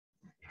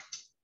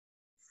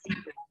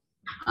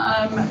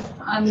And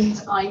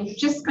I'm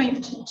just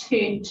going to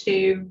turn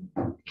to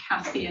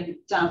Kathy and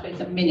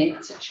David a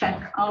minute to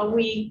check,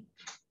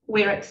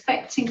 we're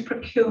expecting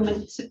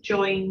procurement to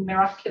join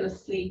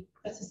miraculously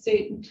at a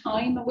certain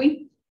time, are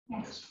we?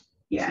 Yes.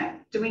 Yeah.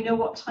 Do we know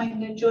what time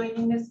they're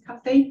joining us,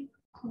 Kathy?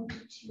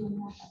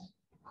 11:45.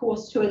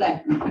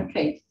 11:45.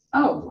 Okay.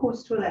 Oh,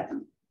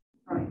 11:45.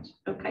 Right.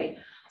 Okay.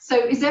 So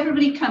is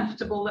everybody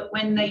comfortable that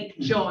when they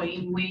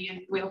join,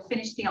 we'll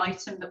finish the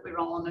item that we're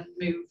on and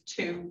move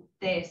to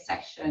their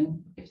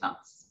session, if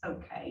that's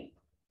okay?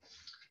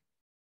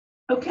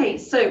 Okay.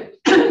 So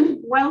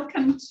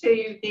welcome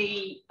to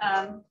the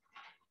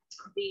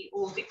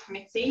Audit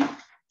Committee,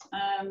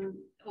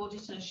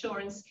 Audit and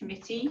Assurance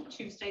Committee,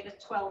 Tuesday the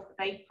 12th of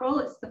April.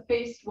 It's the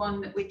first one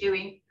that we're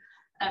doing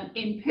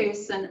in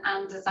person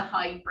and as a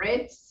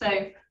hybrid.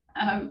 So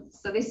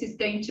this is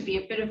going to be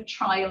a bit of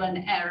trial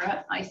and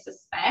error, I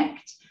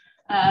suspect.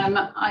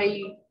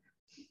 I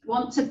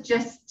want to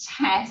just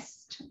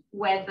test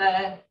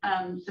whether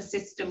the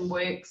system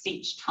works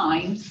each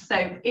time.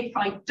 So if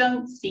I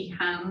don't see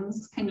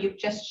hands, can you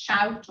just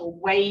shout or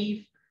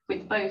wave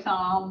with both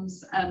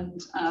arms?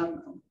 And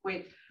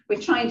we're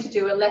trying to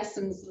do a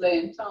lessons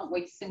learned, aren't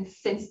we,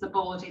 since the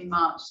board in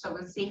March, so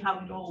we'll see how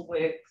it all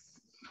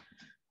works.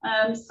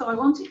 So I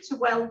wanted to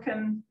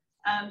welcome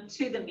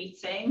to the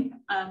meeting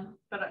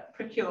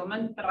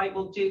procurement, but I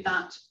will do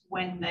that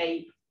when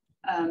they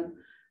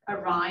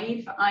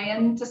arrive. I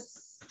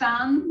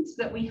understand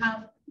that we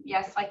have,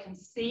 yes, I can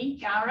see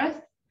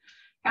Gareth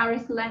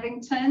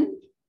Levington.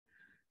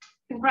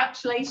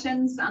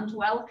 Congratulations and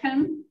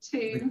welcome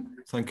to.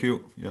 Thank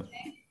you. Yeah.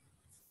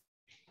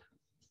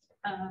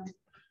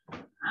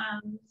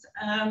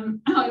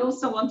 I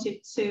also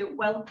wanted to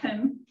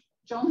welcome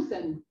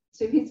Jonathan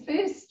to his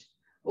first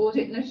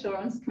Audit and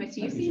Assurance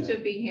Committee. You seem to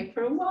have been here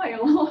for a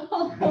while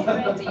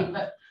already,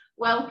 but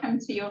welcome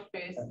to your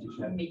first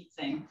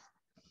meeting.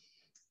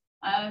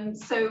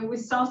 So we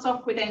start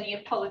off with any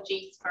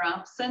apologies for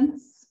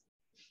absence.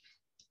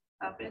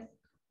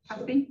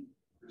 Kathy?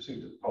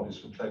 Received apologies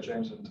from Claire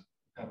James and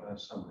Emma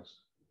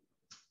Summers.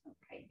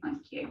 Okay,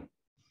 thank you.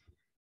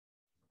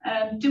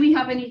 Do we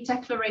have any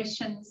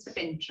declarations of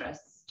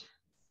interest?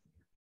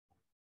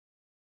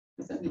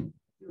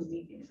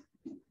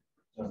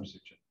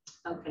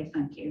 Okay,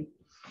 thank you.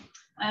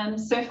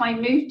 So if I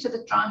move to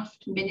the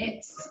draft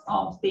minutes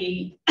of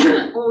the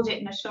Audit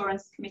and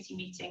Assurance Committee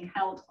meeting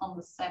held on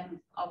the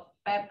 7th of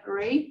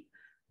February,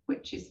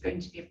 which is going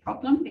to be a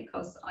problem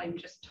because I'm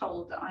just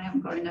told that I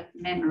haven't got enough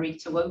memory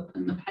to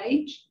open the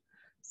page.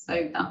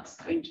 So that's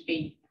going to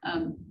be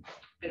a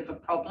bit of a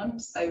problem.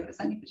 So has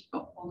anybody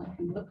got one I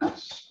can look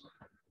at?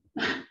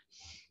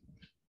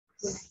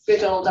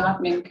 Good old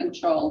admin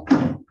control.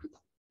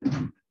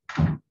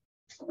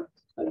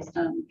 Close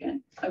down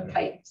again.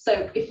 Okay,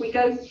 so if we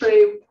go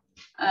through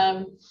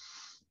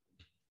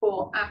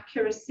for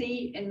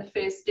accuracy in the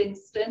first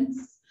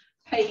instance,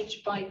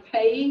 page by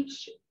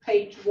page,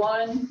 page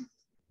 1,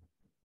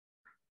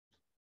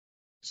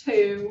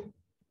 2,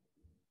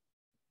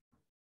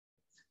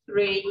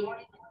 3.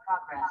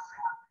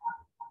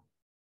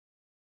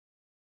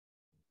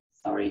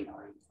 Sorry,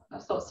 I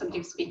thought somebody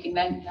was speaking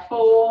then.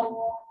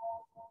 4.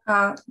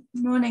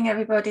 Morning,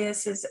 everybody.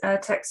 This is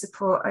tech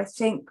support. I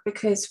think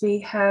because we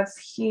have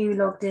Hugh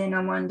logged in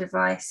on one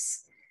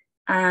device,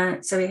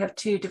 so we have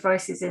 2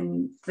 devices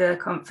in the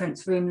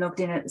conference room logged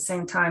in at the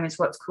same time is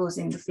what's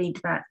causing the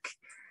feedback.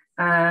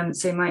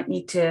 So you might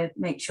need to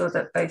make sure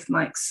that both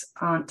mics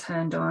aren't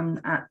turned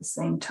on at the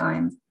same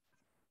time.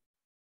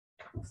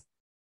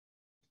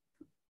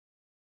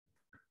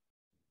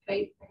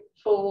 Okay,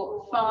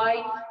 4,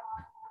 5.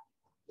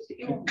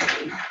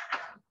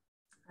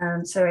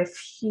 So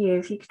if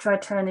you could try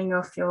turning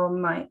off your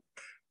mic,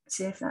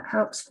 see if that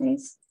helps,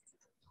 please.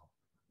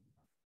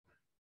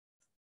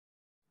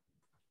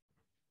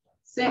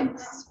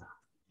 6,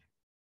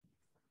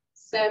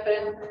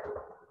 7,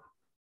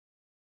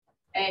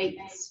 8,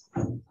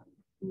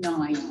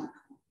 9. Can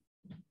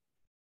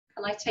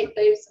I take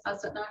those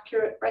as an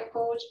accurate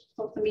record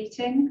of the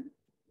meeting?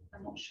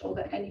 I'm not sure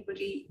that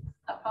anybody,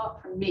 apart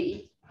from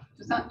me,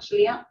 was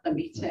actually at the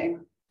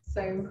meeting.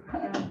 So,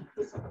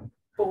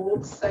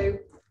 board. So,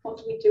 what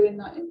do we do in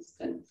that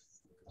instance?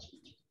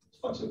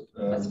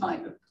 That's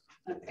fine.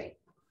 Okay.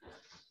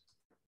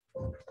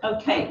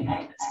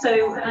 Okay.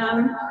 So,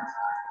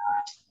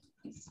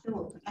 it's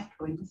still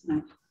echoing, isn't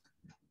it?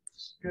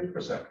 It's good for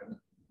a second.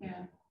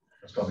 Yeah.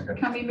 Let's start again.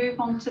 Can we move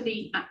on to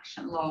the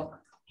action log?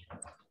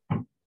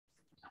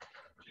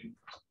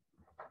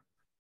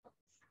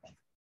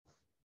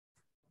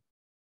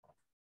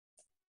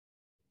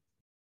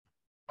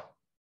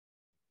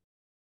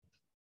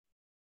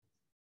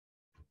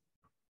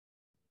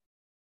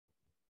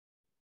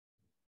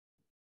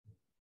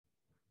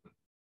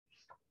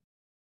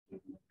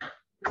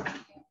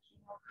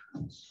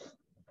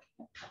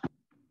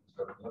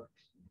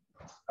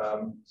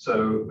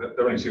 So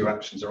there are only 2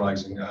 actions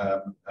arising,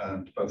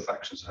 and both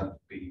actions have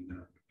been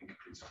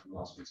completed from the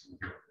last meeting.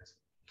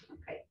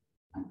 Okay,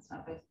 thanks,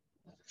 Abby.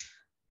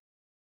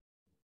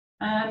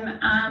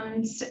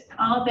 And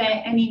are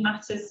there any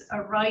matters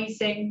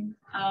arising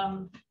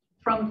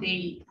from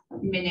the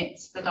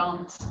minutes that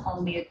aren't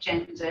on the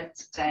agenda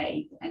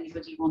today?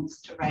 Anybody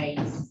wants to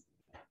raise?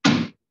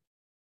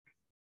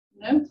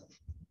 No?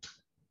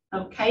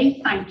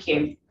 Okay, thank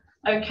you.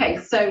 Okay,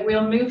 so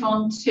we'll move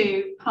on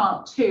to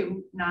part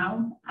 2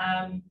 now.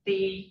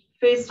 The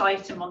first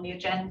item on the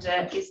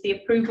agenda is the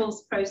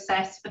approvals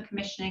process for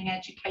commissioning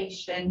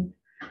education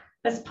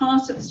as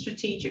part of the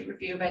strategic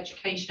review of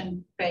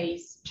education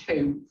phase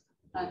 2.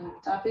 David,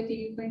 are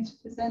you going to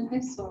present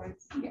this, or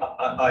is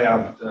I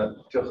am.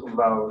 Diolch yn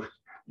fawr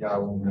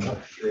iawn,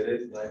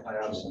 Eirydd. I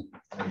am.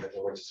 I'm going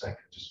to wait a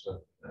second just for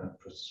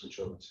us to switch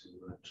over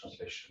to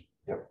translation.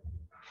 Yep.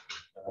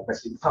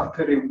 Felly,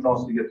 papur i'w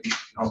nodi gyda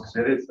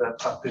Eirydd,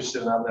 papur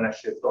sydd yn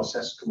amlynellu'r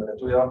broses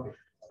cymeradwyo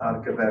ar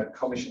gyfer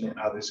Comisiynu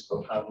Addysg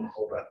fel rhan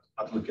o'r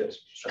adolygiad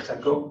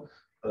strategol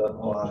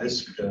o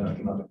addysg ac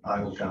yn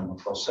ail gam y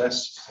broses.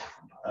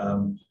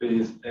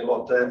 Bydd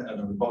aelodau yn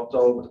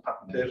ymwybodol bod y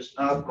papur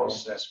a'r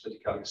broses wedi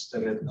cael ei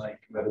ystyried a'i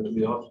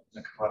cymeradwyo yn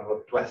y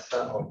cyfarfod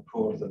diwetha o'r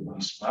cwrdd yn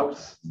mis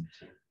Mawrth.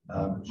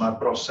 Mae'r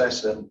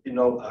broses yn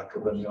unol â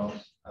gofynion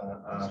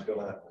a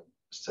rheolau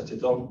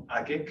statudol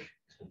agig,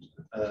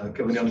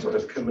 gofynion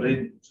Llywodraeth Cymru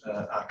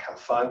a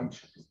Caffael,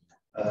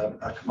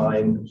 ac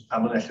mae'n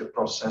amlynellu'r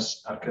broses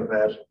ar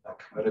gyfer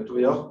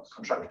cymeradwyo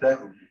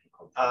contractau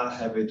a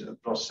hefyd y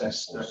broses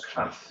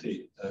craffu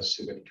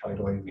sydd wedi cael ei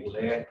roi i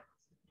le.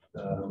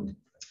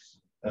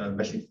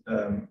 Felly,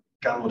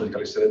 gan fod wedi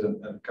cael ei ystyried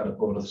yn gan y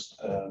bwrdd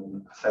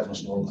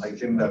thefnos nôl a'i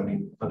ddim fewn i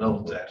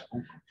fanylder,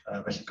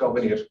 felly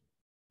gofyn i'r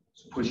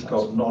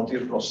pwyllgor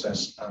nodi'r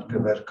broses ar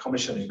gyfer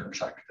comisiynu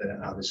contractau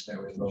addysg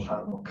newydd fel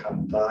rhan o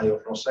cam 2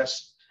 o'r broses,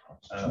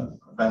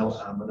 fel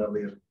a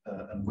manylir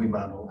yn fwy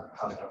manwl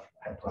paragraff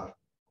 4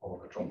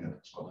 o'r adroddiad.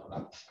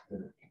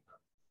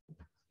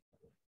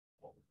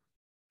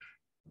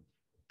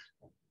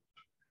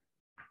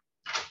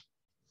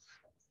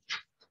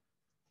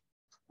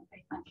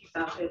 Okay, thank you,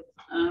 David.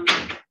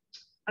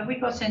 Have we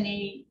got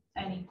any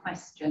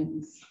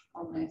questions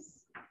on this?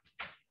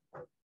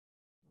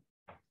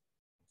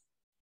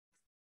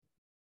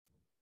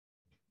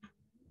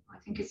 I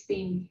think it's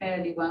been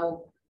fairly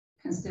well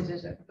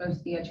considered at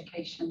both the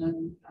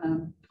Education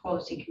and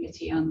Quality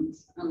Committee and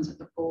at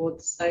the board.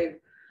 So,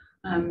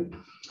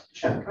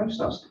 Chair, can I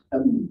just ask?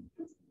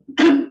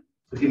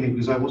 Forgive me,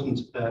 because I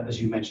wasn't, as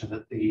you mentioned,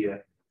 at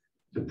the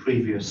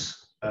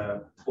previous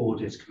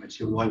audit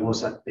committee, although I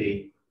was at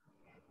the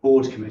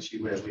board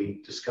committee where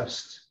we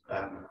discussed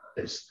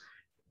this.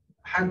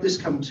 How did this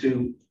come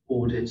to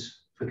audit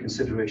for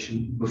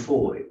consideration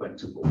before it went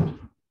to board?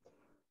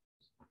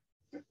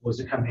 Was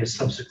it coming as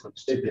subsequent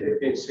to the?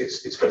 It's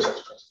for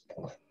subsequent.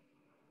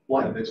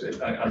 Why?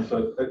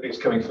 It's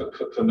coming for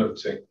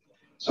noting.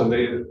 So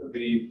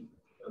the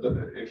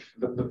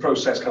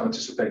process kind of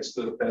anticipates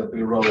that there'll be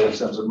a role in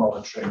terms of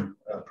monitoring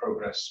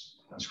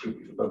progress and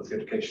scrutiny for both the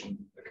Education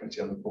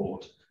Committee and the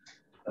board,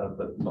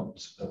 but not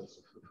for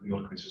the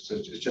Audit Committee. So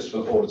it's just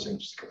for auditing,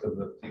 just to cover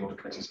the Audit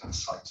Committee's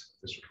insight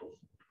of this report.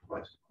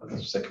 Right. And for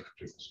the sake of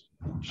completeness.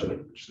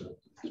 Which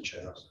the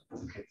chair has.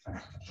 Okay,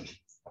 thanks.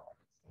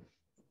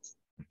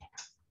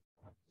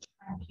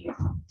 thank you,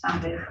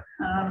 David.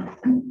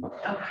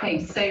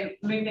 Okay, so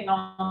moving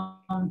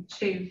on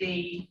to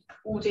the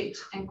audit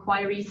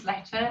inquiries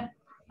letter.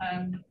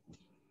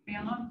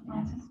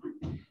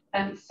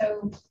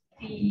 So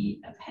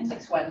the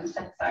Appendix 1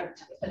 sets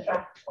out the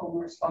draft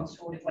formal response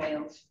to Audit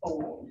Wales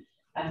for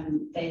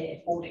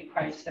their audit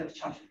inquiries to those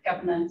charged with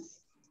governance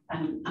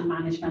and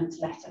management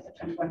letter for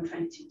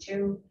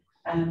 21-22.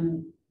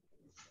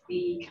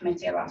 The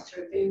committee are asked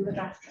to review the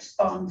draft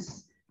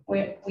response.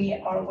 We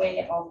are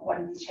aware of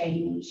one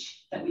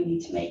change that we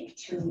need to make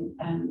to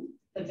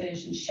the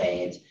version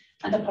shared.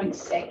 Under point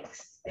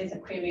 6, there's a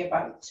query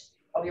about,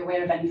 are we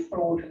aware of any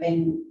fraud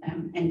within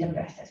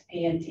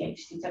NWSSP and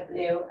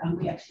DHCW? And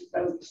we actually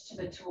wrote to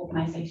the two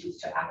organisations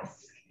to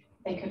ask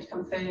if they could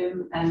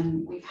confirm.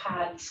 We've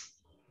had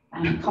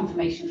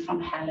confirmation from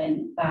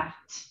Helen that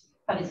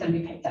that is going to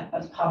be picked up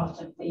as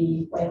part of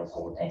the Wales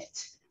audit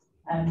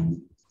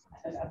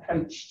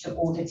approach to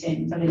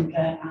auditing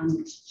Belinda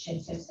and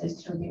shared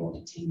services through the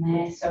audit team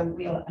there. So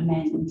we'll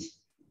amend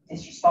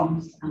this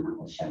response and that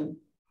will show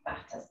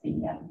that as the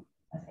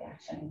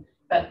action.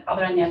 But are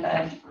there any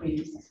other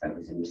queries, I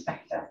suppose, in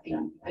respect of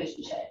the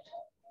version shared?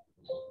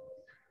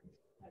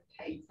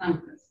 Okay,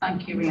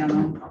 thank you,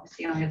 Rhiannon.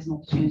 Obviously, I had an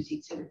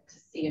opportunity to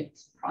see it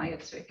prior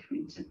to it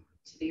coming to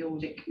the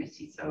audit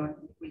committee, so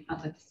we've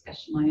had a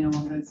discussion, I know,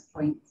 on those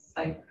points.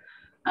 So,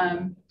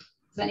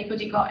 has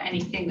anybody got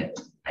anything that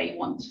they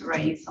want to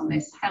raise on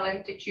this?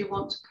 Helen, did you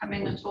want to come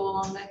in at all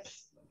on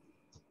this?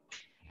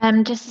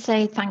 Just to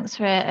say thanks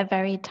for a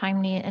very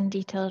timely and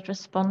detailed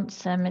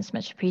response. It's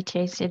much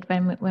appreciated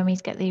when we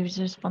get these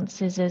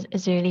responses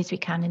as early as we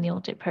can in the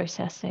audit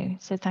process.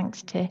 So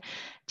thanks to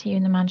you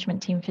and the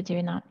management team for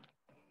doing that.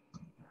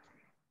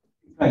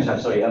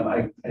 Thanks, sorry,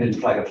 I didn't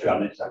flag up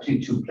through. It's actually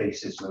two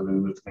places where we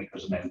would make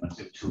those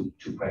amendments. Two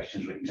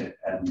questions written to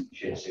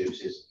shared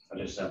services. I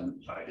just sorry,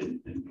 I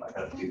didn't flag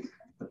up to you.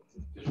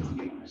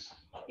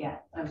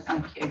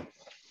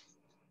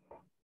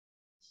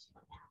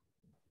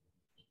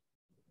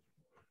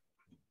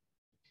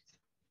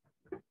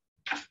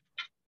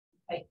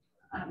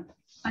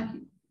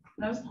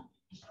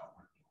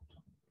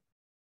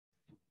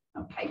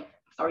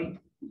 sorry,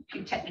 a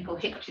few technical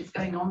hitches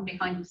going on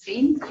behind the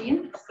scenes,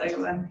 Ian.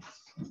 So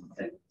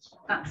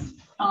that's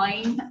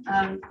fine.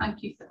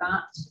 Thank you for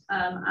that.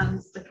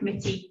 And the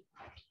committee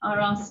are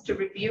asked to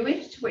review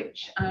it,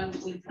 which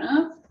we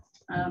have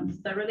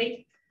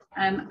thoroughly,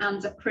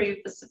 and approve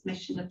the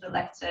submission of the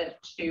letter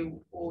to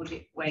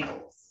Audit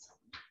Wales.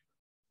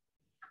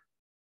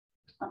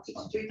 Happy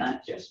to do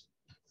that? Yes.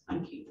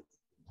 Thank you.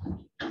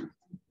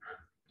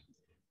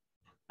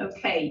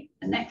 Okay,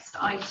 the next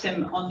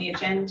item on the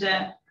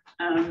agenda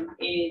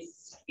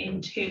is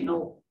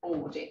internal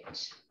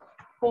audit.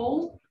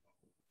 Paul?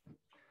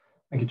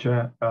 Thank you,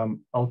 Chair.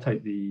 I'll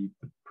take the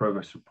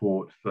progress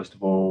report first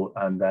of all,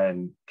 and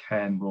then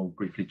Ken will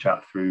briefly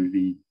chat through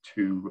the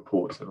two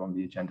reports that are on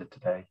the agenda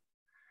today.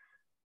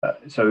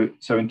 So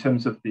in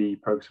terms of the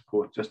progress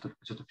report, just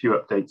a few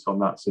updates on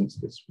that since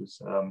this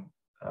was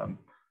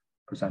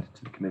presented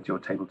to the committee or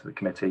tabled to the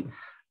committee.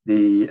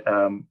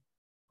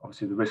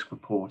 Obviously the risk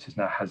report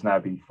has now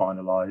been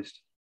finalised.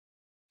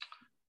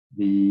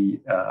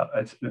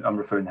 I'm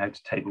referring now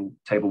to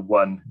table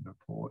 1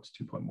 report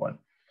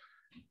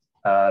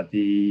 2.1.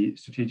 The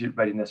strategic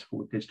readiness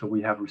for digital,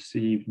 we have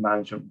received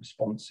management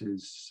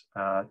responses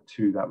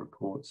to that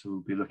report, so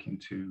we'll be looking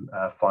to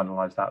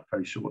finalise that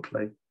very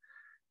shortly.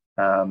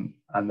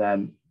 And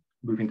then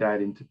moving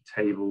down into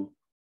table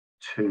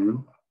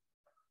 2,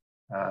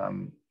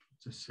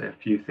 just say a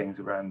few things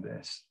around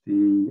this.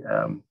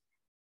 The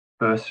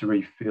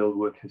bursary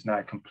fieldwork is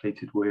now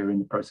completed. We're in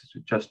the process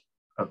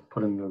of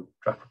putting the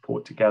draft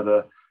report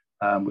together,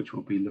 which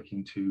we'll be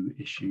looking to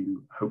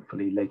issue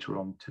hopefully later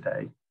on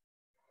today.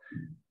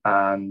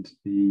 And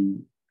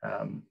the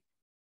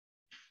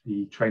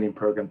training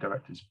program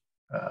director's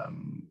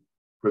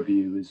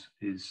review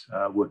is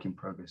work in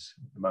progress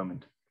at the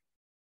moment.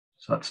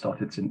 So that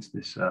started since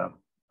this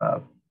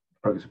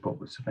progress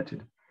report was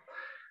submitted.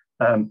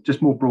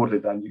 Just more broadly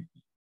then,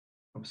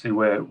 obviously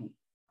we're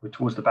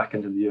towards the back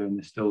end of the year and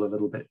there's still a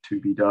little bit to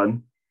be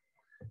done.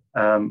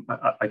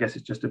 I guess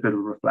it's just a bit of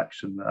a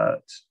reflection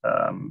that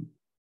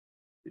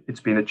it's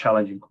been a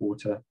challenging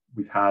quarter.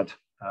 We've had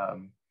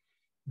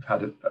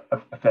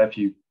a fair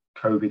few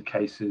COVID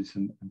cases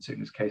and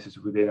sickness cases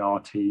within our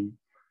team.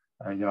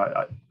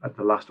 At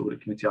the last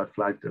audit committee, I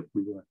flagged that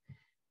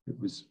it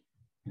was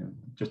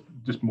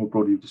just more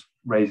broadly just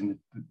raising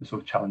the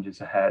sort of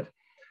challenges ahead.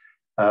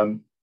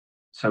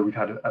 So we've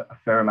had a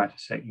fair amount of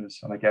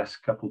sickness, and I guess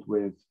coupled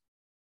with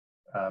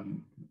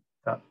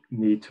that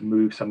need to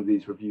move some of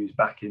these reviews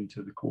back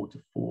into the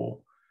Q4,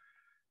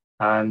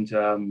 and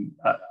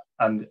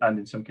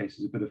in some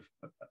cases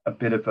a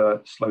bit of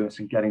a slowness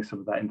in getting some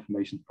of that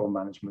information from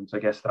management. I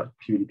guess that's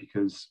purely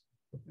because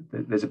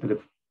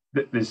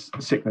there's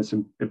sickness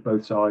in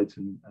both sides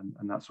and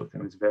that sort of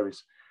thing. There's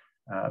various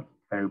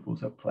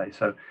variables at play.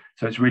 So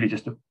it's really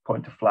just a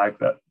point to flag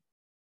that,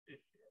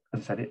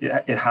 as I said,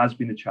 it has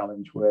been a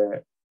challenge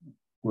where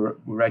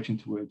we're edging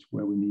towards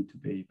where we need to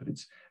be, but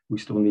we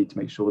still need to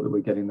make sure that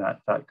we're getting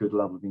that good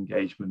level of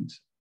engagement,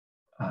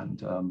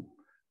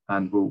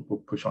 and we'll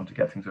push on to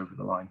get things over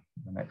the line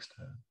in the next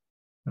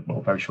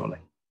very shortly.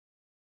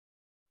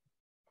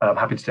 I'm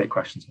happy to take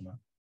questions on that.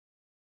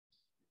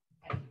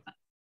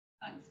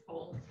 Thanks,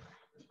 Paul.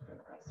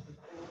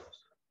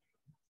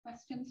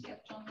 Questions? Yeah,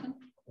 Jonathan.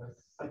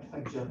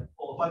 Thank you.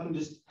 Paul, if I can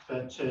just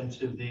turn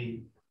to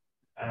the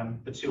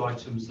two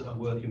items that are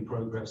work in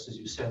progress, as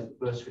you said, the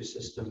bursary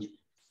system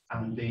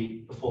and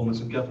the performance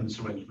and governance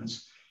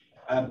arrangements.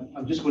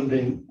 I'm just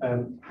wondering,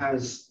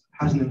 has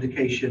an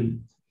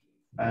indication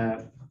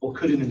or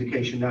could an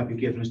indication now be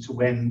given as to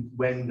when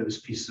those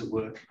pieces of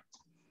work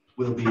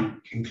will be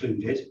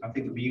concluded? I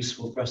think it would be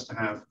useful for us to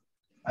have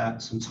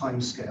some time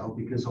scale,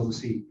 because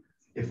obviously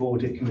if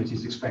audit committee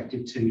is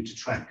expected to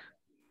track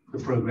the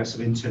progress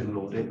of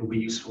internal audit, it will be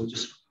useful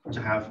just to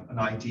have an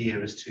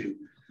idea as to,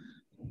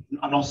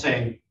 I'm not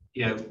saying,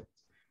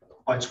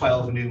 by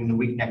 12 noon a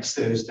week next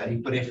Thursday,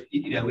 but if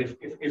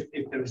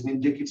there is an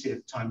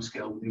indicative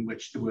timescale within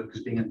which the work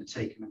is being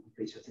undertaken and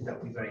completed, I think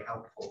that would be very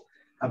helpful.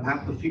 And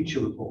perhaps for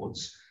future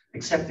reports,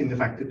 accepting the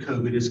fact that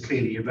COVID is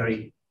clearly a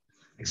very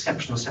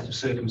exceptional set of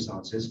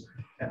circumstances,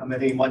 I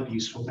think it might be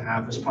useful to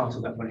have as part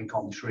of that running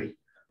commentary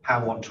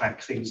how on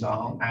track things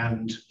are,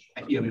 and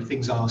if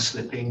things are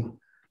slipping,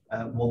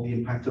 what the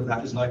impact of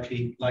that is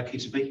likely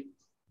to be.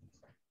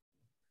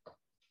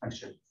 Thanks,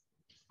 Jim.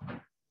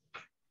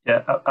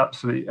 Yeah,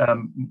 absolutely.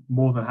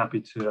 More than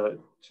happy to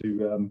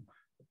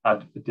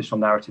add additional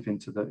narrative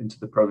into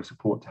the progress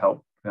report to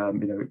help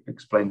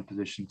explain the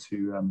position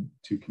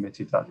to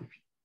committee if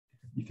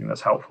you think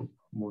that's helpful.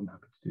 I'm more than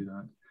happy to do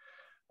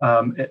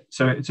that.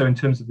 So in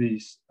terms of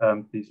these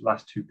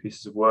last two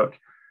pieces of work,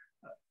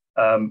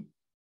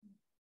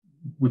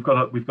 we've got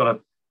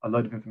a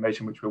load of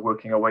information which we're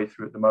working our way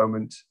through at the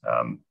moment.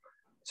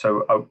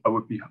 So I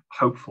would be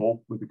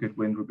hopeful, with a good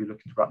wind, we'll be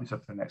looking to wrap this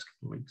up in the next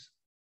couple of weeks.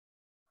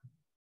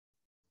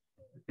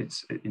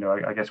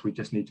 I guess we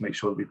just need to make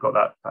sure that we've got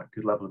that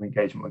good level of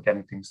engagement. We're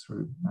getting things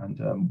through, and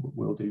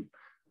we'll do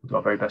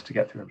our very best to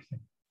get through everything.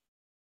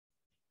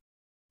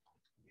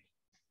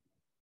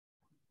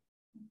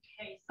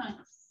 Okay,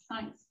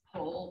 thanks, Paul.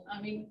 Paul.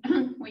 I mean,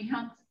 we've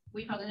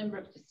had a number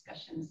of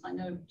discussions, I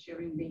know,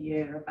 during the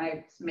year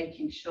about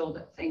making sure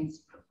that things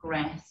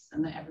progress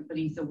and that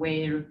everybody's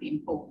aware of the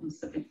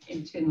importance of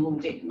internal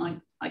audit.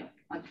 And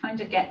I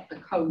kind of get the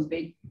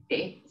COVID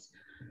bit,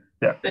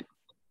 yeah, but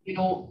it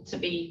ought to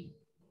be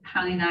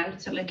panning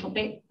out a little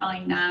bit by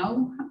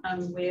now.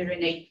 We're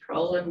in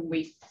April and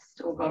we've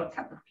still got a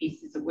couple of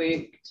pieces of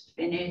work to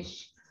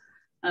finish.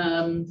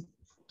 And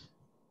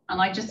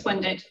I just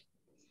wondered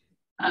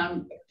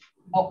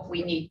what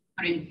we need to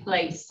put in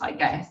place, I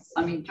guess.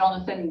 I mean,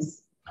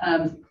 Jonathan's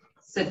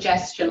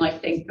suggestion, I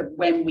think, of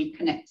when we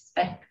can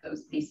expect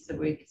those pieces of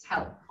work is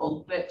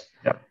helpful, but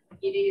yeah,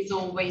 it is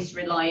always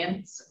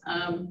reliant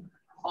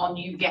on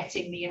you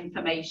getting the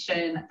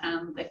information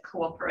and the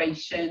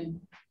cooperation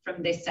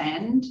from this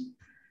end.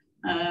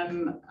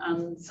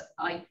 And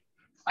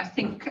I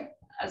think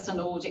as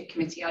an audit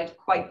committee, I'd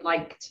quite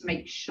like to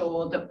make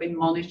sure that we're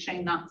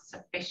monitoring that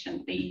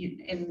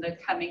sufficiently in the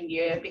coming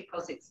year,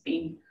 because it's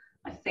been,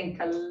 I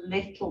think, a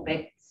little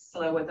bit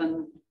slower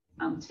than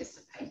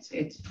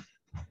anticipated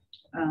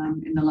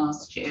in the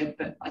last year.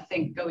 But I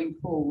think going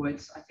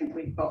forward, I think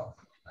we've got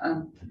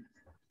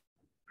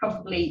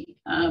probably,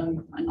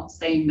 I'm not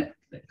saying that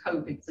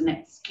COVID's an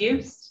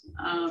excuse,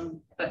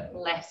 but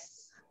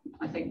less,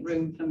 I think,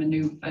 room for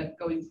manoeuvre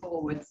going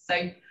forward.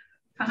 So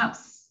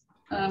perhaps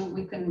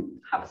we can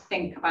have a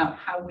think about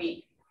how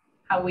we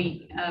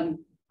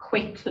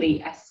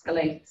quickly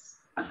escalate,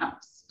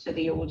 perhaps, to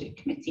the audit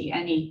committee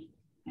any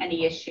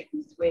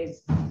issues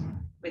with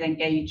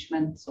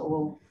engagement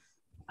or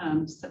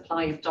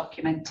supply of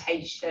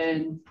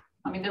documentation.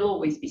 I mean, there'll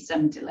always be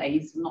some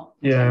delays, not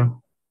yeah,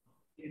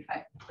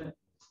 effect, but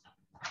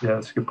yeah,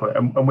 that's a good point.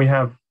 And we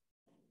have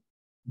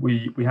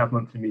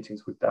monthly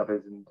meetings with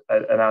David, and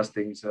as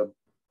things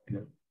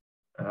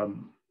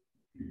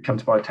come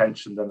to my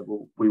attention, then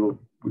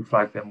we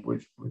flag them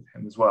with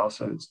him as well.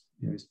 So it's,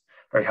 it's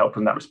very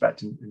helpful in that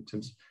respect in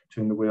terms of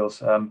turning the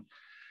wheels.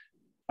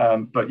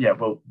 But yeah,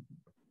 we'll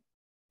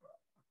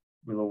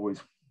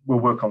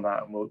work on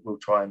that, and we'll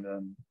try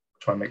and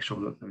make sure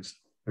that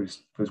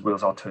those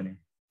wheels are turning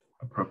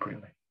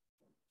appropriately.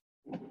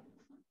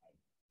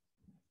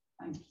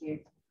 thank you.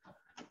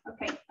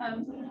 Okay,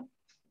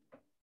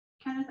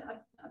 Kenneth,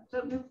 I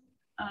don't know,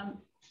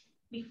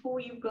 before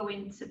you go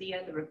into the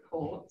other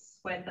reports,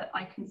 whether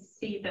I can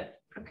see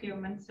that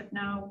procurements have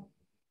now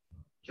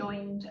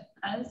joined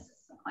us,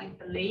 I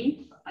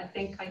believe. I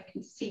think I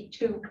can see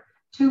two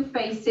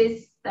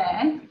faces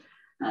there.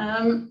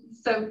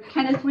 So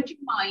Kenneth, would you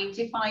mind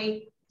if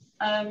I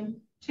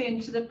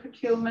turn to the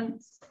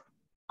procurement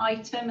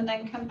item and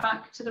then come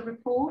back to the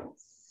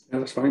reports? Yeah,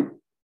 that's fine.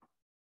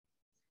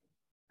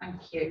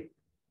 Thank you.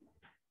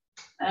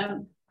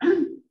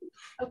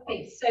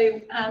 Okay,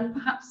 so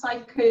perhaps I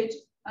could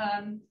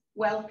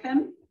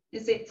welcome,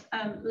 is it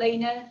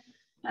Lena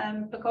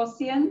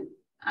Bogosian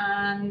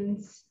and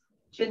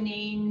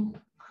Janine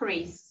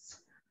Crease,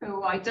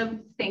 who I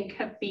don't think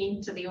have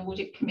been to the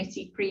audit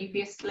committee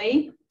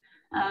previously.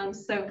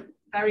 So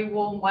very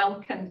warm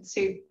welcome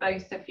to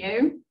both of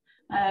you.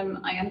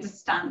 I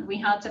understand we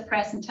had a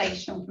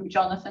presentation from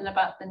Jonathan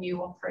about the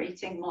new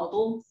operating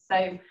model.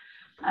 So,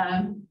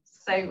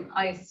 so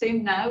I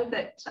assume now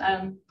that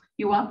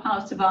you are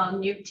part of our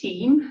new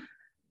team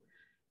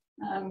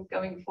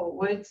going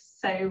forward.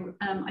 So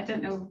I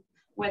don't know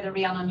whether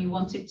Rhiannon, you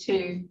wanted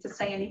to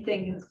say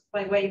anything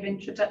by way of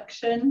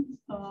introduction,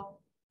 or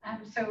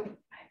so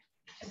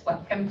just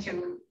welcome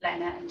to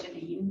Lena and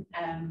Janine.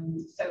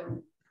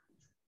 So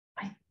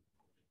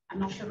I'm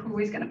not sure who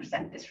is going to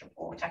present this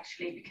report,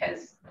 actually,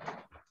 because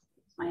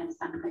it's my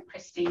understanding that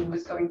Christine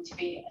was going to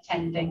be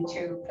attending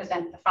to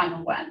present the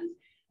final one,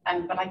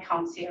 but I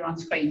can't see her on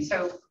screen.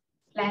 So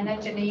Lena,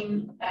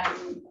 Janine,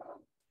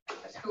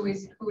 who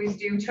is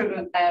due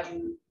to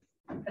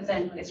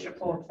present this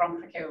report from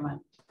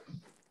procurement?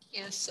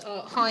 Yes.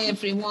 Hi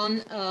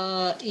everyone.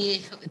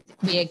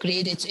 We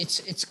agreed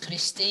it's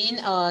Christine.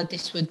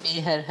 This would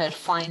be her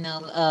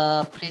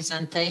final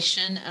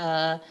presentation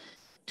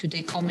to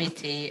the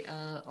committee.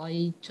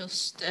 I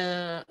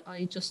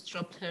just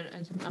dropped her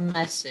a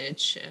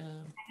message.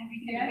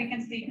 We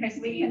can see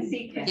Christine. We can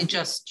see Christine.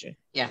 Just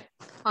yeah.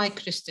 Hi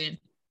Christine.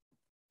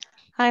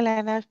 Hi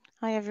Lena.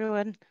 Hi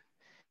everyone.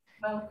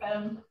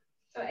 Welcome.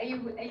 So are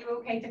you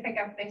okay to pick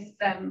up this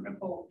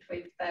report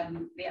with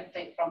the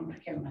update from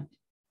procurement?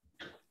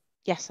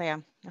 Yes, I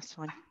am. That's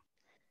fine.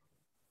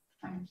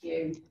 Thank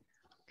you.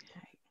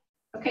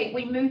 Okay,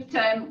 we moved.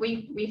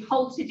 We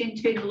halted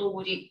internal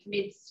audit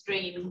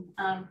midstream,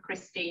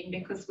 Christine,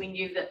 because we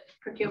knew that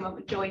procurement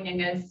were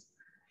joining us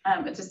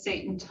at a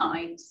certain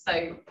time.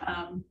 So,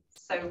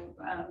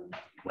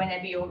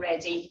 whenever you're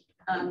ready,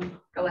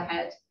 go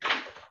ahead.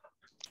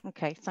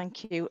 Okay,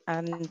 thank you,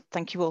 and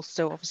thank you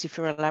also obviously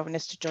for allowing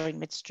us to join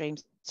midstream,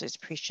 so it's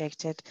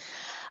appreciated.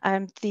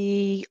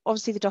 Obviously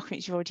the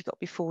documents you've already got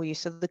before you,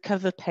 so the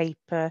cover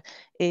paper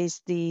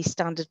is the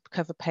standard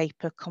cover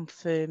paper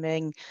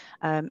confirming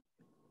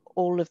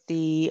all of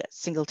the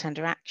single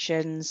tender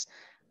actions,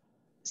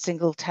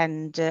 single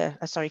tender,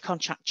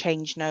 contract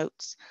change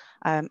notes,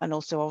 and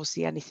also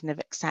obviously anything of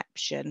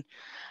exception.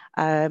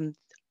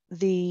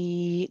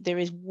 There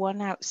is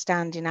one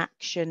outstanding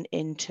action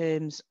in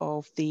terms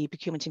of the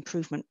procurement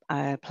improvement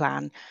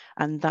plan,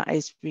 and that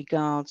is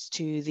regards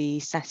to the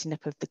setting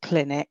up of the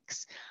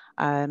clinics,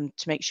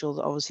 to make sure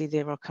that obviously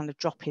there are kind of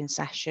drop-in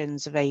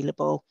sessions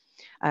available.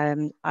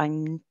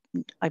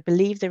 I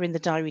believe they're in the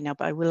diary now,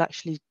 but I will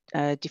actually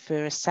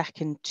defer a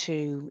second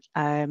to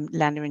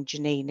Lena and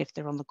Janine if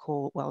they're on the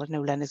call. Well, I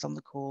know Lena's on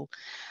the call.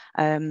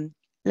 Lena,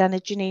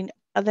 Janine,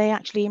 are they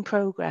actually in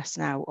progress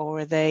now, or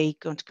are they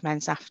going to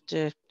commence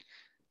after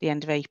the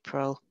end of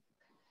April?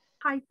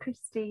 Hi,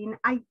 Christine.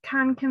 I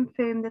can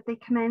confirm that they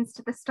commenced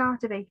at the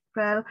start of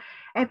April.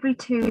 Every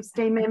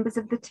Tuesday, members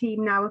of the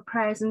team now are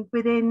present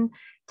within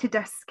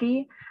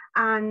Tedusky,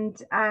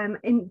 and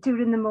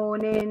during the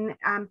morning,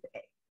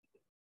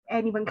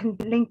 anyone can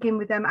link in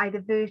with them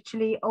either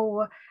virtually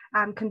or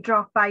can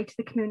drop by to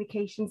the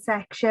communication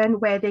section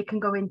where they can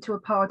go into a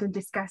pod and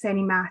discuss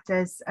any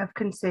matters of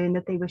concern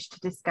that they wish to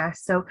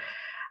discuss. So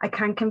I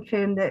can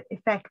confirm that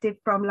effective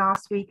from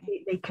last week,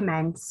 they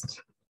commenced.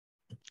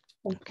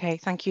 Okay,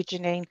 thank you,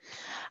 Janine.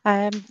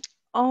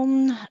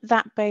 On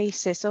that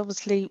basis,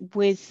 obviously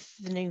with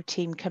the new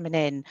team coming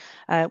in,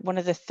 one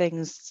of the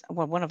things,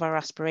 well, one of our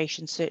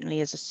aspirations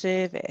certainly as a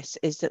service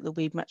is that there'll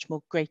be much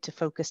more greater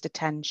focused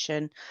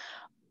attention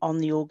on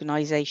the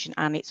organisation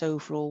and its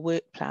overall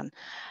work plan.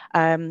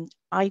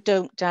 I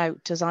don't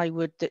doubt, as I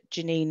would, that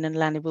Janine and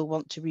Lena will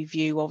want to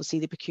review obviously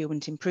the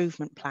procurement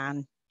improvement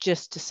plan,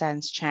 just to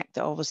sense check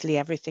that obviously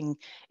everything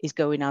is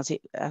going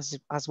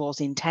as was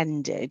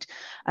intended.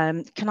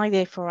 Can I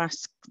therefore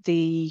ask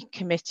the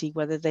committee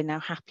whether they're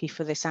now happy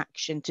for this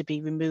action to be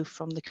removed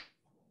from the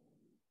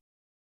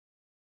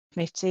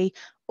committee,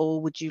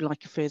 or would you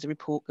like a further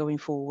report going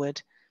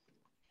forward?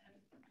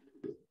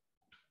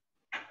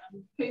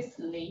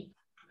 Personally,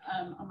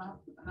 I'm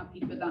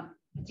happy for that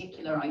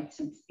particular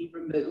item to be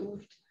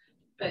removed,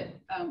 but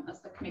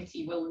as the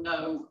committee will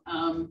know,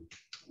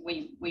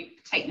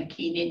 we've taken a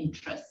keen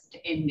interest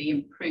in the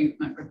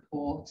improvement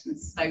report, and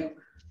so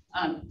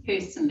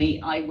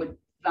personally I would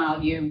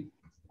value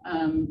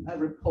a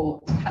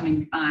report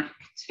coming back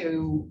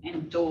to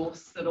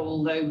endorse that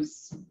all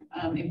those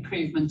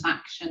improvement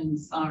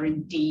actions are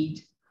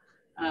indeed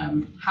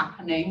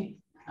happening.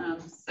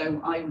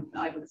 So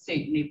I would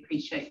certainly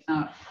appreciate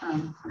that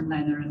from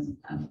Lena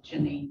and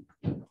Janine.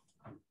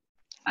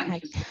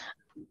 Thank you.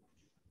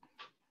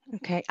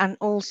 Okay, and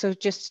also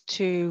just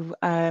to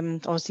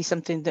obviously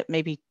something that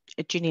maybe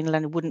Janine and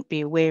Lena wouldn't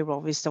be aware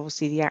of is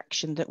obviously the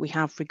action that we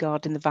have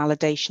regarding the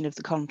validation of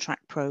the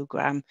contract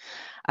programme.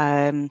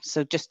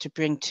 So just to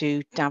bring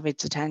to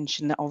David's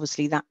attention that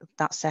obviously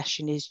that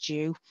session is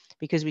due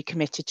because we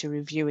committed to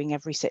reviewing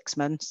every 6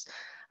 months.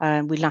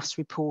 We last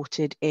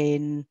reported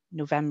in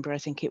November, I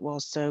think it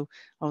was. So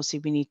obviously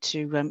we need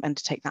to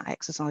undertake that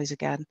exercise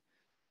again.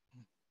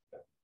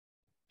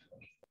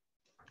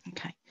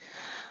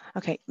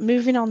 Okay,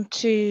 moving on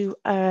to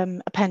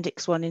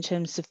Appendix 1 in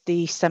terms of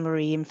the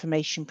summary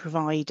information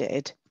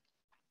provided.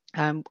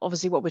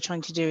 Obviously what we're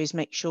trying to do is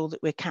make sure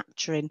that we're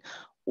capturing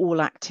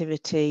all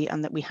activity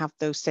and that we have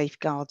those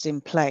safeguards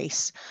in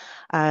place.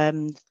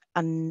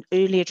 An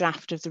earlier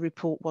draft of the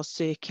report was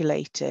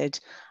circulated,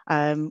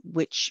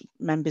 which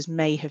members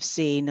may have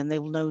seen, and they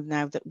will know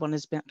now that one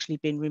has actually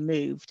been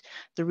removed.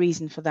 The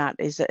reason for that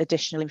is that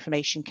additional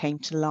information came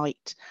to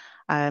light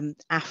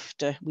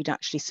after we'd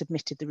actually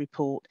submitted the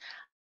report.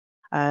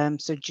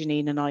 So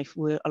Janine and I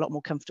were a lot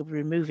more comfortable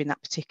removing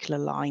that particular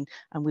line,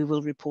 and we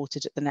will report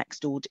it at the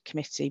next audit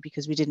committee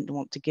because we didn't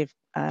want to give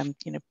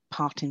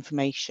part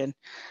information.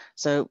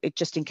 So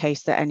just in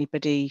case that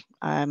anybody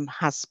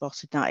has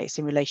spotted that, it's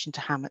in relation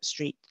to Hammett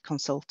Street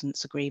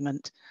Consultants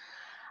Agreement.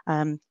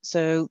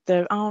 So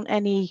there aren't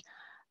any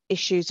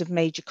issues of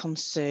major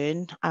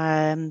concern.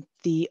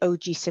 The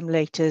OG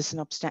simulators and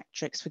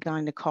obstetrics for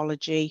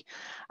gynecology,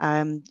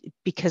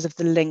 because of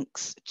the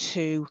links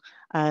to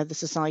the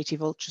Society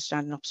of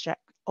Ultrasound and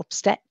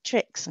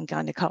Obstetrics and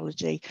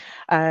Gynecology,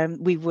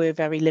 we were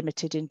very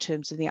limited in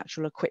terms of the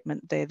actual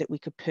equipment there that we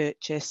could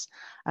purchase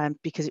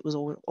because it was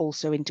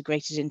also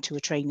integrated into a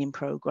training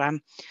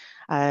programme.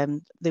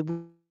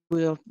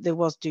 There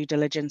was due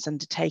diligence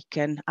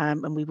undertaken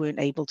and we weren't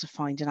able to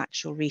find an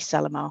actual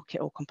reseller market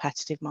or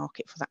competitive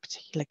market for that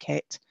particular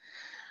kit.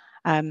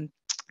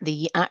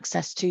 The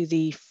access to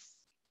the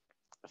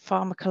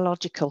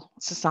Pharmacological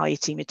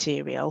Society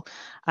material,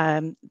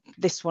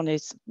 this one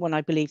is one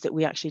I believe that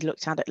we actually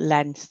looked at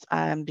length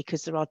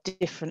because there are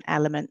different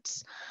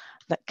elements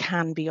that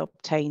can be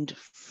obtained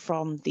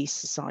from these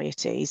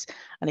societies,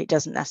 and it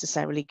doesn't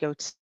necessarily go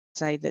to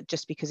say that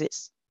just because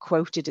it's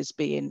quoted as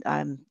being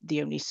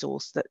the only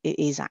source that it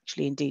is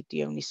actually indeed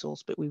the only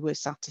source, but we were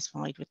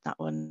satisfied with that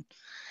one.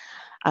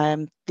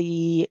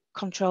 The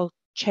control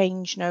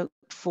change note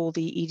for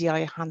the EDI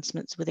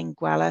enhancements within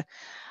Gwella,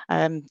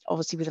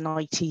 obviously with an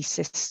IT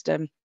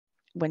system,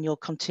 when you're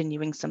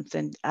continuing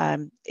something,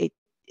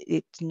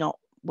 it's not,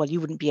 well, you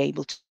wouldn't be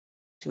able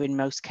to, in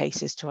most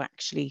cases, to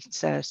actually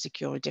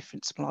secure a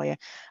different supplier,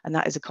 and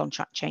that is a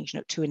contract change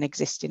note to an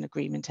existing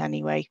agreement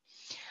anyway.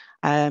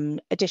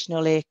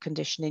 Additional air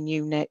conditioning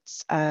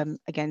units,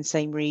 again,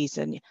 same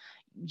reason.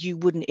 You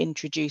wouldn't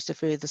introduce a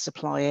further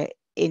supplier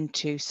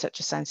into such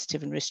a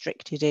sensitive and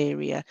restricted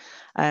area.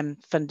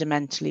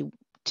 Fundamentally,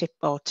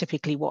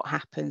 typically what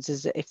happens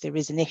is that if there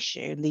is an issue,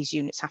 and these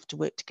units have to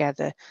work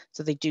together,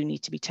 so they do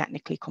need to be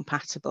technically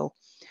compatible.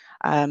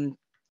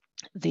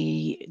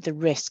 The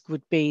risk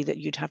would be that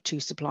you'd have two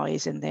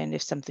suppliers in there, and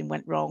if something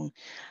went wrong,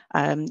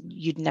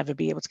 you'd never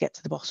be able to get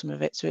to the bottom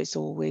of it. So it's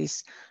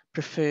always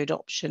preferred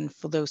option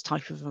for those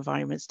type of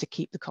environments to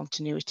keep the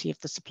continuity of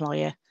the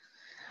supplier.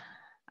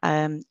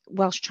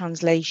 Welsh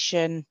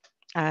translation,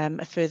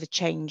 a further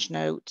change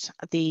note.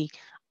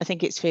 I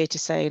think it's fair to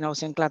say, and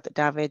obviously I'm glad that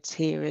David's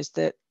here, is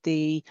that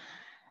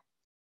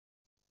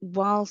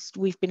whilst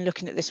we've been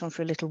looking at this one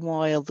for a little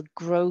while, the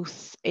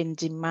growth in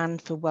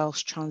demand for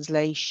Welsh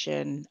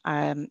translation,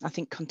 I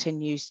think,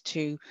 continues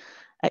to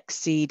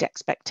exceed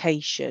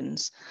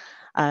expectations.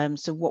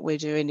 So what we're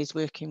doing is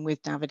working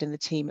with David and the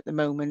team at the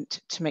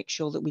moment to make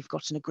sure that we've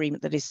got an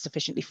agreement that is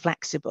sufficiently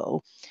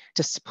flexible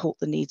to support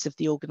the needs of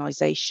the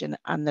organisation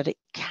and that it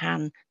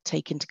can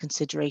take into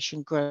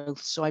consideration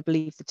growth. So I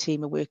believe the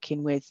team are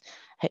working with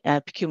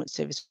procurement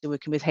service, are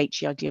working with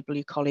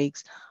HEIDW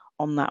colleagues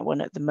on that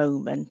one at the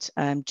moment,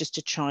 just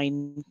to try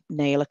and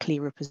nail a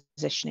clearer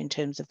position in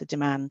terms of the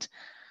demand.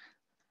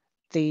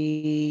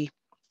 The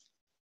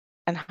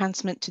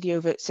enhancement to the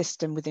overt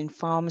system within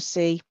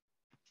pharmacy,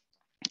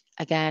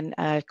 again,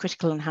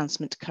 critical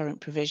enhancement to current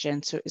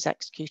provision, so it was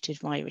executed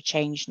via a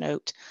change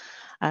note.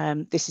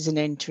 This is an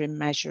interim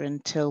measure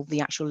until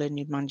the actual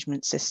learning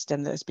management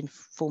system that has been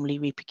formally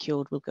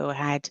reprocured will go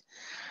ahead.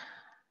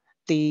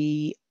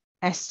 The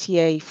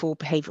STA for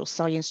behavioural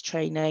science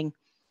training,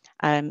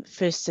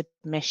 first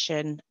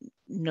submission,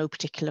 no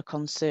particular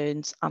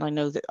concerns, and I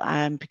know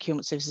that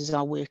procurement services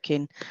are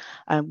working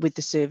with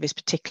the service,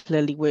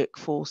 particularly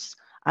workforce,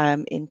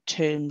 in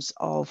terms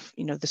of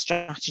the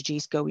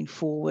strategies going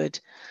forward.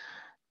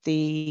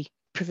 The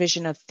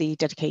provision of the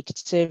dedicated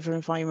server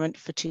environment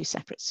for 2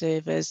 separate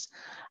servers,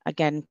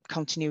 again,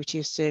 continuity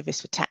of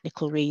service for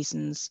technical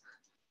reasons.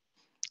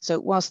 So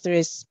whilst there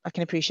is, I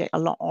can appreciate a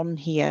lot on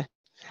here,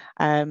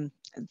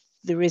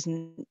 there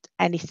isn't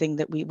anything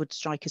that we would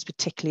strike as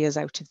particularly as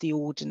out of the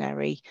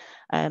ordinary.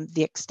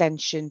 The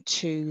extension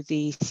to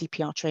the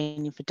CPR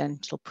training for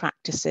dental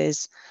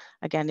practices,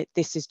 again,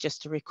 this is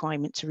just a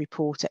requirement to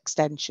report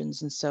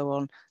extensions and so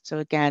on. So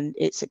again,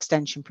 it's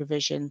extension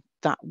provision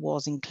that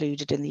was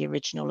included in the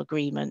original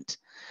agreement.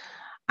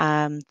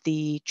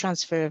 The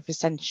transfer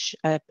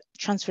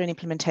and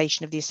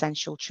implementation of the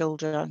Essential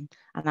Children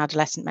and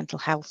Adolescent Mental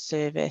Health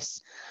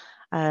Service,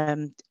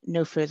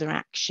 no further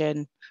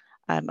action.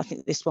 I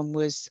think this one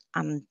was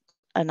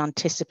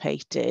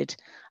unanticipated,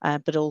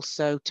 but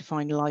also to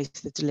finalise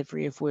the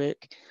delivery of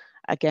work.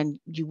 Again,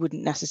 you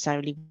wouldn't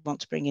necessarily want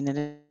to bring in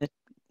an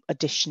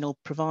additional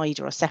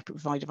provider or a separate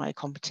provider via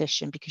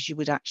competition, because you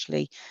would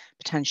actually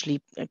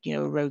potentially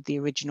erode the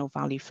original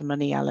value for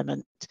money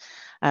element.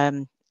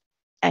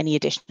 Any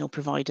additional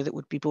provider that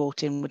would be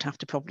brought in would have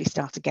to probably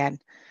start again,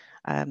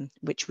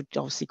 which would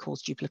obviously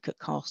cause duplicate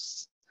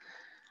costs.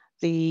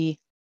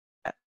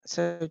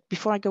 So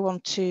before I go on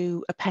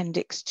to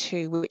Appendix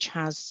 2, which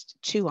has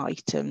 2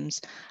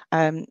 items,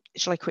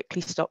 shall I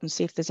quickly stop and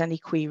see if there's any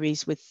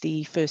queries with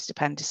the first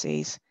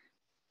appendices?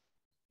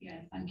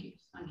 Yeah, thank you,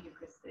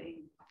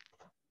 Christine.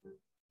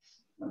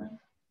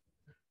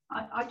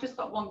 I've just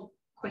got one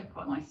quick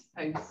one, I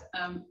suppose,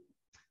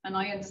 and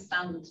I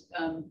understand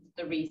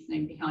the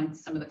reasoning behind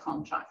some of the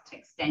contract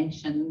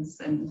extensions,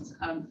 and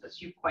as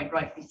you quite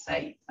rightly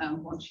say,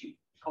 once you've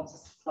got a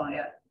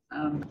supplier,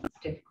 it's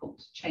difficult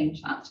to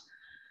change that.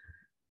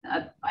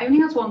 I only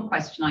have one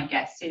question, I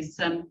guess, is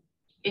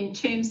in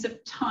terms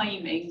of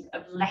timing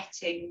of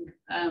letting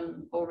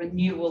or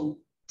renewal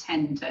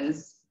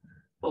tenders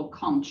or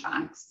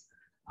contracts,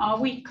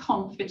 are we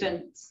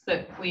confident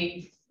that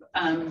we've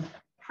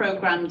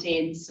programmed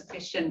in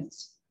sufficient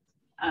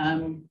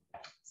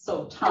sort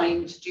of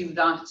time to do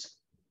that,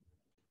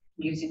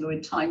 using the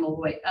word time all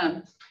the way,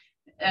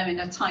 in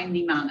a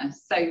timely manner?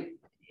 So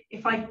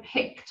if I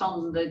picked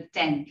on the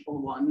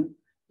dental one,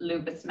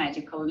 Lubis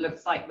Medical, it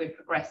looks like we're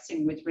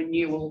progressing with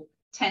renewal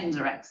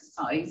tender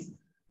exercise,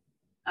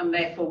 and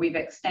therefore we've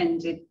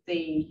extended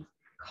the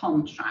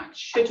contract.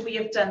 Should we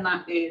have done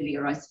that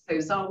earlier, I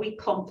suppose? Are we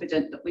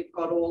confident that we've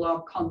got all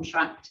our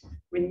contract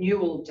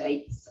renewal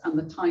dates and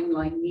the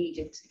timeline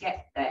needed to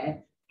get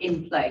there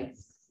in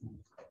place?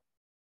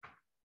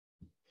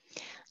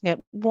 Yeah,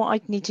 what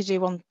I'd need to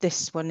do on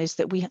this one is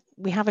that we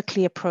have a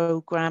clear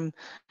programme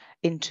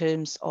in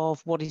terms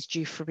of what is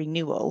due for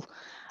renewal.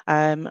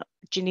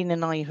 Janine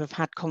and I have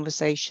had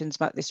conversations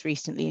about this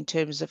recently in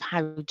terms of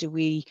how do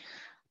we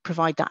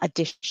provide that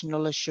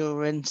additional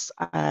assurance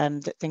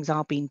that things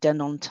are being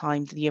done on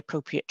time, that the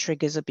appropriate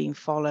triggers are being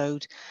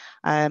followed.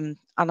 And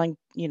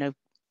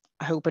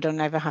I hope I don't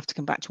ever have to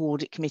come back to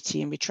Audit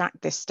Committee and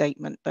retract this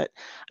statement, but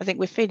I think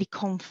we're fairly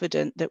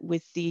confident that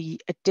with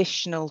the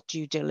additional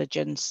due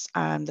diligence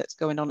that's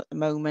going on at the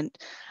moment,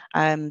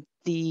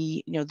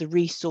 the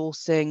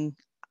resourcing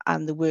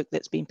and the work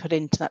that's been put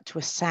into that to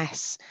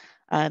assess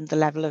the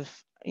level of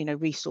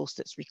resource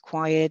that's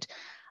required,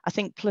 I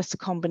think plus a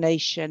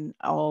combination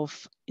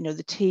of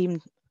the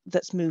team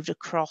that's moved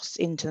across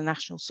into the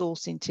national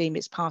sourcing team,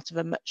 it's part of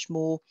a much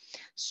more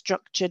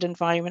structured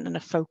environment and a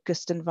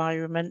focused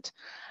environment.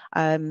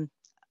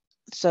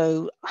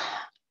 So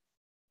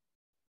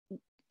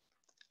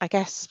I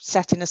guess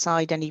setting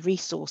aside any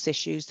resource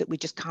issues that we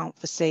just can't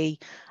foresee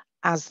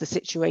as the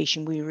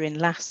situation we were in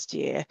last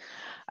year,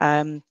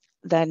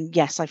 then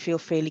yes, I feel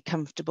fairly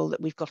comfortable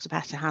that we've got a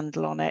better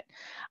handle on it.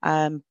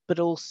 But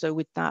also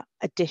with that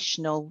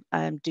additional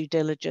due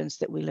diligence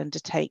that we'll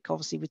undertake,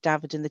 obviously with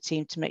David and the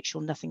team, to make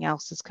sure nothing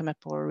else has come up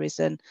or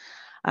arisen.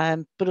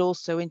 But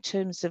also in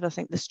terms of, I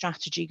think, the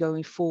strategy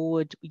going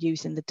forward,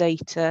 using the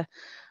data,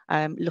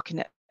 looking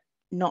at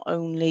not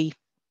only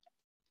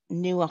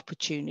new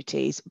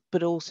opportunities,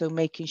 but also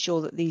making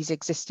sure that these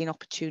existing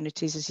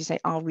opportunities, as you say,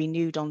 are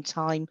renewed on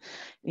time.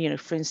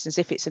 For instance,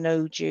 if it's an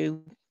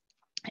ODU,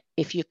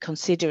 if you're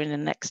considering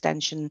an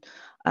extension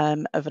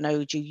of an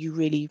ODU, you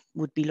really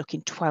would be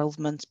looking 12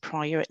 months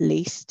prior, at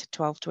least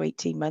 12 to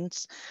 18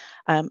 months.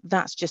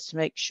 That's just to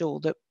make sure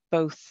that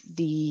both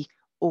the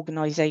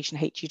organisation,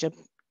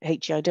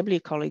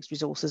 HEIW colleagues'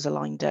 resources are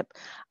lined up,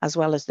 as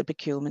well as the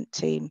procurement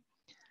team.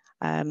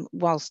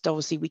 Whilst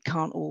obviously we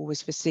can't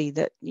always foresee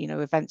that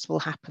events will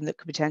happen that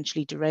could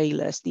potentially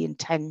derail us, the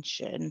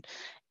intention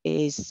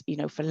is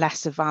for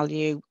lesser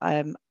value.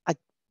 I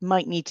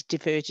might need to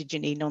defer to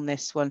Janine on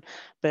this one,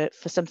 but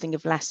for something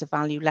of lesser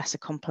value, lesser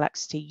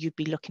complexity, you'd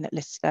be looking at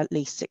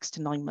least 6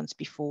 to 9 months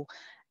before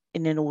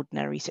in an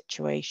ordinary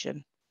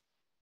situation.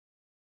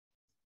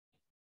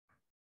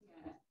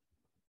 Yeah.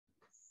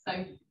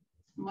 So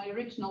my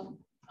original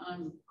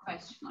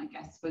question, I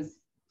guess, was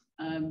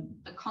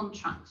the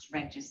contracts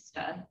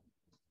register.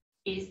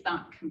 Is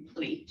that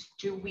complete?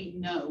 Do we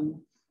know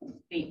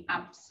the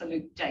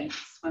absolute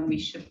dates when we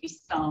should be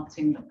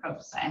starting the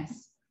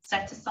process?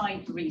 Set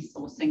aside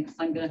resourcing, because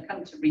I'm going to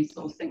come to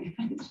resourcing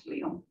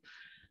eventually on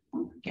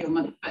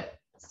procurement. But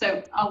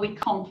so are we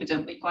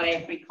confident we've got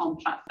every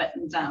contract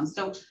buttoned down?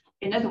 So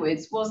in other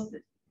words,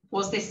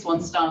 was this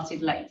one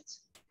started late?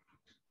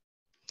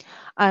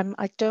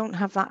 I don't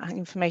have that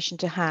information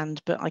to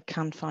hand, but I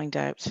can find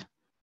out.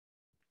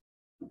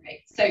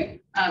 Okay,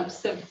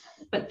 so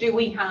but do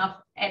we have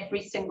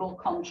every single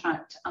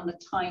contract and the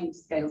time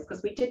scales?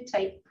 Because we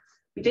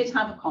did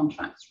have a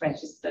contracts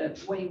register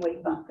way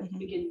back at the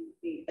beginning of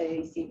the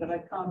AAC, but I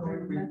can't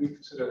remember. We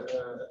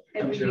consider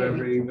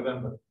every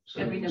November.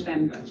 So every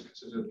November.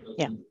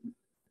 Yeah.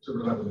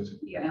 November.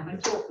 Yeah, I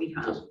thought we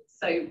had.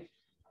 So.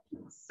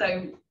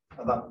 And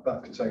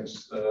that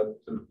contains the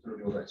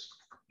renewal dates.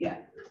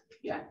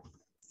 Yeah.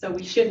 So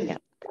we shouldn't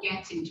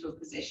get into a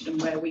position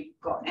where we've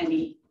got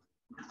any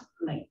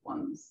late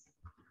ones.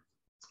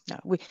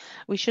 No,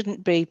 we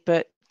shouldn't be,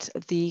 but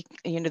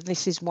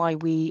this is why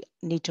we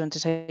need to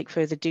undertake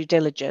further due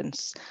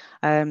diligence.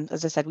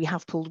 As I said, we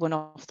have pulled one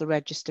off the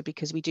register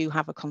because we do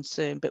have a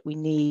concern, but we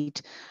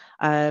need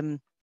to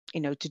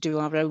do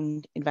our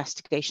own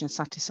investigation and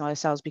satisfy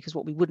ourselves, because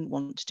what we wouldn't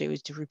want to do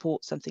is to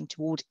report something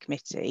to Audit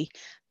Committee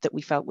that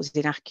we felt was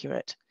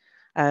inaccurate.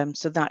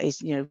 So that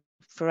is,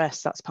 for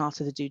us, that's part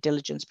of the due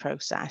diligence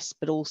process,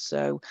 but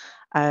also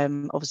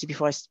obviously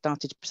before I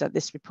started to present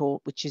this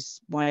report, which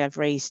is why I've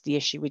raised the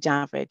issue with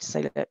David, to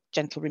say that,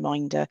 gentle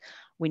reminder,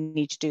 we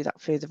need to do that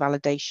further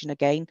validation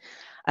again.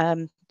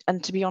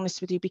 And to be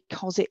honest with you,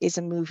 because it is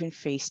a moving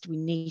feast, we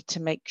need to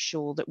make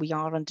sure that we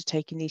are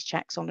undertaking these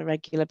checks on a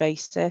regular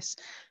basis,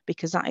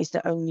 because that is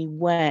the only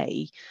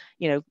way.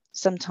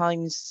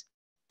 Sometimes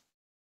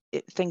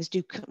things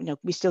do,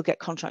 we still get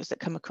contracts that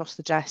come across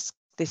the desk.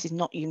 This is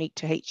not unique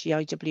to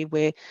HEIW,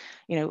 where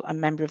a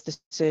member of the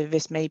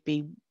service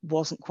maybe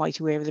wasn't quite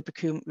aware of the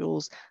procurement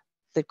rules.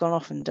 They've gone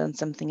off and done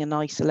something in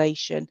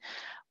isolation.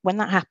 When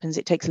that happens,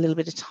 it takes a little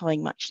bit of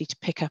time actually to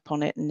pick up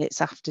on it, and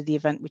it's after the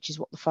event, which is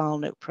what the file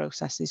note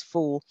process is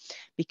for,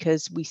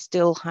 because we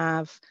still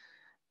have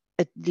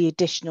the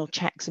additional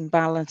checks and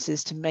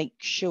balances to make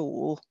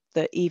sure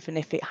that even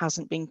if it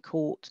hasn't been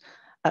caught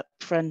up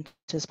front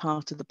as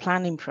part of the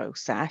planning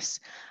process,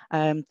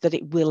 that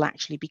it will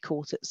actually be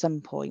caught at some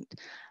point.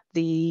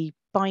 The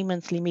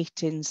bi-monthly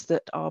meetings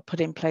that are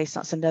put in place,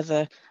 that's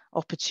another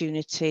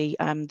opportunity.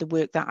 The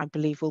work that I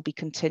believe will be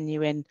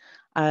continuing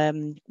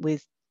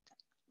with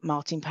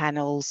Martin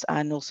panels,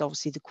 and also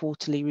obviously the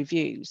quarterly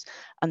reviews.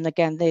 And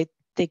again, they're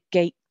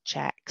gate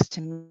checks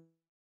to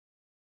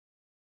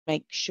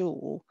make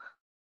sure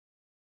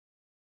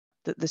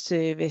that the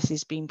service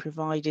is being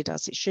provided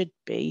as it should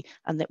be,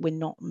 and that we're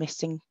not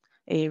missing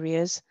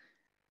areas.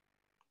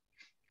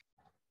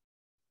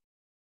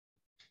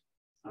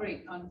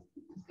 Sorry, I'm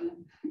going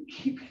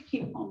to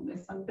keep on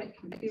this. I'm a bit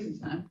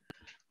confused now.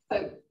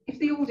 So if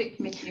the Audit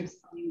Committee have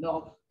signed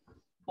off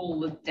all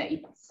the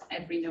dates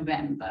every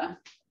November,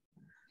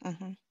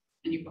 and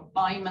and you've got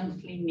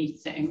bi-monthly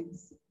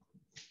meetings.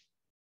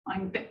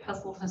 I'm a bit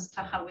puzzled as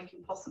to how we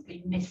can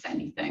possibly miss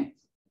anything.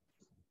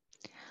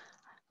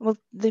 Well,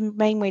 the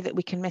main way that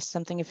we can miss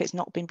something if it's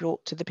not been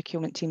brought to the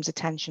procurement team's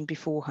attention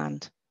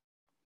beforehand.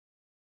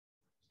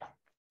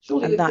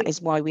 Surely, and that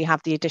is why we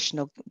have the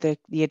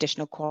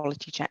additional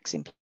quality checks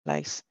in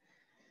place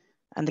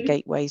and the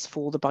gateways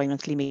for the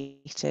bi-monthly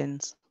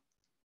meetings.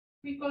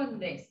 We've got a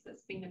list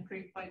that's been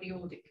approved by the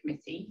audit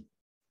committee.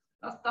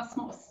 That's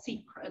not a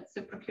secret,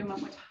 so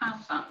procurement would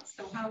have that.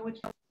 So how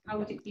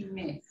would it be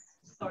missed?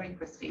 Sorry,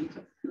 Christine,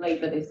 to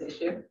labour this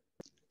issue.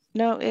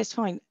 No, it's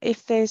fine.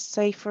 If there's,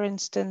 say, for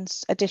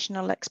instance,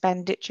 additional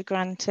expenditure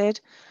granted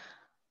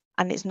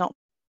and it's not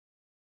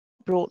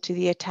brought to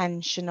the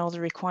attention or the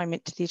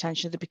requirement to the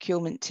attention of the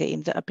procurement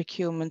team that a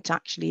procurement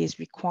actually is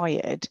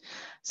required,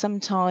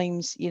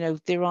 sometimes, you know,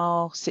 there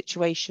are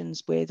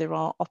situations where there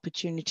are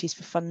opportunities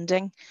for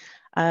funding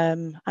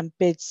and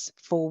bids,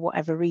 for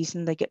whatever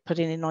reason, they get put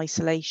in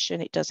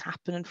isolation. It does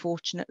happen,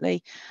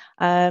 unfortunately.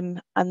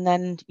 And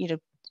then, you know,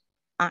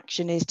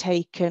 action is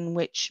taken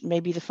which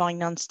maybe the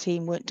finance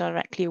team weren't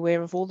directly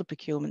aware of, or the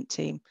procurement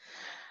team.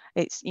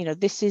 It's, you know,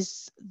 this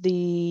is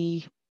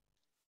the,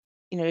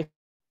 you know,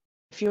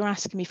 if you're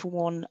asking me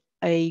for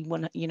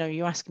you know,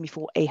 you're asking me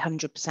for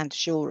 100%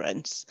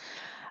 assurance,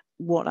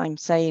 what I'm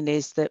saying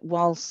is that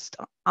whilst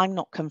I'm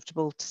not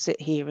comfortable to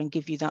sit here and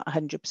give you that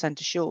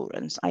 100%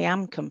 assurance, I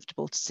am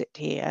comfortable to sit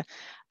here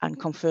and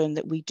confirm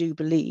that we do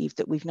believe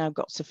that we've now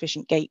got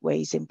sufficient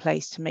gateways in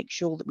place to make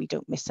sure that we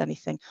don't miss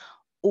anything,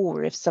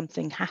 or if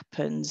something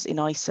happens in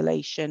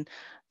isolation,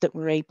 that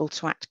we're able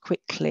to act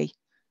quickly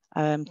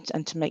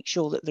and to make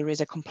sure that there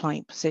is a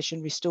compliant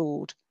position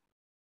restored.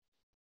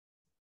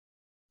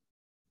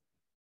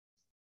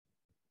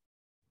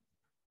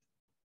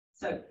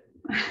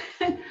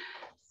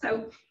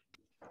 So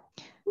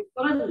we've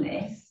got a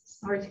list.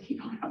 Sorry to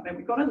keep on up there.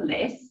 We've got a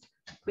list.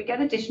 If we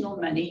get additional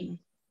money,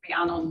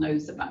 Rhiannon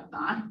knows about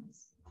that.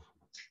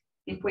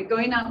 If we're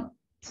going out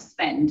to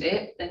spend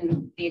it,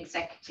 then the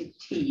executive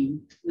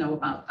team know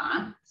about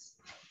that.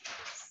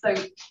 So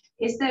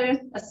is there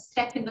a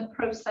step in the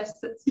process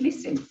that's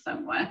missing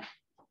somewhere?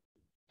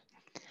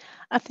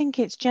 I think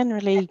it's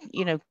generally,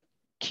 you know,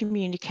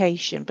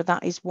 communication, but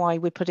that is why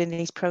we're putting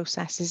these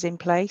processes in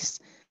place.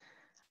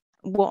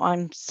 What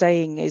I'm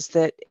saying is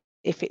that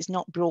if it's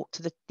not brought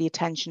to the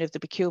attention of the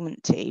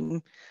procurement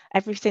team,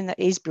 everything that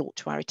is brought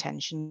to our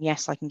attention,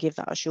 yes, I can give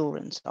that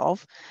assurance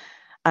of.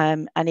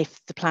 And if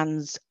the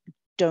plans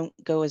don't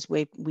go as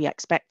we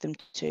expect them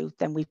to,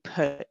 then we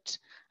put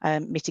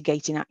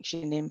mitigating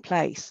action in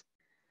place.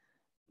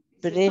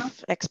 But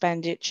if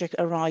expenditure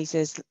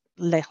arises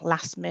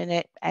last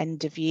minute,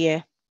 end of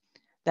year,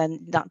 then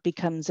that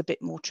becomes a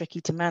bit more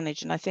tricky to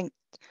manage. And I think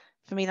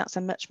for me, that's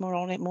a much more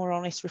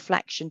honest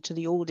reflection to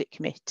the audit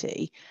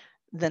committee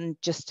than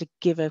just to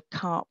give a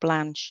carte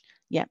blanche,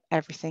 yeah,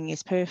 everything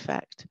is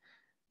perfect.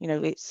 You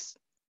know, it's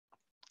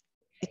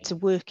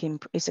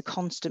a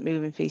constant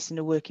moving piece and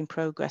a work in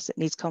progress. It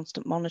needs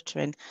constant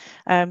monitoring.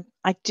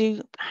 I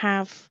do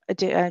have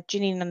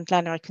Janine and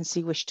Glenna, I can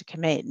see, wish to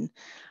come in.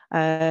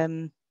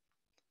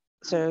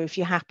 So if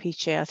you're happy,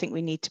 Chair, I think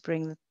we need to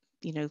bring,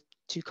 you know,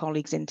 2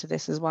 colleagues into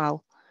this as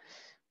well.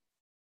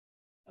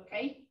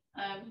 Okay.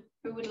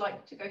 Who would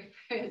like to go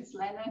first?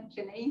 Lena,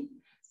 Janine?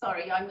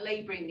 Sorry, I'm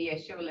labouring the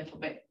issue a little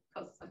bit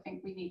because I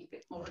think we need a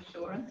bit more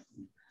assurance.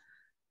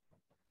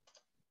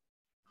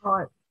 All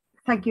right.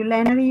 Thank you,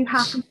 Lena. Are you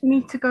happy for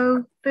me to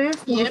go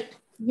first? Yep.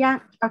 Yeah.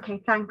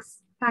 Okay. Thanks.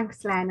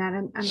 Thanks,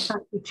 Lena, and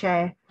thank you,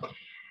 Chair.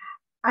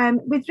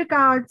 With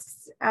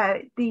regards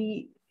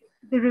the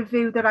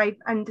review that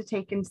I've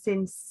undertaken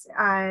since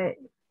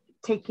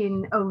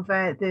taking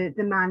over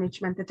the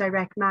management, the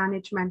direct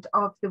management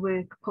of the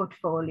work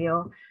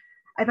portfolio,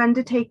 I've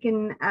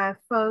undertaken a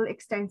full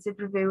extensive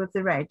review of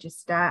the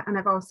register, and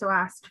I've also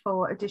asked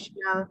for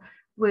additional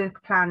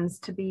work plans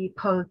to be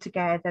pulled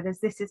together, as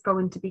this is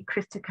going to be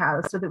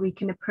critical so that we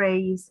can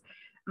appraise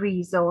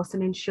resource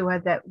and ensure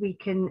that we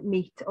can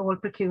meet all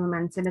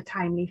procurements in a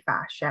timely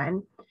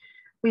fashion.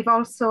 We've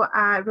also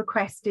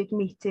requested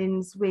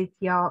meetings with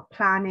your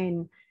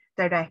planning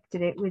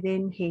directorate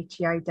within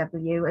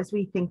HEIW, as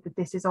we think that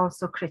this is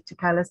also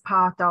critical as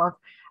part of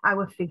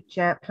our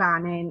future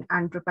planning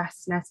and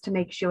robustness to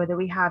make sure that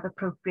we have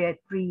appropriate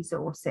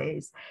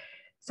resources.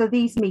 So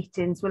these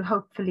meetings will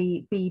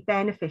hopefully be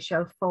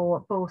beneficial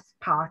for both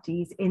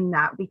parties, in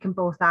that we can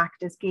both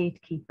act as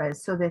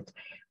gatekeepers so that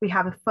we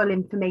have a full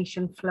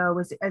information flow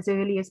as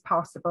early as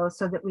possible,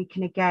 so that we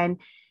can again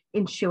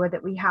ensure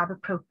that we have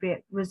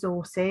appropriate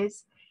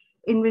resources.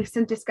 In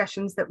recent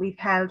discussions that we've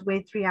held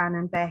with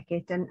Rhiannon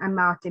Beckett and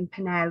Martin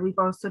Pennell, we've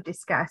also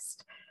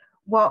discussed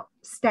what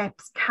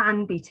steps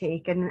can be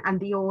taken and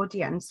the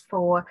audience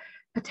for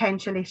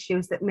potential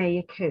issues that may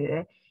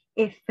occur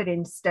if, for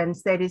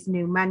instance, there is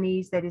new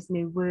monies, there is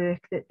new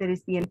work that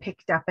is being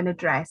picked up and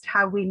addressed,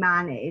 how we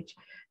manage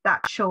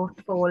that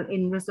shortfall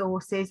in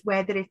resources,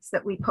 whether it's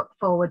that we put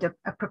forward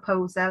a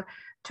proposal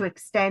to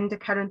extend a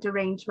current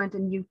arrangement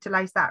and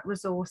utilise that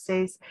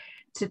resources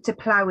to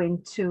plough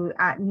into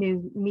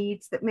new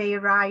needs that may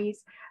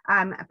arise,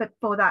 but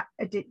for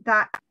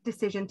that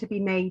decision to be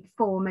made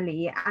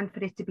formally and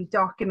for it to be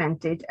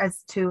documented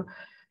as to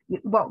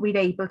what we're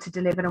able to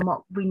deliver and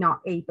what we're not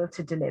able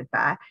to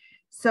deliver.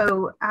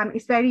 So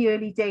it's very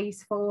early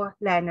days for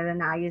Lena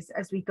and I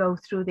as we go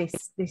through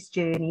this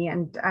journey,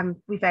 and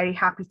we're very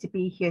happy to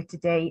be here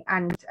today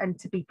and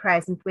to be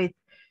present with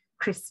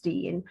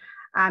Christine.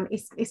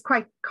 It's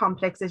quite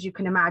complex, as you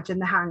can imagine,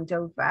 the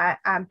handover,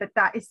 but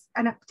that is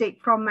an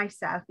update from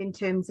myself in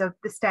terms of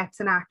the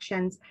steps and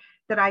actions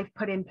that I've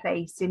put in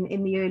place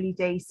in the early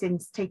days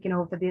since taking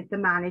over the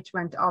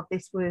management of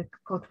this work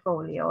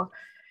portfolio.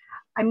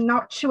 I'm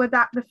not sure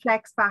that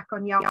reflects back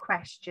on your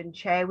question,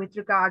 Chair, with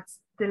regards to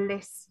the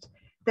list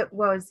that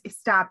was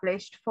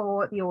established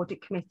for the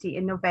Audit Committee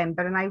in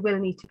November, and I will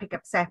need to pick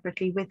up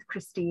separately with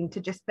Christine to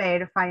just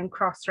verify and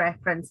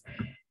cross-reference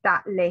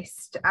that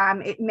list.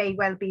 It may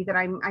well be that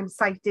I'm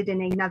cited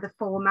in another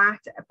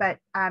format, but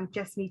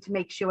just need to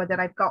make sure that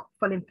I've got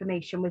full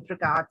information with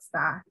regards to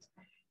that.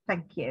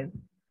 Thank you.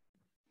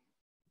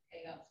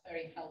 Okay, that's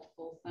very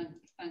helpful.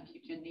 Thank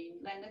you,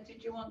 Janine. Lena,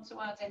 did you want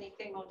to add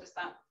anything, or does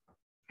that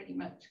pretty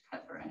much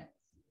cover it?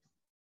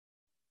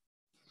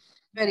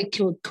 Very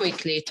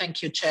quickly,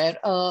 thank you, Chair.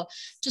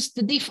 Just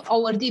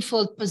our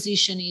default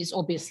position is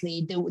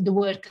obviously the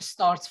work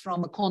starts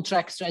from a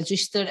contracts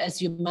register,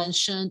 as you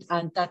mentioned,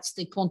 and that's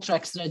the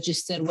contracts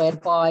register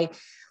whereby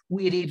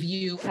we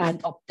review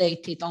and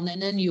update it on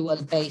an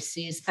annual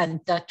basis,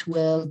 and that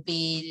will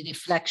be the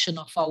reflection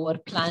of our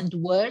planned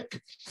work.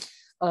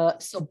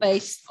 So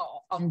based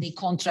on the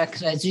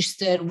contract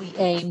register, we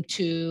aim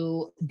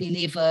to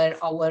deliver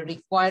our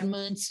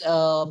requirements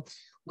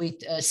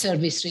with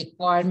service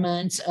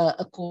requirements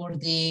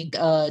according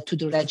to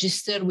the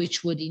register,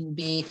 which would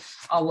be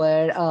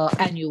our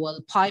annual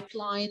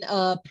pipeline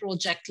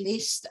project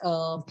list.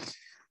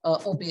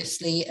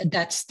 Obviously,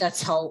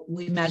 that's how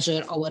we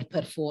measure our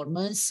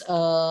performance.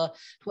 To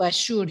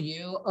assure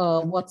you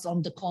what's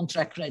on the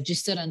contract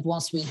register, and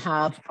once we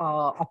have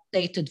an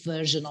updated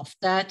version of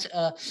that,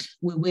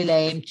 we will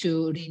aim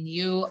to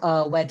renew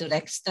whether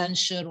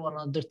extension or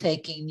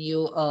undertaking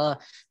new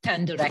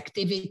tender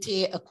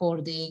activity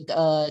according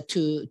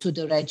to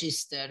the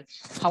register.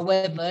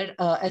 However,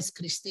 as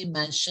Christine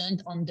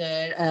mentioned,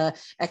 under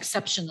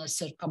exceptional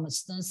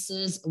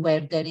circumstances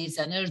where there is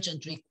an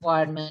urgent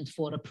requirement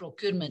for a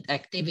procurement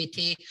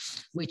activity,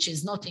 which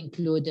is not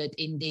included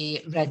in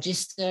the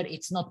register,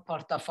 it's not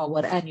part of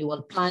our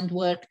annual planned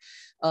work,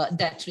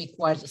 that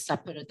requires a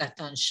separate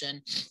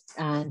attention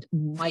and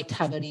might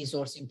have a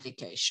resource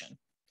implication.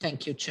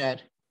 Thank you, Chair.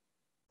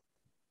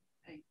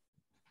 Okay.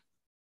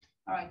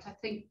 All right, I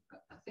think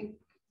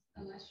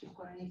unless you've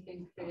got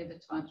anything further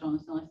to add,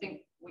 Jonathan, I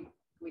think we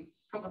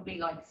probably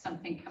like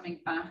something coming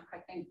back, I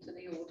think, to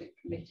the Audit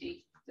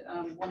Committee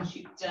once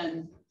you've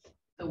done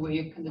the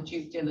work and the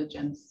due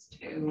diligence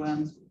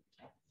to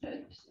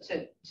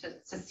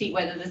see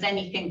whether there's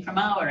anything from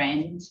our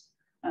end,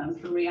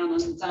 from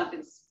Rhiannon and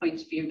David's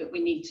point of view, that we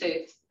need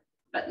to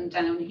button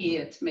down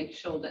here to make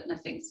sure that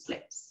nothing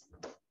slips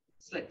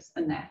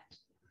the net.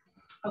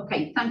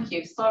 Okay, thank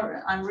you.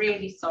 Sorry, I'm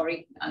really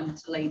sorry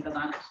to labour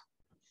that.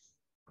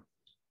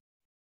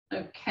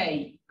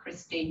 Okay,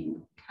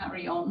 Christine,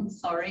 carry on.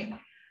 Sorry.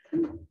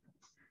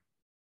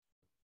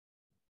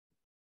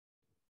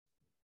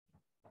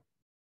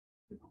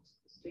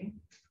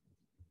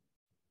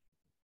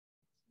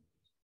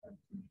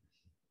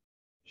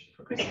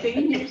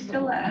 Christine, you're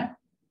still there?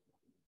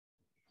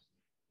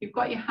 You've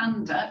got your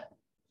hand up.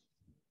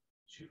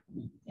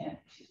 Yeah.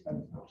 She's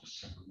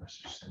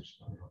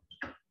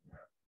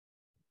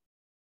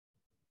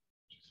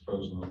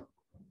frozen up.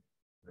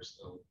 We're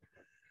still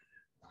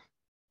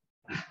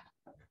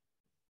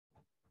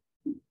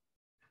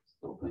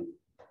going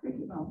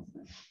really well.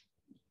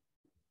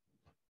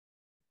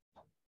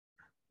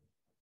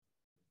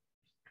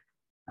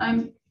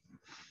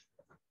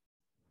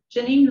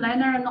 Janine,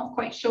 Lena, I'm not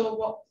quite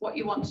sure what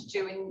you want to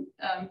do in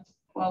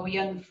while we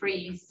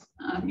unfreeze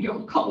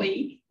your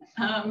colleague.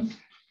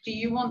 Do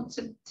you want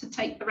to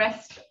take the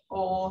rest,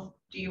 or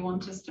do you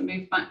want us to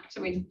move back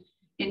to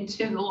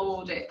internal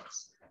audit?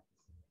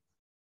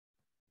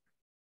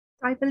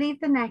 I believe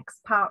the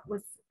next part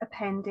was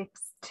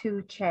Appendix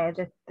 2, Chair,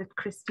 that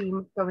Christine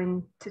was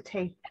going to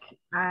take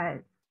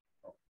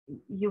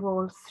you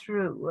all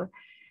through.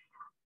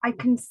 I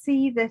can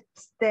see that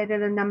there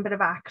are a number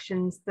of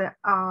actions that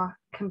are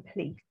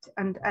complete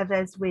and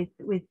others with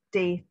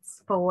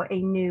dates for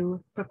a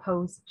new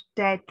proposed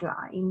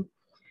deadline.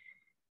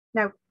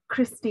 Now,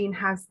 Christine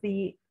has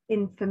the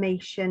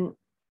information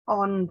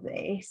on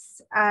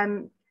this.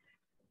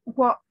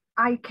 What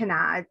I can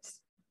add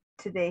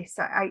to this,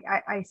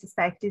 I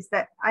suspect, is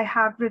that I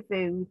have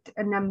reviewed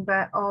a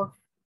number of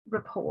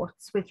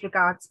reports with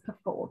regards to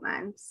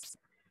performance.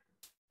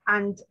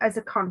 And as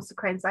a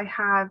consequence, I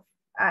have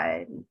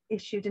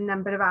issued a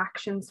number of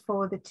actions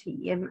for the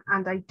team,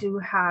 and I do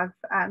have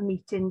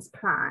meetings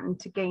planned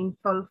to gain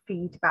full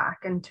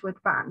feedback and to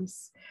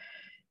advance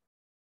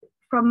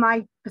from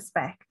my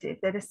perspective,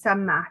 there are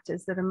some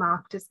matters that are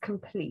marked as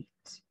complete,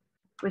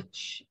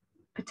 which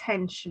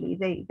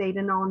potentially they're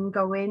an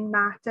ongoing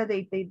matter.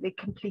 They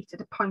complete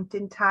at a point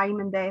in time,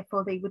 and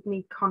therefore they would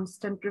need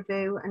constant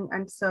review.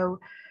 And so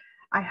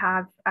I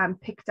have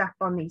picked up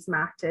on these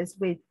matters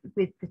with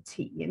the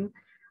team.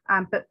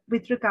 But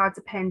with regards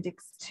to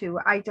Appendix 2,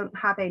 I don't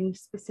have any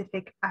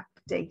specific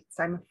updates,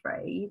 I'm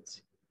afraid.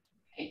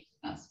 Okay,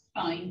 that's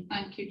fine.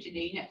 Thank you,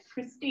 Janine.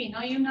 Christine,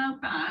 are you now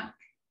back?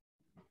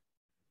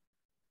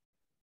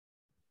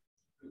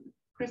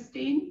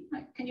 Christine,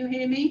 can you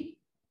hear me?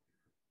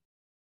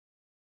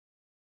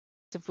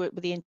 I've worked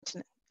with the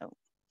internet. Oh,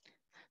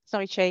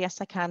 sorry, Chair. Yes,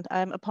 I can.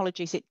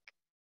 Apologies,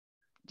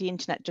 the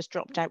internet just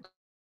dropped out.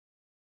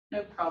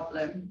 No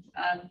problem.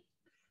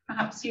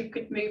 Perhaps you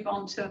could move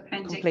on to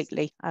Appendix.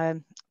 Completely.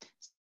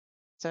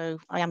 So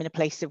I am in a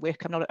place of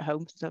work. I'm not at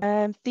home. So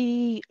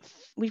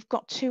we've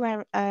got two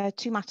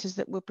matters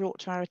that were brought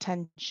to our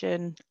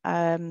attention.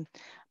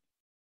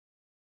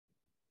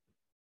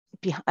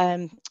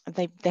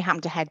 They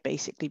happened ahead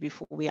basically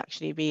before we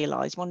actually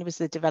realised. One was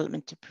the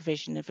development and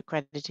provision of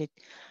accredited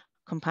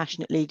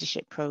compassionate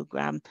leadership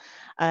programme.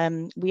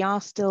 We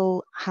are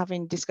still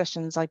having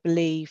discussions, I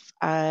believe,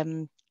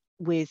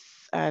 with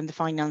the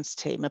finance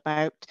team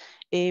about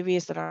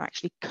areas that are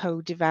actually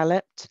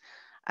co-developed.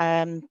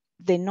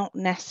 They don't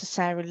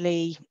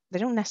necessarily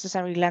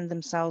lend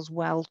themselves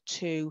well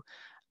to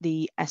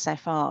the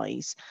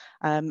SFIs,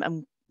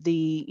 and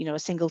a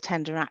single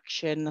tender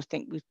action I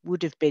think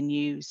would have been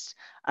used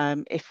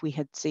if we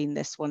had seen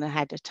this one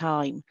ahead of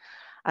time.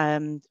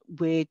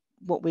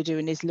 What we're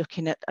doing is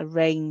looking at a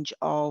range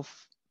of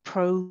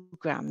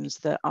programs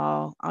that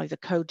are either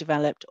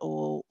co-developed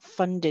or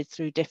funded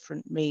through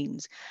different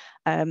means,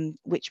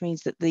 which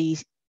means that the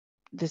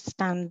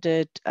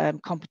standard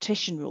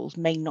competition rules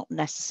may not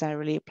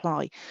necessarily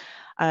apply.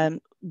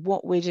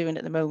 What we're doing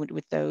at the moment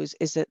with those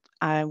is that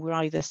we're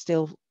either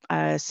still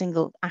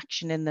single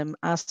action in them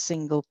as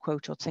single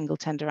quote or single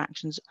tender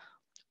actions,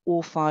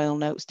 or file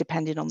notes,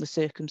 depending on the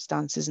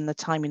circumstances and the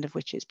timing of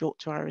which it's brought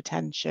to our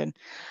attention.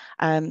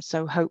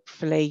 So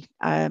hopefully,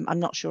 I'm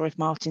not sure if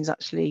Martin's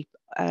actually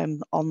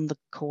on the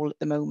call at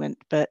the moment,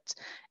 but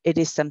it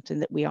is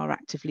something that we are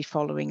actively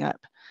following up.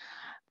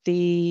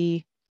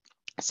 The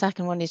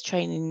second one is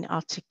training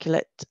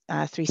articulate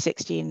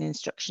 360 in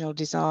instructional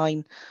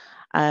design.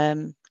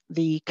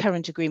 The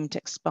current agreement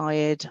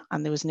expired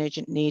and there was an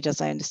urgent need,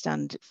 as I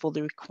understand, for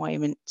the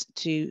requirement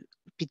to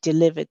be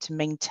delivered to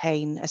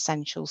maintain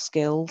essential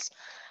skills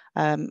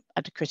at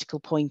a critical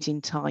point in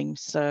time.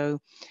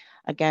 So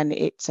again,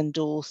 it's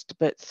endorsed,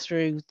 but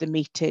through the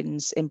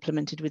meetings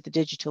implemented with the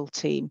digital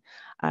team,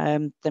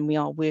 then we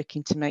are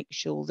working to make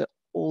sure that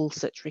all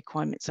such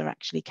requirements are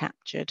actually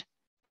captured.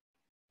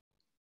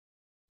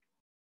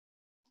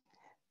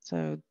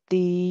 So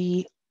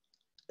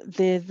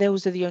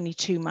those are the only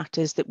two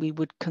matters that we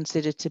would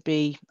consider to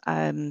be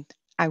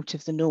out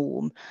of the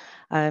norm.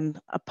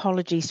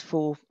 Apologies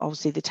for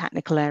obviously the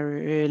technical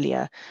error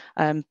earlier,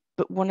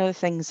 but one of the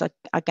things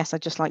I guess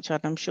I'd just like to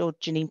add, and I'm sure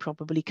Janine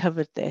probably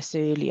covered this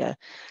earlier,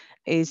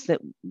 is that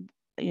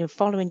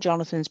following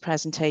Jonathan's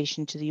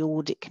presentation to the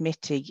audit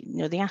committee,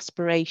 the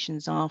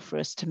aspirations are for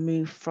us to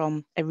move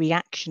from a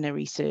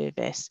reactionary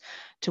service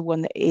to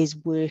one that is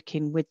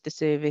working with the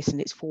service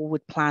and it's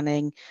forward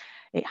planning.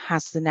 It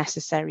has the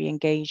necessary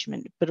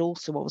engagement, but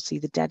also obviously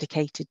the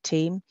dedicated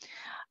team.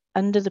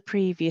 Under the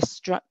previous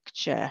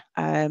structure,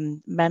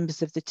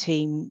 members of the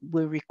team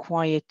were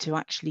required to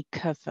actually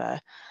cover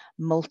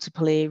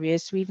multiple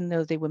areas. So even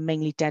though they were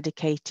mainly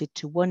dedicated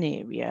to one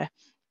area,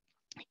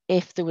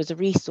 if there was a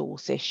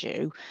resource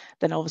issue,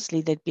 then obviously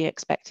they'd be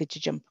expected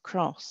to jump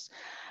across.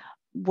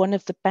 One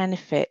of the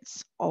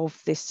benefits of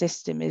this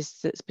system is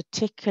that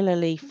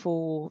particularly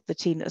for the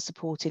team that are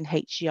supporting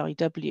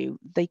HGIW,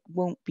 they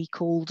won't be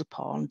called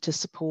upon to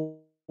support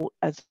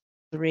other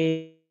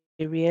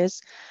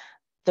areas.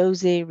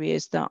 Those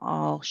areas that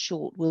are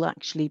short will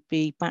actually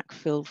be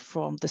backfilled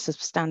from the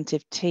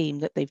substantive team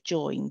that they've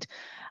joined.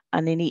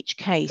 And in each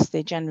case,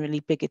 they're generally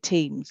bigger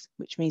teams,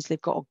 which means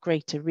they've got a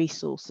greater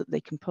resource that they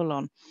can pull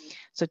on.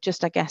 So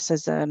just, I guess,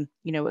 as a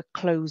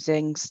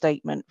closing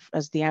statement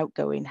as the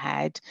outgoing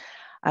head,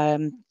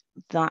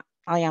 that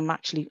I am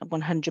actually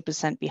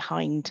 100%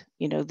 behind,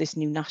 this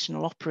new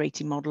national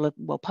operating model,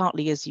 well,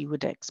 partly as you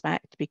would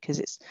expect, because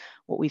it's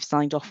what we've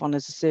signed off on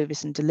as a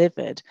service and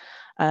delivered,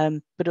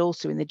 but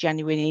also in the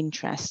genuine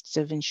interests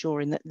of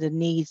ensuring that the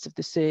needs of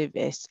the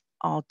service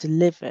are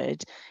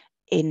delivered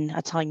in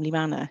a timely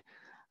manner.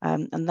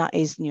 And that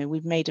is,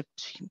 we've made a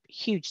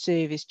huge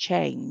service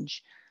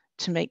change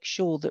to make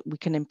sure that we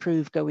can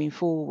improve going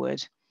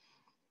forward.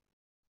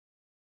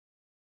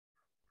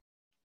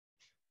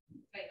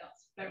 Okay,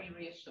 that's very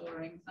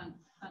reassuring.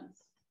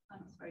 Thanks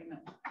very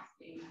much,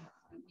 Steve.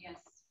 Yes,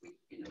 we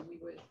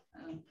were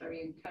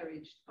very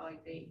encouraged by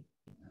the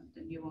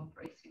new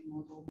operating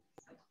model.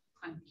 So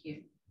thank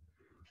you.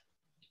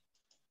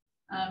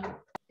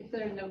 If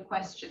there are no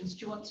questions,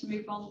 do you want to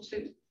move on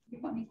to? Have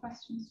you got any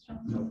questions, John?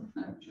 No.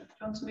 Do you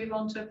want to move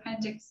on to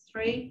Appendix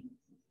 3?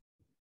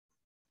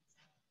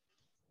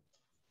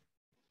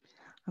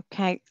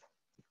 Okay,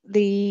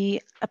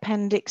 the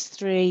Appendix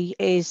 3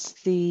 is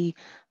the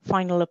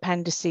final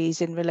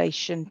appendices in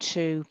relation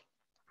to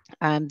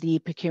the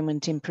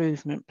procurement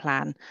improvement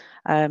plan,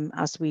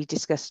 as we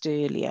discussed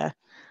earlier.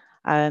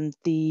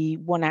 The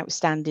one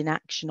outstanding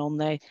action on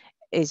there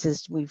is,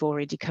 as we've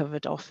already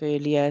covered off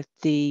earlier,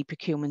 the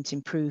procurement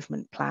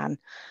improvement plan.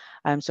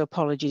 So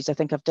apologies, I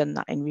think I've done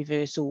that in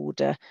reverse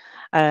order.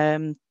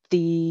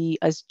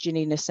 As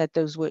Janina said,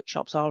 those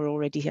workshops are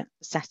already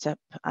set up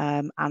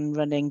and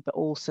running, but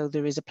also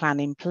there is a plan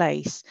in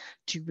place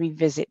to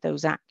revisit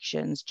those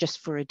actions just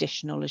for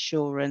additional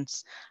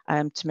assurance,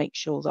 to make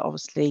sure that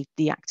obviously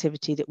the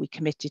activity that we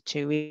committed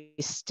to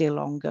is still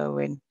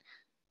ongoing.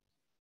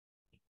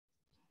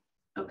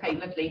 Okay,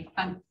 lovely.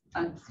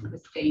 Thanks,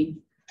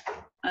 Christine.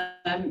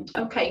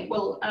 Okay,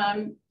 well,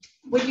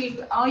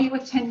 are you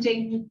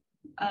attending?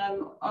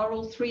 Are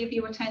all three of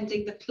you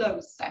attending the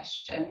closed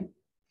session?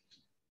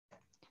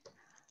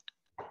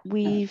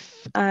 We've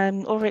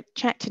already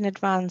checked in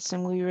advance,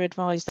 and we were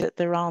advised that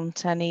there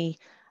aren't any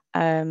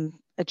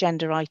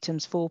agenda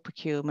items for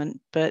procurement,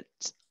 but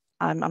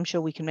I'm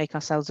sure we can make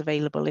ourselves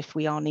available if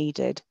we are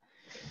needed.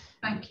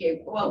 Thank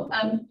you. Well,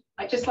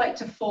 I'd just like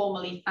to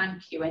formally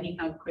thank you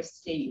anyhow,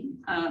 Christine,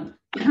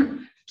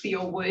 for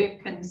your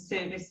work and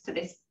service to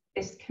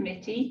this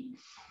committee,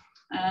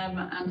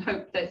 and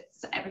hope that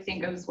everything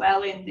goes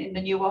well in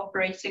the new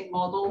operating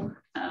model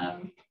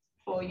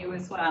for you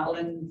as well.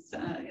 And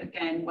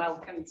again,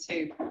 welcome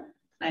to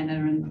Lena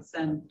and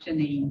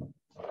Janine.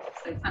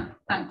 So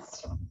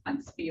thanks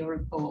for your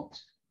report.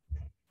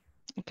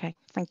 Okay,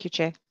 thank you,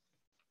 Chair.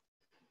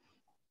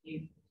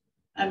 You're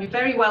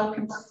very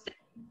welcome to stay,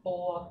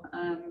 or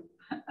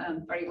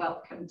very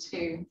welcome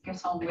to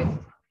get on with,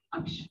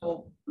 I'm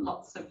sure,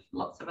 lots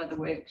of other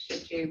work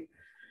should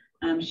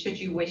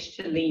you wish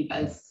to leave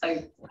us.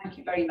 So thank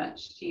you very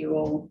much to you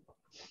all.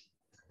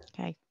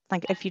 Okay,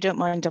 if you don't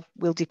mind,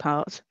 we'll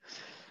depart.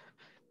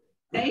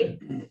 Okay.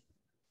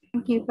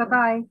 Thank you.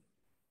 Bye-bye.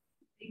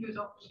 Good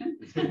option.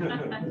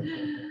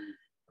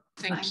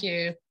 Thank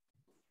you.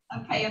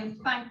 Okay,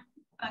 and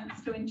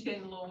thanks to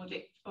Internal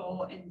Audit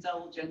for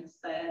indulgence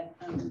there.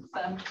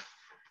 And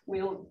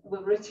we'll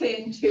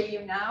return to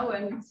you now.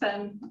 And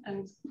Ken,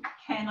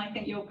 I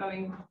think you're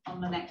going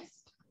on the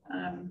next.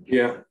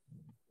 Yeah.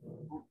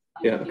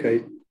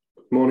 Okay.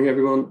 Morning,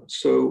 everyone.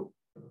 So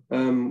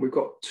we've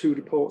got two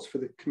reports for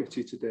the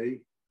committee today.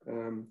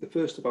 The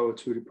first of our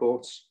two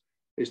reports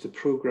is the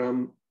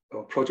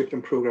project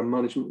and program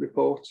management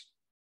report.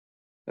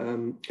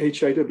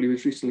 HIW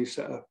has recently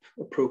set up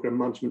a program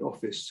management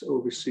office to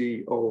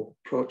oversee all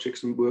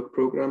projects and work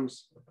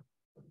programs.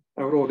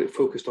 Our audit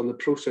focused on the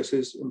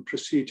processes and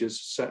procedures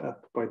set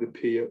up by the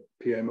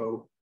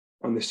PMO,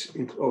 and this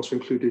also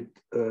included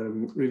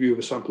review of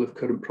a sample of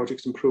current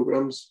projects and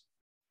programs.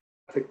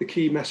 I think the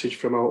key message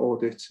from our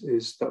audit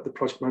is that the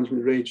project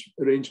management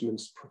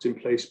arrangements put in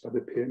place by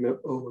the PMO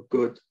are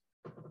good,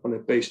 and they're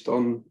based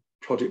on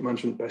project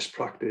management best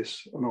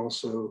practice, and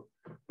also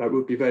that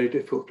would be very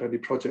difficult for any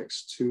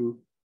projects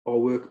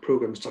or work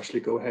programs to actually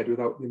go ahead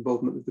without the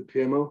involvement of the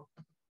PMO.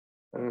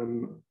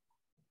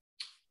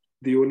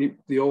 The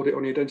audit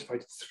only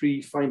identified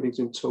 3 findings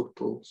in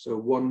total, so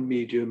 1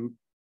 medium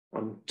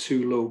and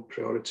 2 low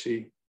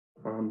priority,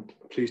 and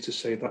I'm pleased to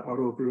say that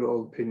our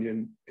overall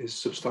opinion is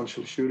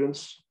substantial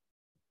assurance.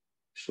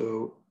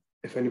 So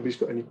if anybody's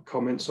got any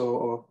comments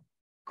or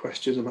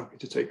questions, I'm happy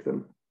to take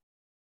them.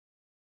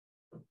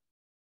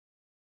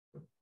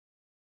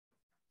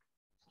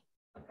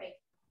 Okay,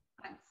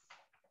 thanks.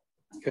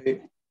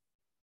 Okay,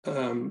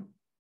 and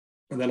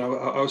then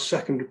our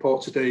second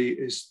report today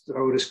is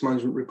our risk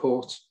management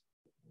report.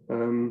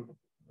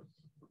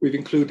 We've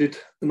included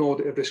an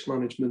audit of risk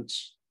management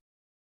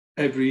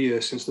every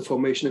year since the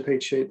formation of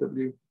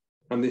HIW,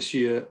 and this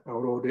year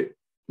our audit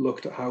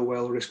looked at how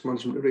well risk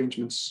management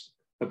arrangements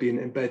are being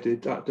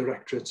embedded at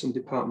directorate and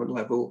department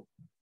level,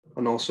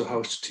 and also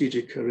how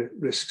strategic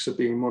risks are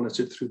being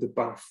monitored through the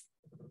BAF.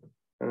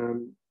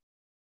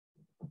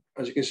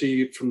 As you can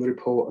see from the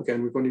report,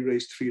 again, we've only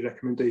raised 3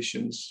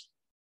 recommendations,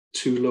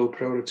 2 low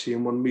priority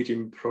and 1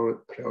 medium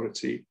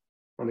priority.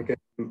 And again,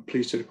 I'm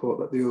pleased to report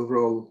that the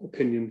overall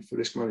opinion for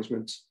risk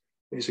management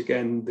is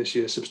again this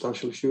year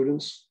substantial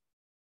assurance.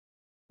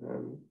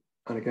 And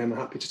again, I'm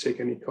happy to take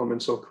any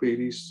comments or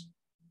queries.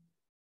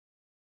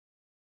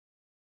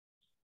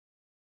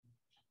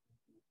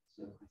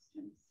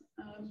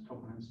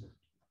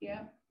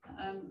 Yeah,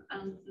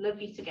 and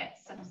lovely to get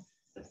some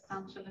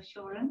substantial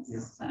assurance.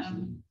 Yeah,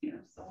 you know,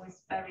 it's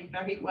always very,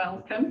 very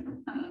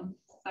welcome.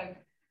 So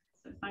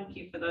thank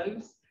you for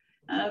those.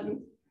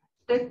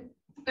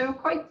 There are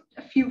quite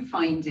a few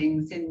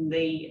findings in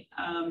the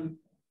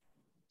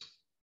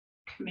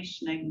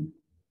commissioning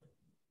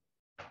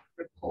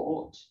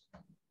report.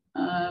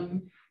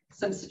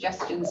 Some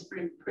suggestions for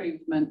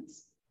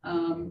improvements.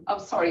 Oh,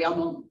 sorry,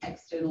 I'm on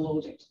external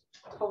audit.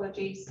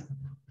 Apologies.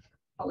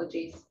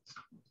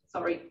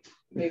 Sorry,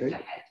 moved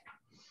ahead.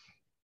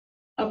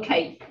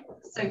 Okay,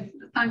 so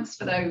thanks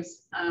for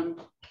those,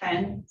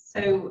 Ken.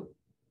 So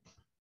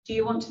do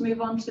you want to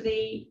move on to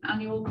the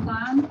annual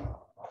plan?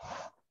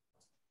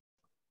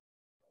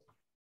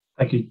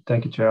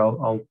 Thank you, Chair.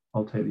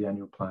 I'll take the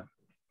annual plan.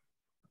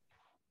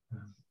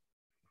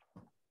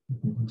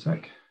 Give me one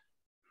sec.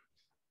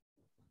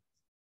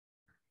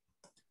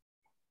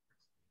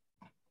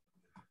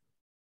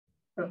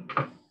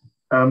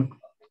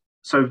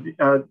 So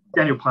the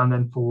annual plan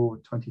then for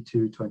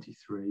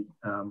 22-23.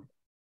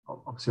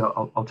 Obviously,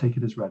 I'll take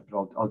it as read,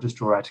 but I'll just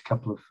draw out a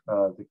couple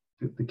of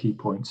the key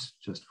points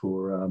just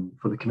for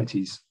the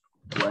committee's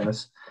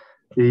awareness.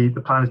 The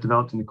plan is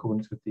developed in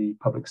accordance with the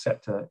public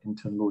sector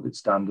internal audit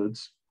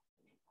standards,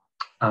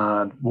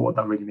 and what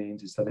that really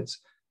means is that it's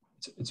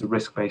a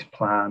risk-based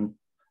plan.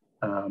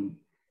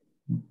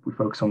 We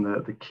focus on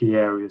the key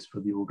areas for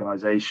the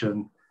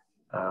organisation.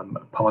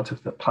 Part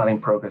of the planning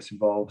progress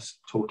involves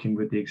talking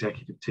with the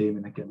executive team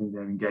and getting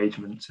their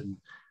engagement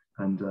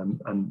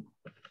and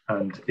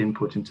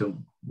input into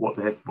what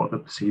the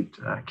perceived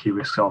key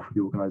risks are for the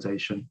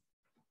organisation.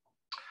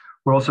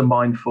 We're also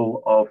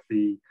mindful of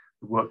the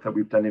work that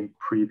we've done in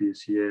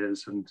previous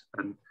years and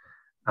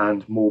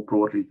more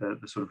broadly the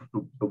sort of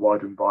the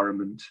wider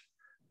environment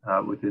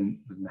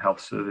within the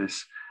health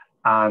service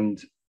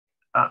and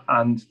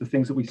the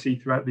things that we see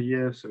throughout the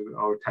year. So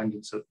our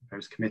attendance at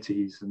various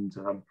committees and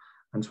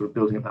sort of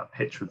building up that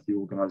picture of the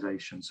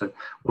organisation. So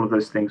all of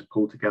those things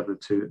pull together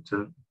to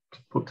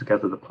put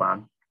together the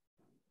plan.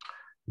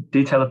 The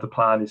detail of the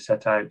plan is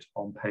set out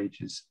on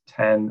pages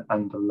 10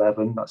 and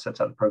 11. That sets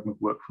out the programme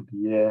of work for the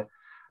year,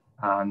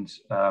 and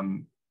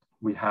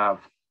we have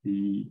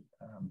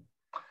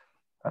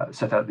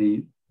set out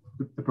the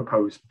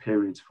proposed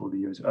periods for the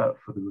years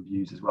for the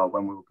reviews as well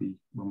when we're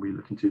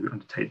looking to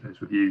undertake those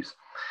reviews.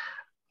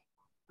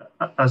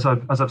 As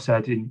I've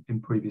said in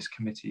previous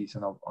committees,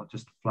 and I'll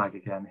just flag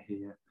again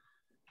here,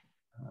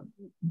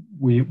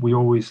 we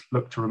always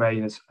look to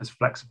remain as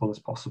flexible as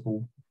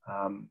possible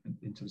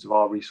in terms of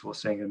our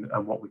resourcing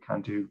and what we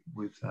can do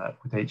with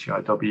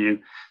HEIW.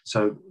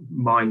 So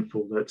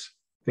mindful that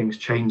things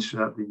change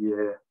throughout the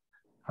year,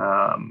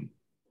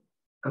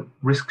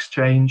 risks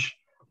change,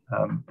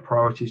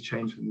 priorities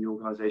change from the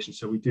organisation.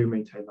 So we do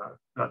maintain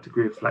that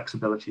degree of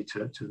flexibility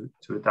to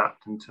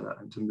adapt and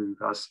to move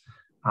as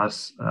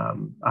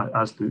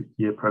the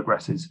year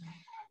progresses.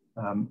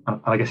 And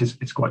I guess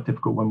it's quite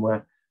difficult when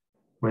we're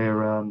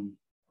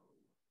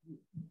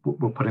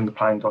putting the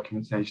planning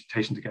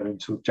documentation together in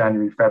sort of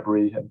January,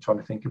 February, and trying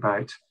to think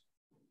about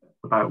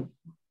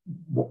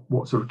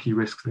what sort of key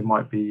risks there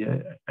might be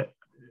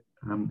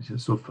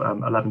sort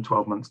of 11,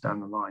 12 months down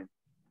the line.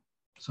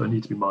 So I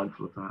need to be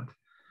mindful of that.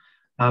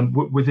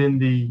 Within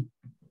the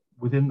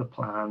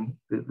plan,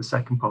 the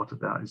second part of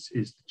that is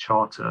the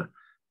charter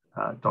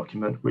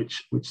document,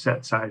 which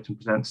sets out and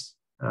presents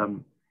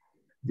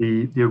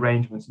the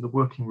arrangements and the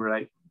working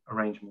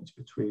arrangements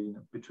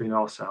between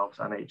ourselves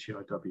and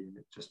HEIW, and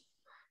it just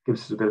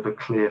gives us a bit of a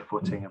clear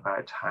footing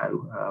about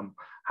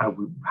how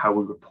we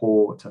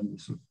report and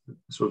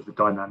sort of the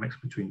dynamics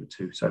between the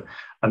two. So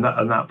and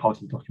that part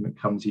of the document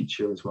comes each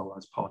year as well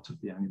as part of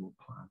the annual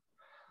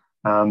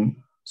plan.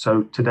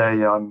 So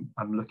today I'm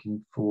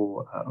looking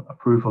for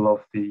approval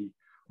of the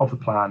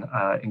plan,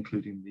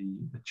 including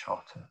the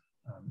charter.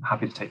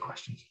 Happy to take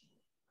questions.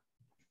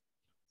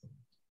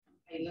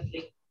 Okay,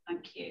 lovely.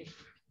 Thank you.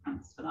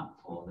 Thanks for that,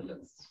 Paul. It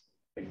looks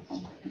pretty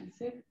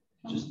comprehensive.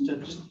 Just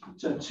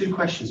two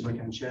questions, if I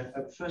can, Chair.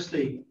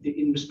 Firstly,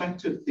 in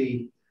respect of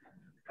the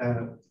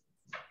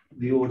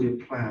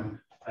audit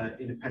plan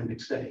in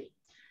Appendix A,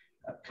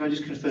 can I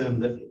just confirm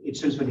that in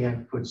terms of any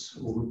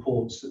outputs or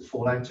reports that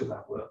fall out of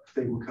that work,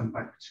 they will come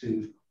back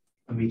to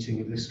a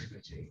meeting of this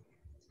committee?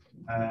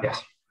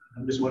 Yes.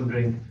 I'm just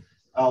wondering,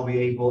 are we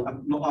able?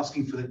 I'm not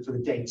asking for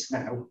the dates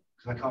now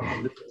because I can't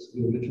remember the dates of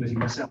the audit committee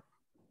myself.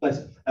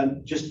 But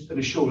just an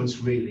assurance,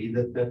 really,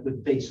 that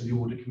the dates of the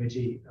audit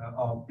committee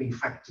are being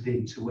factored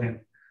into when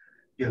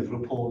the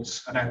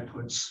reports and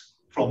outputs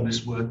from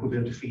this work will be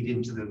able to feed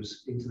into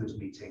those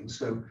meetings.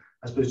 So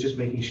I suppose just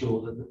making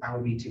sure that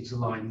our meetings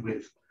align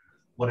with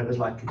whatever's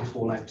likely to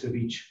fall out of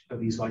each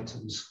of these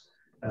items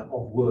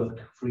of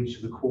work for each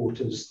of the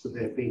quarters that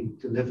they're being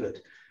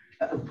delivered.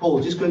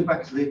 Paul, just going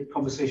back to the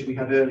conversation we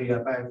had earlier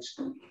about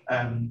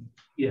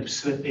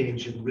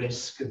slippage and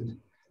risk and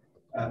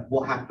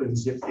what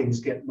happens if things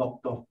get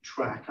knocked off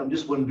track. I'm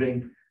just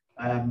wondering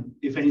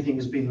if anything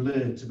has been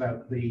learned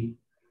about the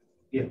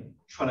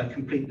trying to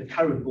complete the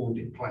current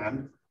audit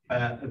plan,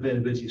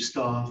 availability of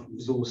staff,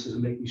 resources,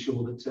 and making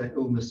sure that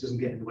illness doesn't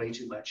get in the way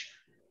too much.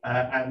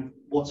 And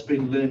what's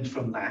been learned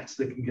from that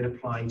can get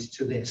applied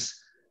to this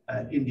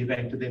in the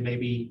event that there may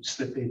be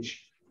slippage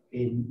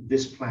in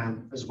this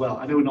plan as well.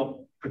 I know we're not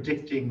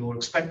predicting or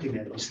expecting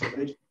any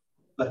slippage,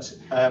 but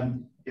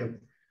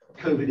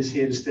COVID is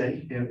here to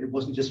stay. It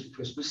wasn't just for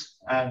Christmas,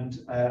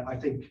 and I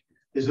think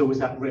there's always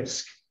that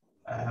risk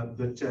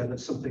that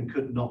something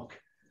could knock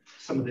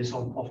some of this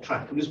off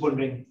track. I'm just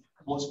wondering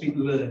what's been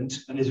learned,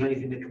 and is there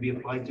anything that can be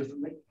applied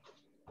differently?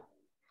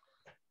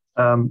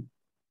 Well,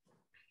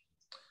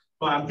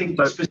 I'm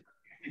thinking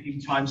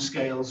specifically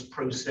timescales,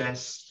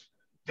 process,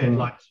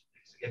 deadlines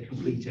to get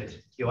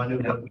completed. I know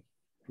that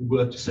we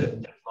work to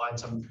certain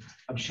deadlines.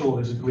 I'm sure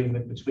there's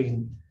agreement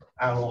between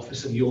our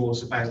office and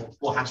yours about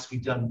what has to be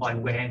done by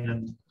when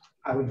and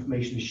how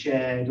information is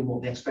shared and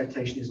what the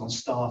expectation is on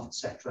staff,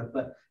 etc.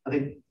 But I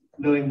think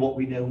knowing what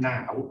we know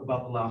now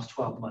about the last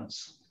 12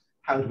 months,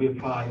 how do we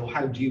apply, or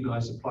how do you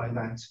guys apply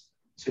that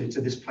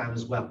to this plan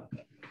as well?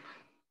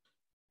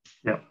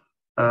 Yeah.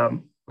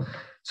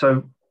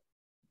 So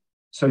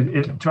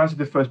to answer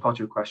the first part of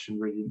your question,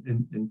 really,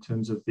 in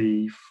terms of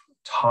the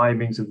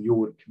timings of the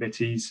audit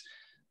committees,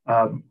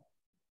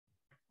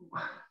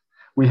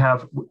 we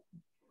have,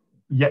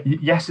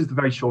 yes is the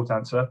very short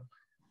answer.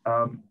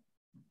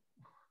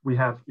 We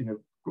have,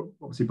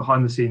 obviously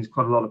behind the scenes,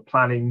 quite a lot of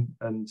planning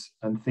and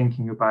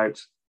thinking about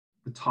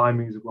the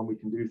timings of when we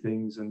can do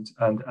things,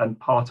 and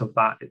part of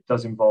that, it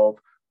does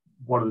involve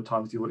what are the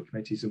times of the audit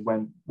committees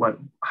and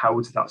how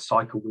is that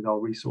cycle with our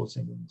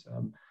resourcing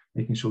and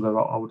making sure that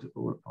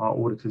our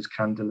auditors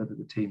can deliver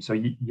the team. So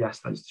yes,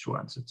 that's the short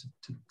answer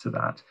to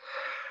that.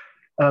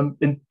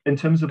 In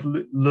terms of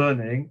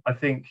learning, I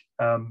think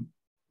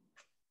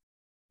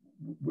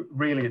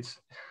really it's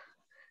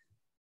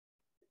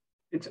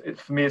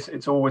for me,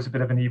 it's always a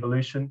bit of an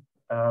evolution,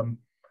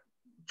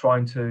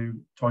 trying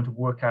to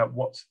work out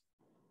what's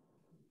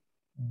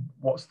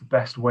the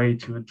best way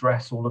to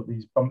address all of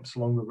these bumps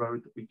along the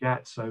road that we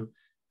get. So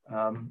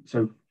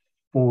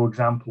for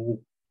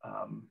example,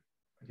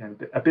 again,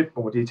 a bit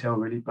more detail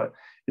really, but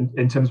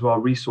in terms of our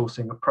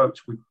resourcing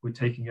approach, we're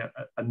taking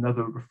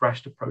another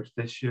refreshed approach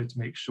this year to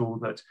make sure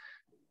that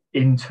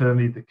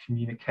internally the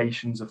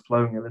communications are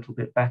flowing a little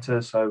bit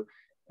better. So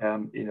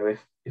if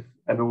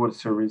an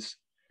auditor is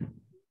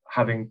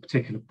having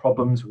particular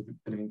problems with a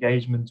bit of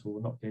engagement or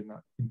not getting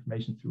that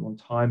information through on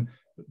time,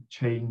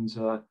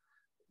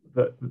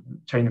 but the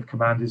chain of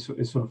command is sort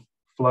of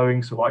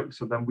flowing, so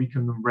then we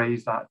can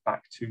raise that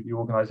back to the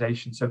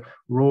organization. So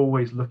we're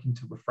always looking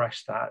to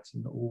refresh that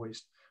and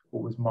always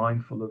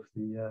mindful of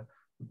the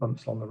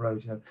bumps along the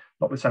road,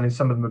 notwithstanding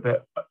some of them a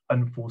bit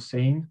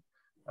unforeseen,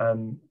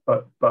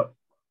 but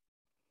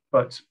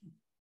as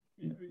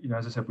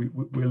I said,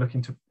 we're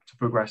looking to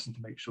progress and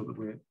to make sure that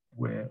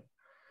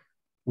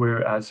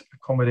we're as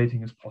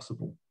accommodating as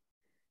possible.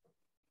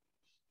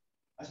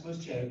 I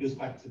suppose, Chair, it goes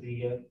back to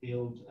the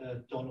old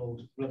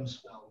Donald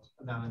Rumsfeld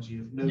analogy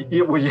of no.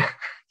 Yeah,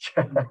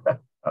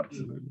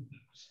 absolutely.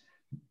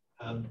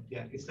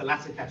 Yeah, it's the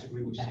latter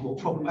category which is more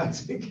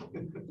problematic.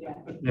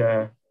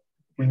 Yeah,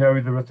 we know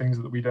there are things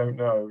that we don't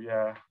know.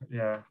 Yeah,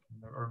 I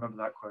remember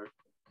that quote.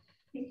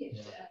 I think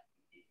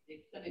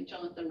it's something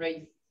Jonathan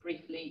raised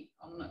briefly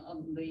on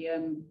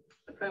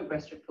the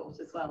progress report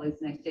as well,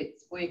 isn't it?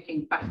 It's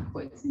working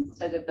backwards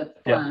instead of the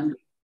plan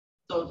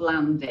sort of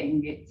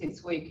landing.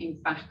 It's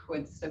working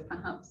backwards. So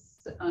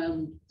perhaps,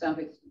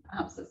 David,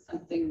 perhaps that's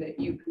something that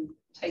you can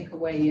take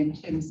away in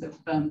terms of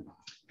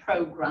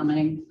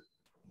programming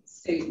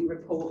certain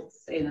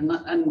reports in,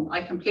 and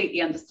I completely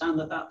understand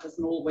that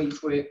doesn't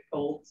always work,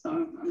 Paul.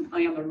 So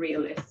I am a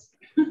realist,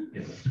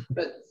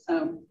 but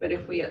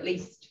if we at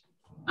least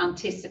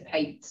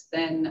anticipate,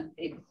 then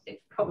it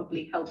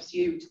probably helps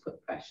you to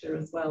put pressure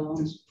as well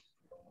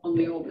on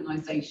the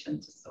organisation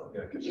to sort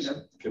of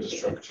give a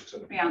structure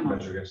to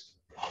measure against.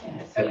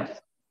 So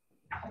just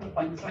a couple of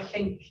points. So I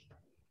think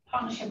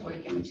partnership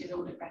working, which is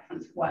audit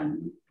reference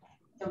 1,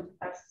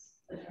 that's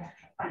the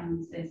Director of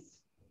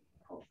Finance's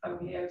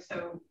portfolio.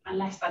 So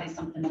unless that is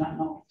something that I'm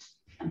not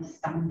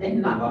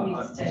understanding, that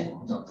needs to.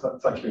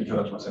 Thank you for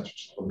that attention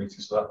to the meeting.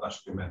 So that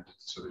should be amended.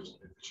 So it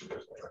should go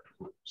to the Director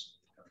of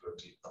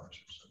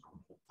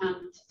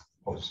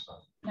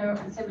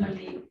and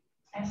similarly,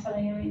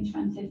 SLA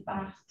arrangement is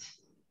that.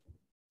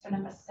 So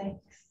number 6.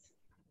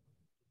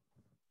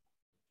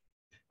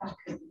 That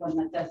could be one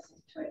that does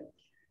sit to it,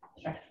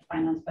 the Director of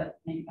Finance, but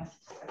maybe that's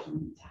a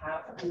discussion to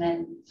have. And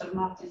then sort of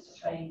Martin's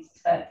just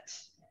raised that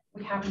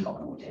we haven't got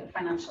an audit of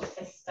financial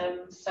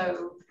systems,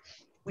 so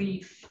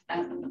we've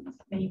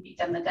maybe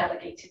done the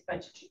delegated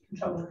budgetary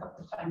control a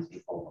couple of times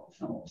before,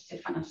 but not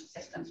audited financial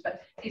systems.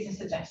 But these are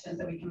suggestions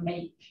that we can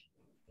make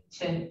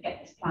to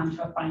get this plan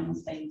to a final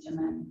stage and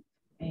then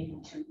be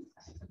able to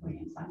agree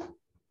and sign.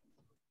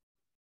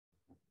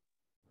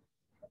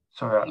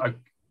 Sorry,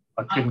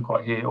 I couldn't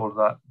quite hear all of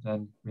that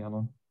then,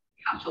 Rhiannon.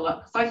 Cancel that,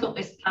 because I thought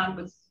this plan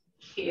was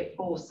here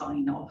for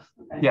sign off.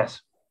 Okay.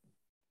 Yes,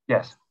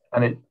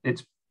 and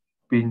it's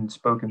been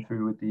spoken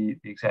through with the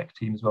exec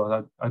team as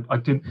well. I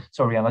didn't,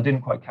 sorry, Anne, I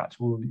didn't quite catch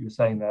all that you were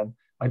saying then.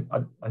 I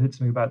heard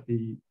something about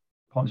the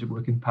partnership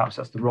working. Perhaps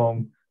that's the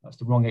wrong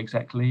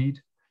exec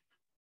lead.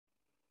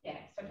 Yes,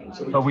 I think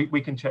so. But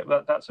we can check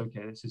that. That's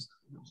okay. That's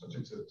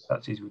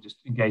easy. We'll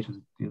just engage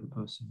with the other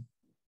person.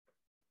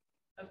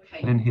 Okay.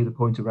 I didn't hear the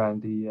point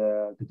around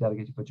the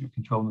delegated budget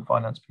control and the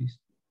finance piece.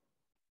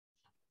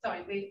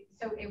 Sorry,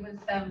 so it was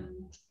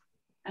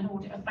an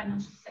audit of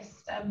financial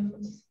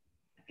systems.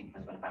 I think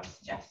was one of our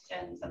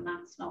suggestions, and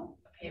that's not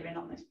appearing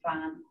on this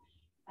plan.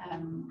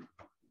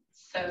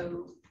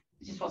 So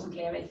it just wasn't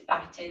clear if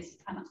that is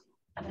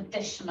an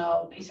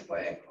additional piece of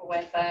work or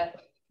whether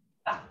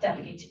that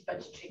delegated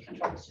budgetary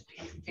control should be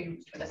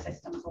introduced with a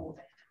systems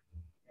audit.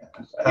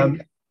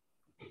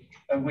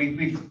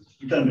 We've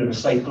done a bit of a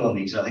cycle on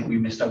these. I think we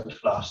missed out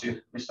last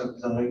year. Missed out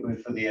for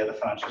the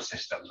financial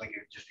systems. I think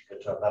it would just be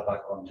good to have that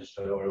back on just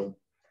for our own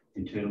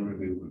internal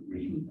review.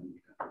 Really.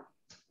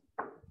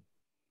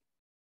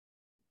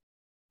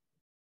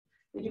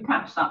 Did you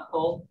catch that,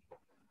 Paul?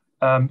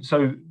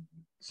 So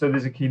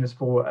there's a keenness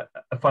for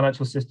a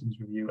financial systems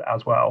review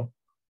as well.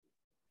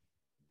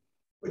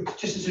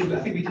 Just as I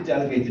think we did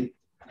delegated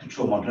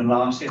control monitoring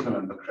last year, if I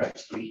remember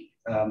correctly.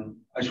 I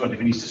just wonder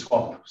if it needs to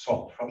swap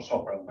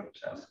around. But,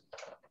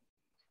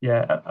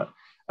 yeah,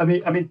 I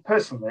mean,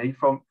 personally,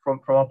 from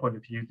our point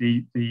of view,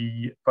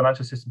 the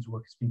financial systems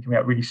work has been coming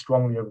out really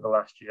strongly over the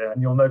last year,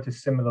 and you'll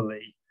notice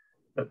similarly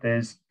that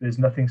there's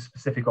nothing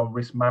specific on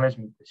risk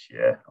management this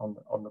year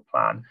on the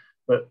plan,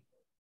 but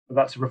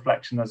that's a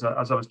reflection, as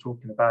I was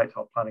talking about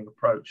our planning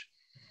approach,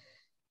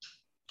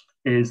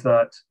 is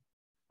that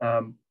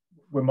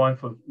we're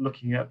mindful of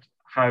looking at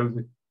how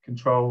the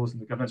controls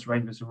and the governance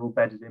arrangements are all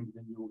bedded in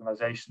within the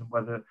organisation,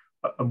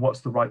 and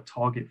what's the right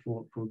target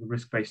for the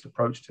risk-based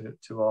approach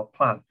to our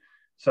plan.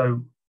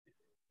 So,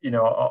 you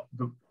know,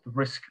 the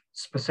risk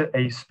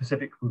a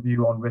specific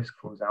review on risk,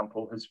 for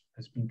example, has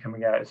been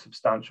coming out as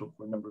substantial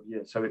for a number of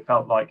years. So it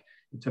felt like,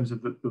 in terms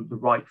of the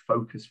right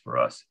focus for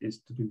us, is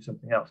to do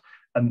something else.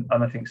 And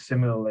I think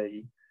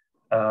similarly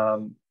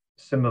within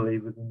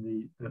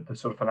the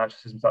sort of financial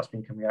systems, that's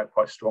been coming out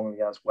quite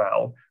strongly as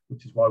well,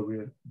 which is why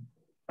we're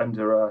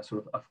under a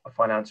sort of a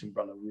finance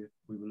umbrella. We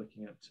were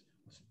looking at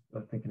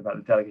thinking about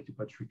the delegated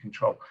budgetary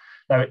control.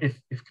 Now,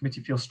 if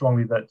committee feels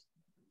strongly that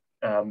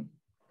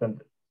then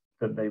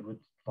they would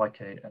like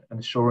an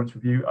assurance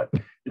review,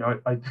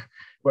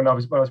 when I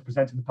was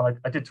presenting the plan,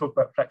 I did talk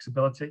about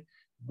flexibility.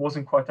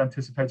 Wasn't quite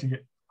anticipating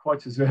it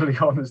quite as early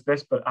on as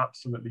this, but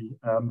absolutely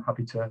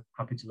happy to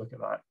look at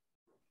that.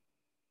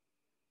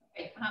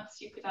 Okay, perhaps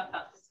you could have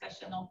that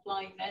discussion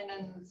offline then,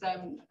 and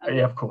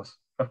yeah, of course,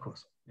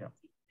 yeah.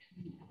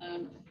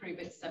 Approve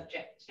it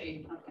subject to,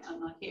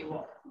 and I hear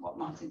what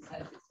Martin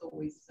says. It's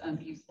always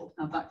useful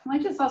to have that. Can I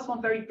just ask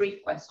one very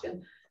brief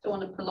question? Don't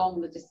want to prolong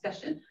the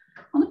discussion.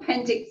 On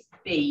Appendix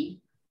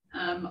B,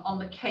 on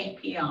the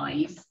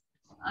KPIs,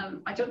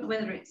 I don't know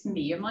whether it's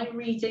me. Am I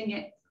reading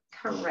it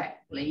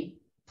correctly?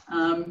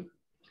 1,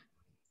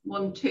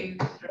 2,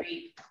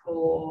 3,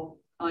 4,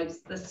 5.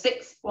 The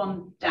sixth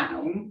one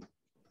down.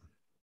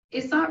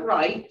 Is that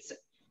right?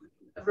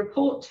 A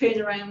report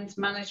turnaround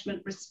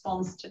management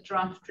response to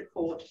draft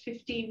report,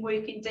 15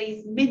 working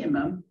days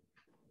minimum.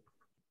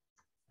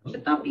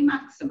 Should that be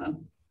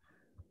maximum?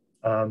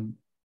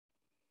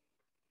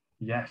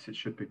 Yes, it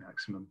should be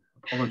maximum.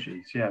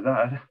 Apologies. Yeah,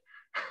 that.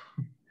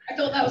 I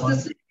thought that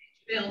was the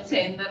built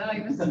in, that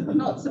I was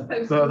not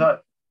supposed so to.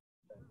 That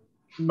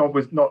not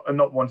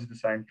wanted to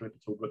sound glib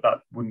at all, but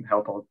that wouldn't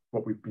help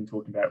what we've been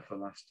talking about for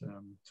the last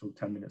sort of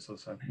 10 minutes or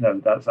so.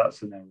 No,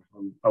 that's an error.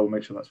 I will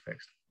make sure that's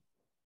fixed.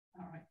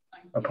 All right,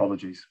 thank you.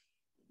 Apologies.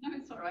 No,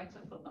 it's all right. I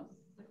thought that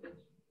was good.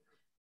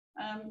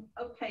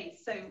 Okay,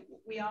 so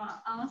we are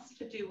asked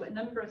to do a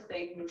number of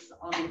things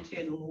on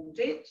internal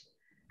audit.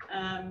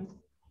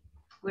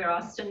 We're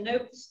asked to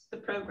note the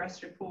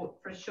progress report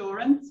for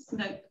assurance,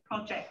 note the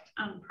project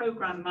and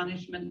programme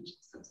management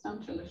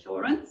substantial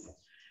assurance,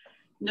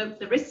 note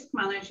the risk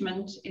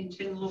management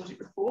internal audit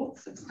report,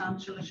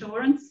 substantial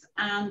assurance,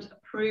 and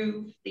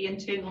approve the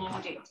internal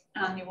audit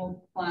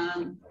annual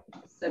plan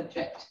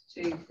subject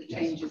to the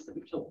changes that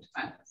we talked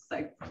about.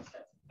 So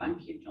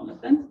thank you,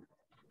 Jonathan.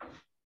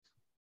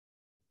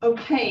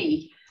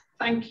 Okay,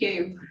 thank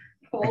you,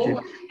 Paul.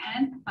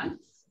 And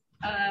thanks.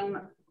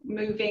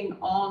 Moving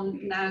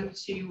on now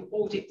to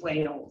Audit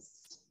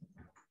Wales.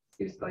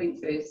 Who's going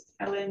first?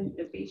 Helen,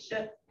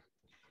 Avisha?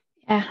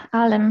 Yeah,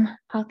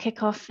 I'll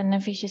kick off, and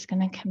Avisha's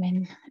going to come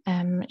in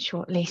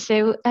shortly.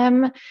 So,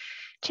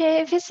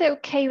 Chair, if it's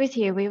okay with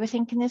you, we were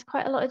thinking there's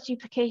quite a lot of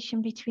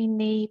duplication between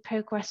the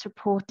progress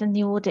report and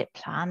the audit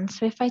plan.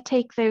 So if I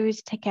take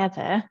those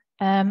together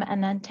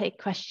and then take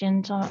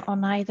questions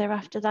on either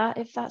after that,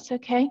 if that's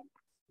okay.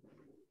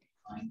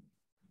 Fine.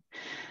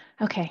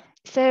 Okay.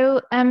 So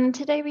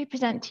today we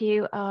present to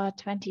you our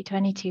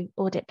 2022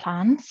 audit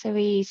plan. So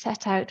we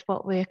set out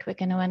what work we're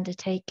going to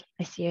undertake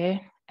this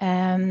year.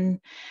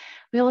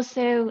 We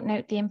also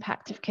note the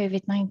impact of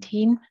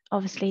COVID-19.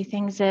 Obviously,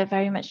 things are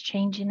very much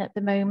changing at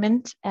the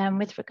moment.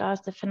 With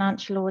regards to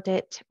financial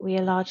audit, we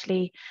are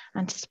largely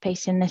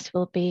anticipating this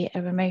will be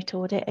a remote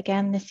audit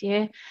again this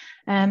year.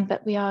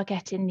 But we are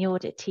getting the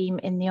audit team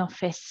in the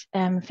office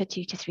for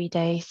 2 to 3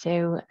 days.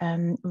 So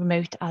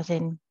remote as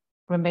in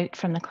remote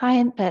from the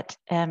client, but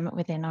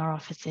within our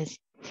offices.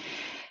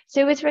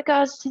 So with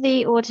regards to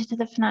the audit of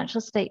the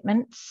financial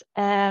statements,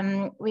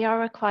 we are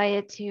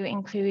required to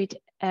include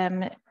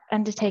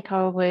undertake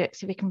our work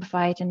so we can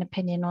provide an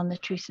opinion on the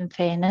truth and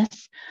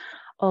fairness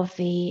of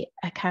the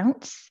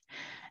accounts.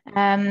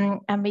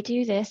 And we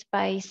do this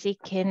by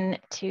seeking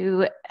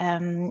to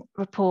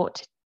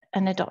report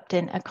and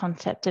adopting a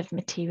concept of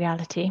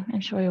materiality. I'm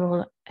sure you're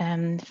all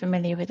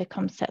familiar with the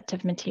concept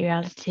of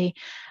materiality,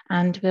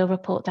 and we'll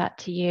report that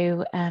to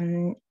you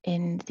in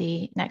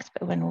the next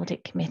Bit 1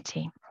 Audit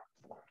Committee.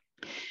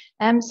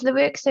 So the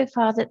work so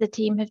far that the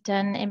team have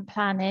done in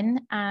planning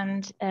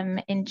and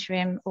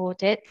interim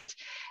audit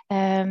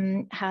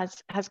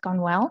has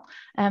gone well,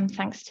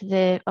 thanks to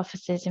the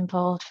officers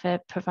involved for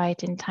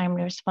providing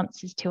timely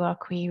responses to our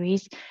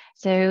queries.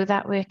 So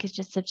that work is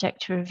just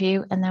subject to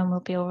review, and then we'll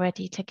be all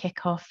ready to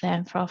kick off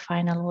then for our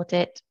final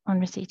audit on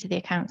receipt of the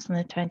accounts on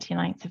the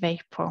 29th of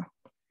April.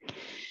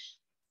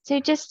 So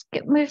just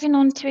moving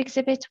on to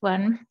Exhibit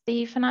 1,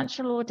 the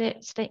financial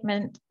audit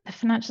statement, the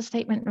financial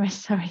statement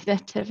risks,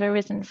 that have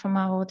arisen from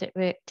our audit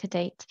work to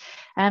date.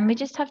 We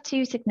just have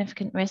 2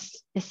 significant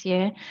risks this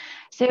year.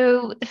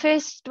 So the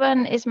first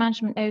one is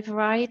management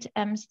override.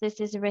 So this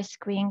is a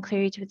risk we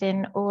include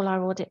within all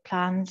our audit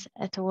plans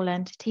at all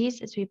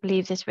entities, as we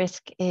believe this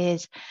risk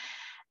is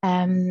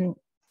present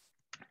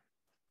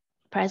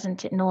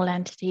in all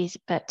entities,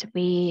 but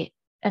we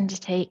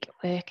undertake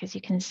work, as you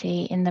can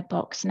see in the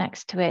box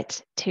next to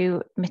it,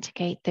 to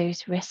mitigate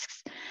those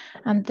risks.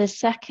 And the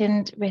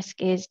second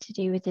risk is to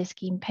do with the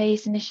Scheme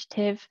Pays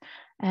initiative.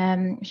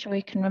 I'm sure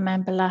you can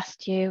remember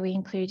last year we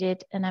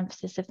included an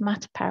emphasis of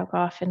matter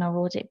paragraph in our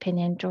audit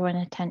opinion, drawing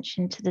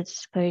attention to the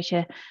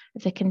disclosure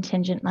of the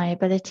contingent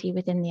liability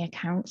within the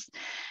accounts.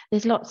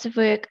 There's lots of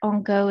work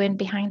ongoing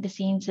behind the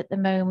scenes at the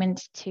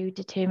moment to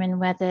determine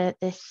whether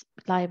this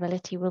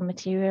liability will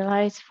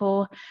materialise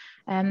for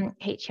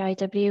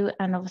HIW,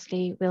 and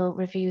obviously we'll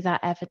review that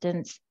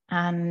evidence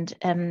and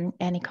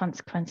any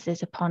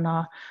consequences upon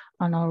our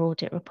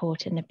audit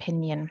report and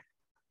opinion.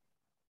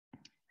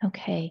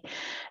 Okay,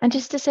 and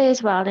just to say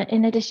as well,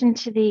 in addition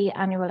to the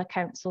annual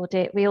accounts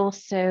audit, we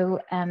also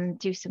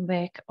do some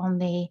work on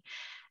the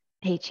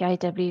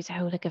HIW's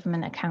whole of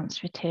government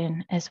accounts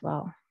return as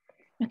well.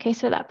 Okay,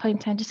 so at that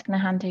point, I'm just going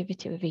to hand over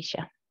to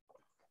Avisha.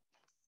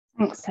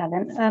 Thanks,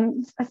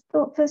 Helen. I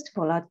thought first of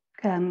all I'd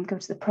go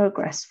to the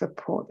progress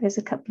report. There's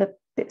a couple of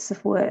bits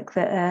of work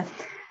that are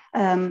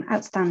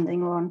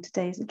outstanding or on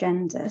today's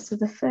agenda. So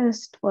the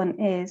first one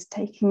is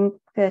taking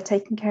care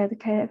of the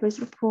carers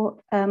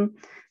report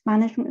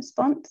management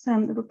response.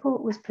 The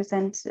report was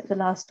presented at the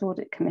last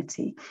audit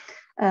committee,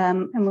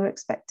 and we're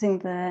expecting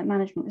the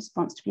management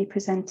response to be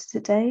presented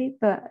today,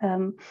 but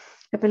I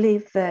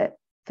believe that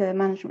the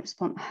management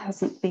response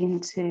hasn't been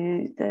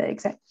to the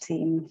exec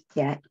team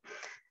yet.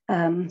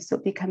 So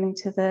it'll be coming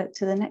to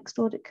the next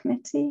audit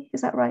committee.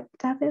 Is that right,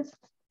 David?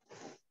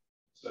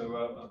 So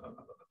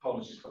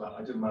apologies for that.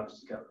 I didn't manage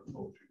to get the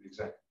report through the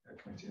exec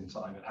committee in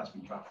time. It has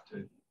been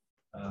drafted.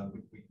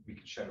 We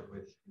could share it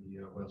with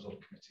the Wales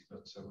Audit Committee,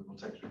 but we will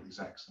take it through the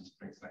execs and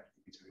bring it to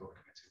the audit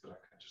committee. But I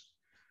can just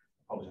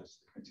apologise to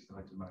the committee that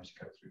I didn't manage to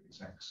get it through the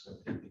execs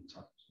in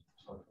time.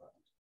 Sorry for that.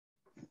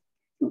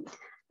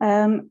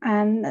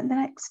 And the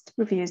next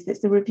review is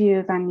the review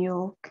of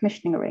annual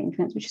commissioning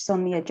arrangements, which is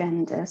on the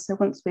agenda. So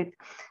once we've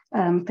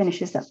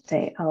finished this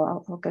update,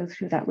 I'll go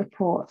through that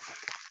report.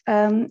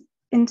 In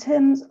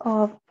terms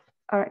of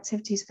our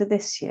activities for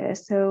this year,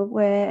 so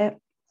we're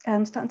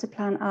starting to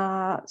plan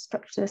our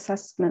structured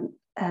assessment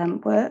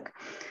work.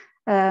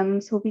 So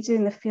we'll be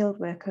doing the field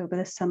work over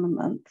the summer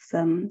months.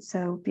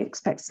 So we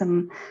expect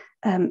some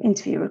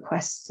interview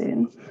requests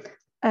soon.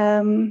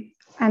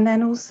 And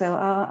then also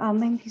our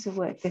main piece of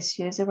work this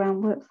year is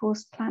around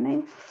workforce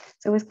planning.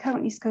 So we're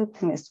currently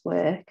scoping this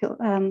work.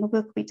 The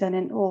work will be done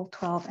in all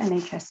 12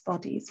 NHS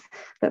bodies,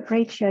 but for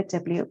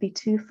HIW it'll be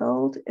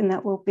twofold, in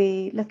that we'll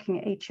be looking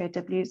at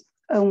HIW's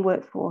own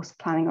workforce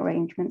planning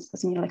arrangements,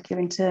 as in like your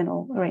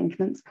internal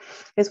arrangements,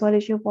 as well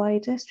as your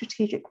wider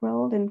strategic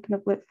role in kind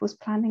of workforce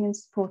planning and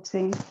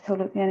supporting the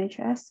whole of the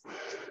NHS.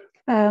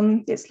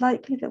 It's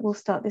likely that we'll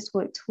start this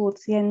work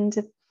towards the end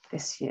of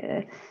this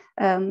year.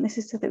 This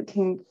is so that we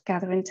can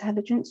gather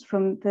intelligence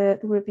from the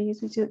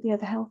reviews we do at the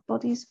other health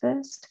bodies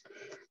first.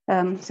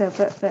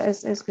 But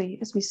as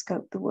we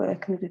scope the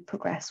work and we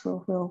progress,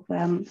 we'll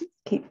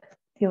keep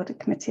the audit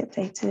committee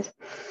updated.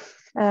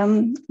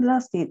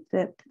 Lastly,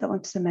 that I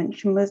wanted to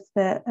mention was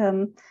that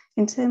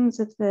in terms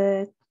of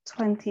the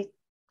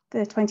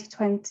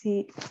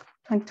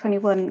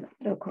 2021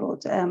 local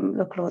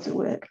audit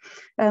work,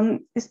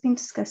 it's been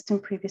discussed in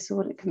previous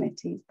audit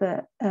committees,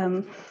 but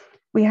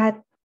we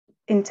had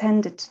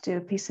intended to do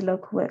a piece of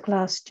local work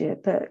last year,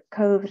 but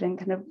COVID and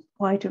kind of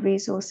wider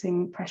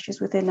resourcing pressures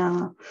within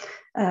our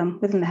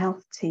within the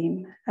health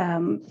team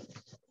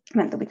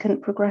meant that we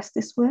couldn't progress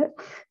this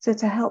work. So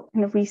to help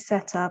kind of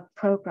reset our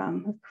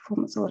programme of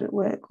performance audit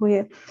work,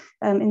 we're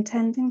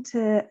intending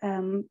to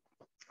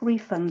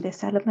refund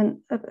this element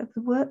of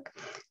the work,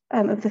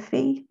 of the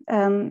fee,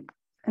 and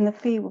the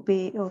fee will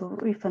be, or the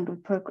refund will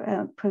be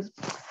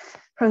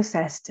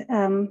processed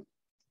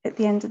at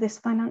the end of this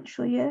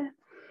financial year.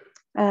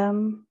 I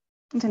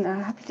don't know,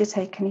 happy to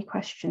take any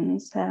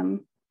questions. Okay,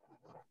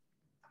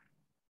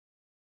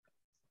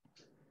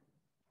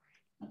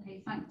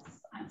 thanks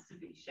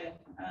Avisha.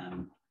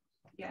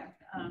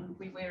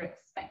 We were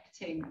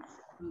expecting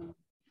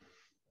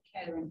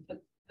caring for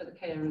the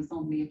carers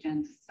on the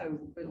agenda, so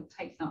we'll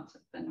take that to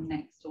the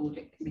next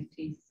audit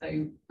committee.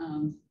 So,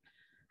 so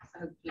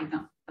hopefully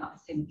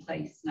that's in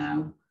place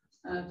now.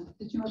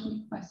 Did you have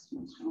any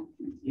questions,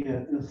 Jonathan?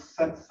 Yeah,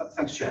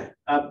 thanks, Chair.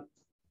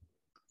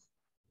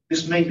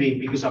 This may be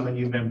because I'm a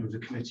new member of the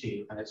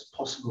committee, and it's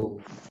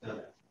possible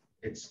that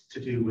it's to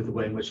do with the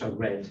way in which I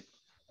read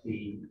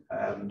the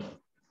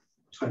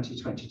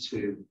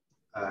 2022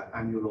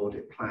 annual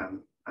audit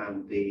plan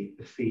and the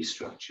fee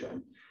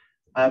structure.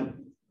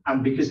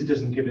 And because it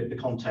doesn't give it the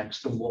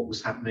context of what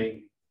was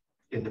happening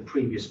in the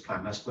previous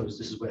plan, I suppose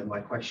this is where my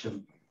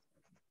question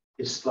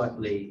is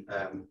slightly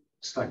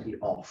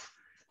off.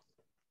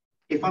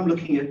 If I'm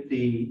looking at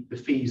the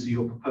fees that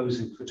you're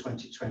proposing for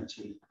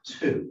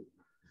 2022,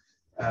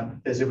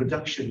 there's a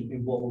reduction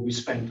in what will be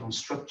spent on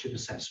structured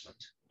assessment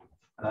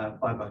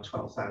by about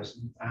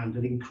 12,000, and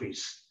an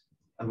increase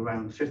of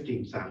around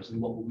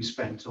 15,000 what will be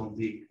spent on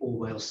the All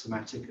Wales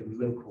thematic and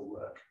local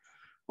work.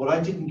 What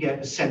I didn't get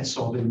a sense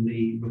of in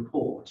the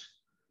report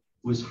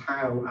was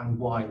how and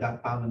why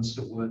that balance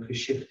of work has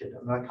shifted.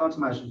 And I can't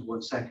imagine for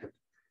 1 second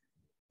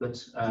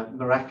that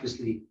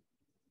miraculously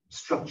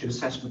structured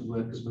assessment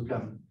work has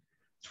become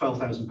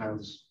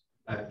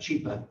 £12,000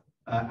 cheaper,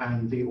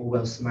 and the All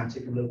Wales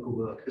thematic and local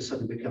work has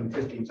suddenly become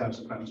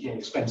 £15,000 more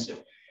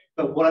expensive.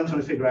 But what I'm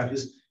trying to figure out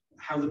is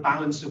how the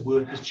balance of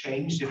work has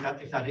changed, if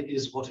that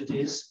is what it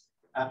is,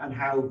 and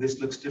how this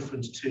looks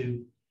different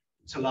to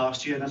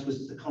last year. And I suppose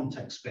it's the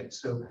context bit.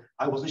 So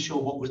I wasn't sure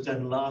what was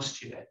done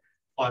last year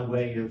by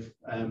way of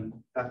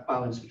that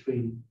balance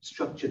between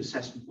structured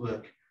assessment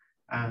work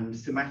and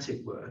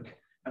thematic work,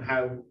 and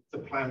how the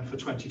plan for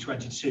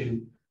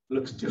 2022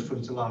 looks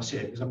different to last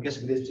year, because I'm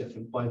guessing it is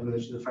different by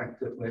virtue of the fact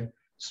that we're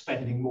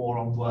spending more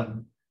on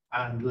one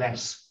and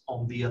less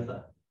on the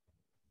other.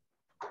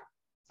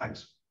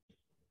 Thanks.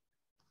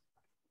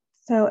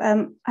 So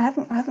I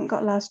haven't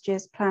got last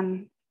year's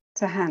plan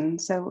to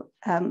hand. So,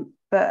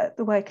 but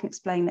the way I can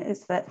explain it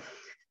is that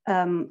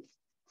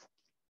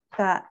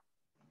that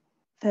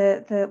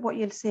what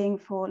you're seeing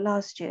for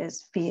last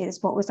year's fee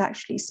is what was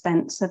actually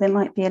spent. So there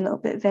might be a little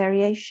bit of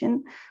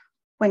variation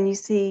when you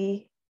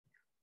see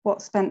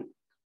what's spent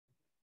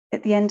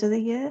at the end of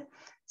the year.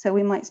 So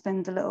we might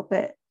spend a little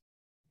bit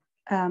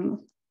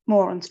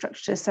more on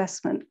structured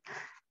assessment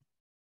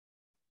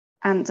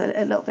and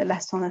a little bit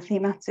less on the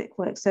thematic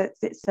work. So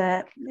it's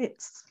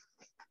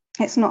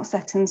not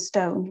set in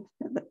stone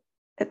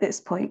at this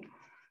point.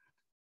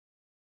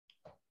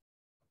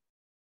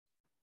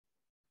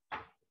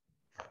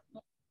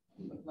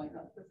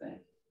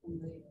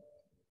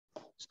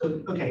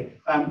 So, okay.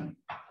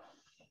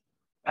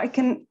 I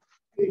can.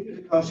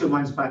 Cast your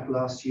minds back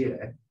last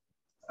year.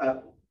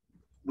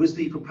 Was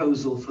the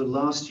proposal for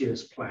last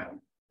year's plan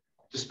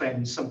to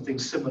spend something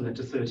similar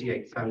to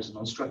 38,000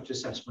 on structure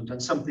assessment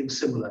and something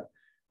similar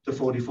to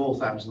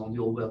 44,000 on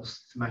the All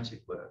Wales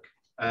thematic work,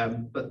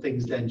 but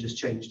things then just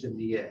changed in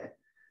the year?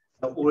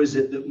 Or is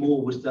it that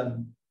more was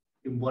done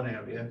in one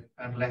area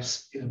and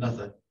less in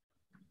another?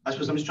 I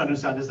suppose I'm just trying to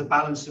understand, has the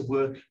balance of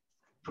work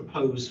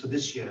proposed for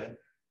this year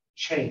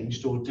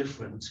changed or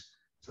different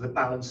to the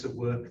balance of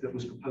work that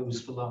was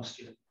proposed for last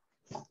year?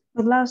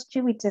 Well, last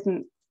year we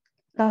didn't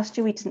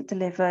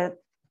deliver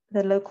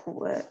the local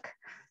work.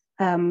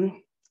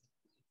 The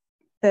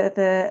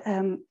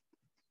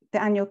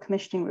annual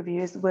commissioning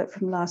review is the work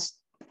from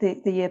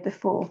the year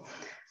before.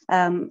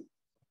 The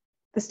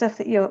stuff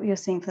that you're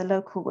seeing for the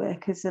local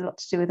work is a lot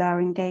to do with our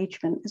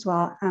engagement as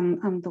well,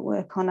 and the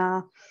work on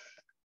our.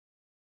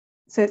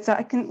 So it's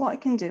what I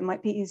can do, it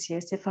might be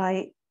easiest if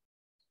I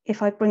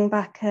bring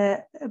back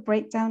a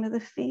breakdown of the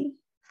fee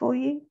for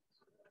you.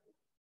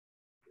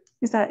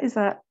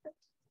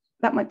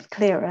 That might be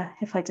clearer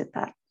if I did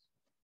that.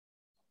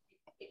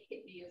 It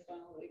hit me as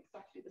well,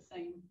 exactly the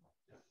same.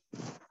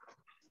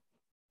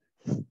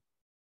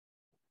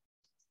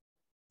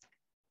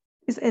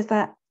 Is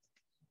that,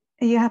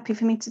 are you happy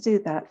for me to do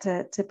that,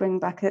 to bring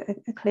back a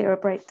clearer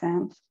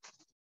breakdown?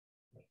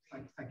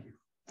 Thank you.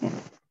 Yeah.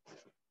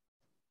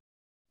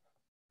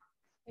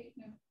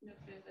 No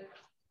further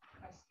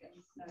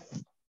questions, no.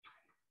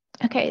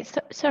 Okay, so,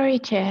 sorry,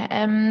 Chair.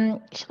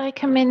 Shall I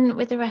come in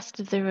with the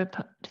rest of the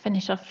report,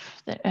 finish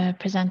off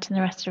presenting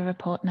the rest of the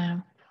report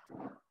now?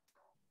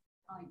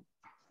 Fine.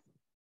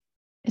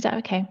 Is that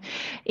okay?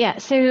 Yeah,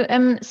 so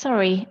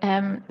sorry,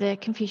 the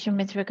confusion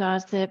with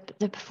regards to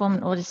the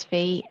performance audit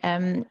fee.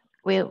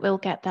 We'll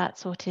get that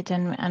sorted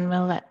and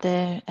we'll let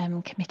the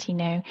committee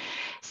know.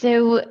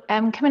 So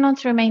coming on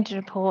to the remainder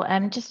report,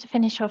 just to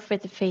finish off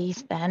with the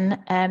fees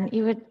then,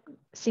 you would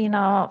seen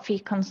our fee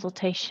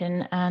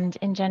consultation, and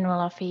in general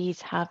our fees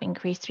have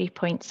increased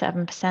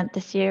 3.7%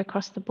 this year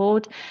across the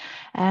board,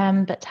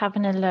 but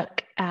having a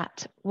look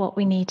at what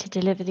we need to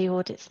deliver the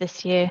audits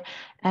this year,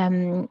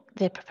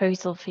 the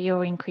proposal for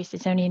your increase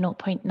is only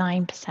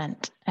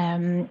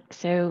 0.9%.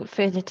 So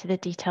further to the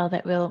detail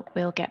that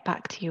we'll get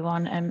back to you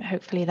on,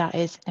 hopefully that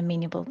is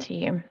amenable to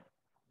you.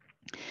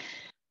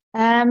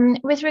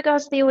 With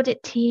regards to the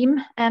audit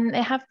team,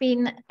 there have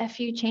been a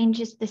few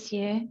changes this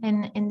year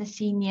in the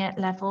senior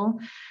level.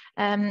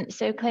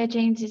 So Claire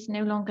James is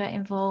no longer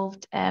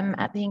involved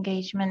at the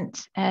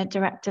engagement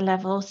director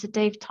level. So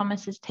Dave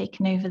Thomas has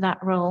taken over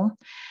that role.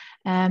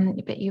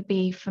 But you'll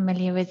be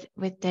familiar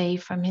with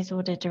Dave from his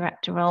audit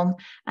director role.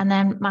 And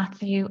then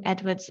Matthew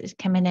Edwards is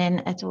coming in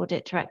as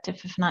audit director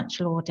for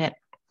financial audit.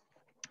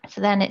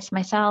 So then it's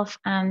myself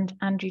and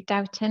Andrew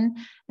Doughton,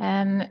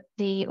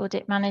 the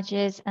audit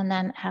managers, and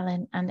then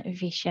Helen and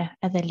Avisha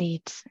are the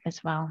leads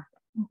as well.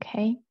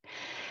 Okay,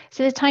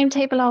 so the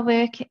timetable our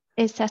work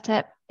is set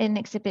up in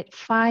Exhibit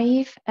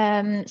 5.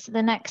 So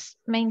the next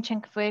main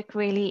chunk of work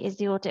really is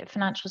the audit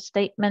financial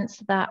statements.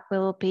 That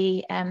will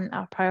be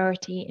our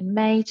priority in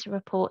May to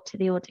report to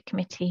the Audit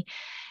Committee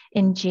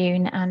in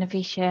June, and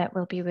Avisha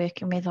will be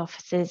working with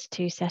officers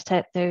to set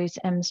up those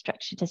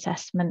structured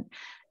assessment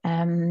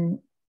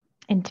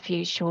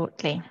interviews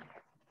shortly.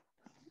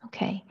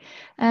 Okay,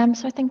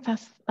 so I think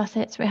that's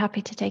it. So we're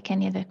happy to take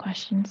any other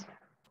questions.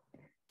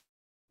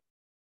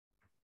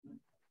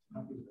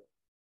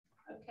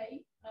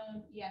 Okay,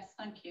 yes,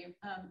 thank you.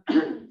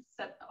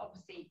 So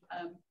obviously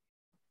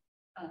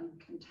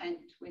content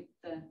with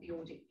the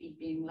audit fee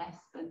being less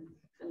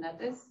than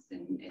others, so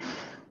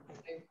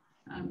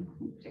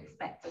would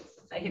expect us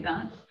to say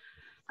that.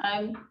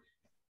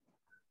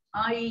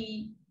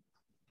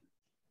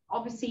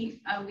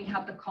 Obviously, we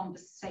had the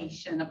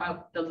conversation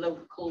about the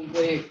local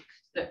work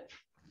that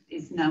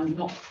is now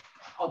not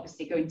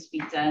obviously going to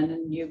be done,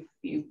 and you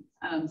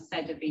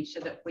said,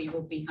 Avisha, that we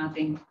will be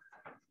having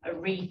a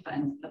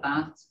refund for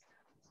that.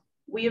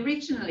 We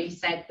originally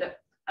said that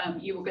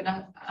you were going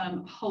to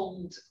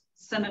hold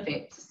some of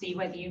it to see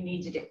whether you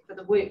needed it for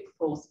the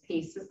workforce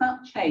piece. Has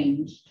that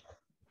changed?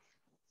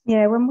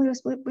 Yeah, when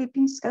we've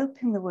been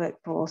scoping the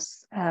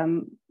workforce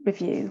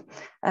review,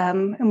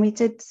 and we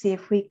did see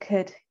if we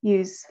could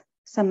use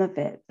some of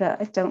it, but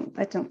I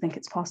don't think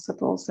it's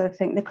possible. So I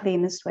think the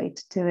cleanest way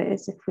to do it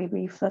is if we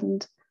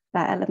refund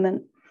that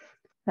element.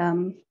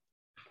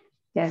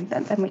 Yeah,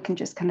 then we can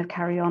just kind of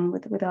carry on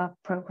with our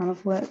programme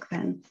of work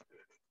then.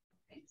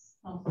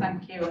 Well,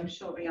 thank you. I'm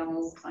sure we are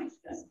all trying to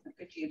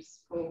good use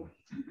for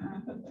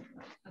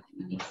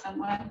money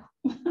somewhere.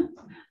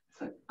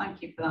 So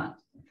thank you for that.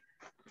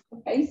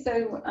 Okay,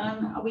 so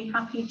are we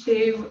happy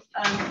to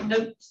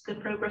note the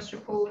progress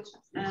report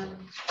and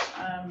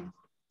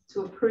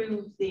to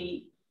approve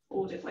the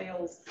Audit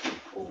Wales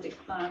audit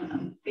plan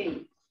and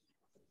fee?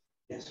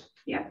 Yes.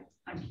 Yeah,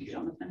 thank you,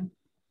 Jonathan.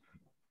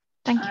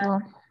 Thank you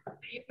all. Are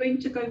you going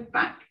to go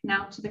back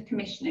now to the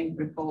commissioning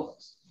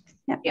report?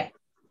 Yeah. Yeah.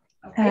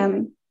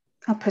 Okay.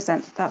 I'll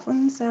present that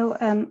one. So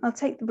I'll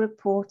take the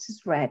report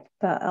as read,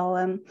 but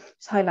I'll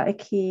just highlight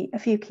a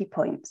few key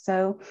points.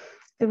 So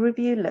the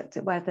review looked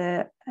at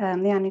whether the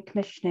annual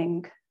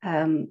commissioning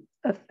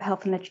of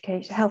health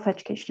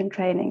education and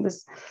training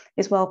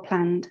is well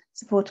planned,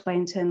 supported by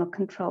internal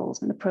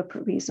controls and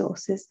appropriate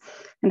resources,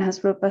 and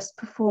has robust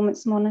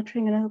performance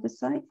monitoring and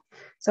oversight.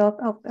 So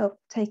I'll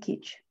take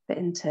each bit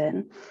in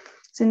turn.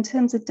 So in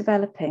terms of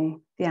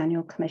developing the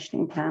annual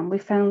commissioning plan, we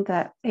found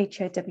that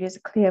HOW has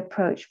a clear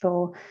approach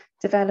for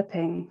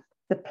developing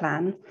the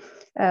plan,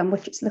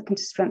 which it's looking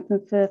to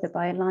strengthen further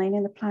by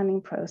aligning the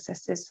planning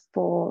processes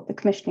for the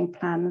commissioning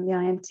plan and the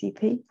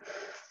IMTP.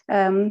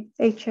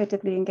 HOW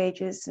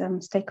engages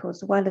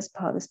stakeholders well as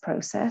part of this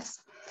process,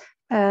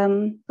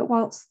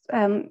 but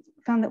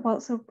found that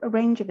whilst a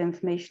range of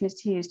information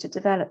is used to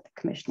develop the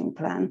commissioning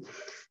plan,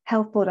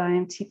 Health Board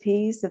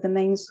IMTPs are the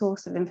main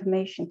source of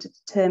information to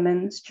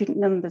determine student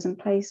numbers and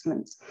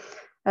placements.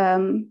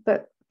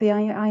 But the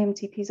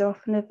IMTPs are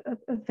often of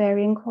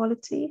varying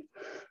quality.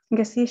 I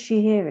guess the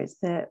issue here is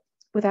that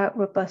without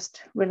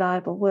robust,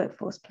 reliable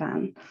workforce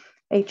plan,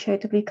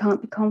 HOW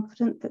can't be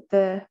confident that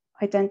the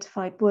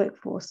identified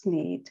workforce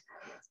need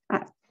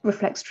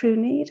reflects true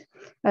need.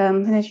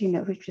 And as you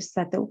know, we've just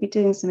said that we'll be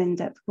doing some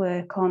in-depth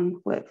work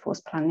on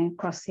workforce planning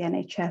across the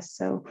NHS,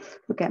 so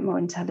we'll get more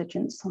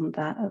intelligence on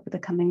that over the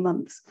coming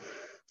months.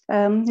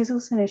 There's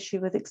also an issue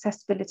with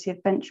accessibility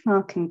of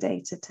benchmarking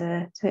data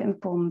to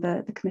inform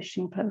the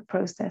commissioning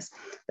process.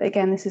 But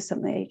again, this is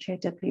something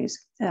HOW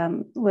is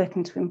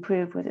working to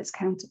improve with its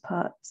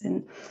counterparts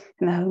in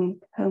the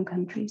home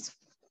countries.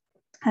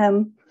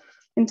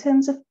 In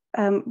terms of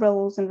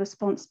roles and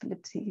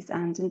responsibilities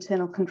and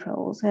internal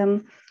controls,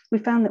 we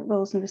found that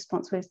roles and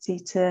responsibility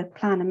to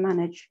plan and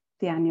manage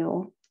the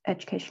annual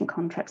education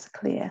contracts are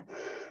clear.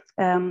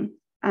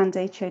 And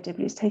HOW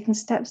has taken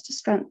steps to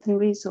strengthen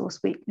resource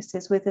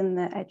weaknesses within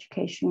the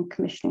education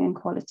commissioning and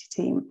quality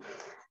team.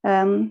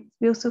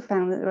 We also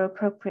found that there are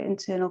appropriate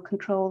internal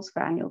controls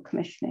for annual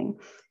commissioning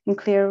and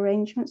clear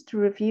arrangements to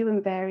review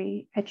and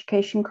vary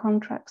education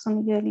contracts on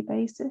a yearly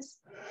basis.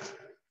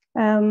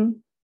 And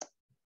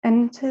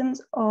in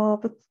terms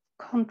of the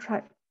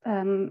contract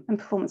and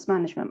performance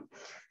management,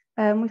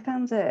 we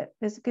found that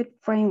there's a good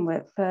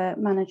framework for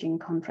managing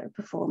contract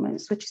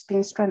performance, which has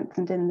been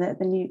strengthened in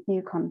the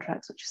new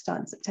contracts, which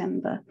start in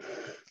September.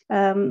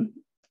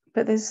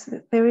 But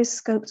there is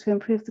scope to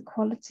improve the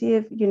quality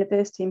of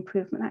university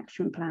improvement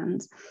action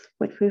plans,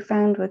 which we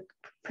found were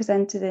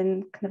presented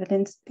in kind of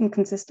an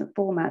inconsistent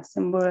formats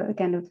and were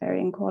again of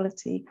varying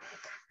quality.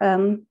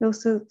 We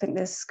also think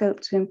there's scope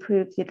to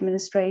improve the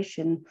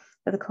administration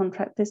of the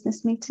contract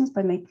business meetings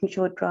by making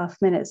sure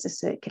draft minutes are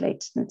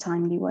circulated in a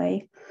timely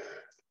way.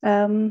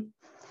 And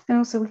And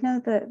also we know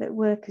that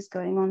work is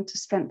going on to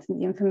strengthen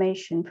the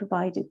information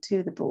provided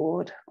to the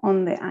board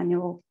on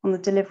the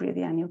delivery of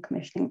the annual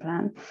commissioning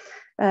plan.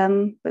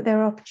 But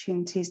there are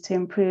opportunities to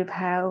improve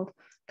how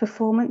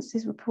performance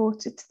is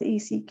reported to the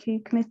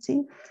ECQ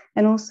committee,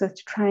 and also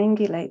to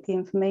triangulate the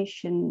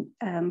information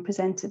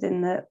presented in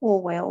the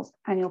All Wales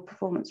annual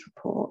performance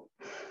report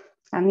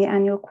and the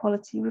annual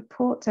quality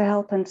report to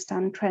help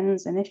understand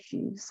trends and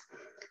issues.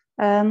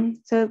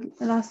 So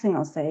the last thing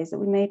I'll say is that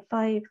we made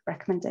 5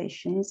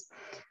 recommendations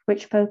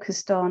which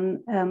focused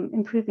on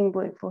improving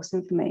workforce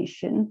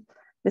information,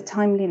 the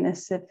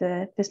timeliness of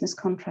the business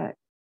contract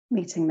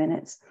meeting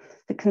minutes,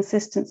 the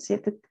consistency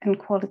of and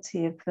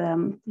quality of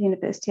the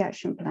university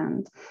action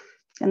plan,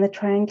 and the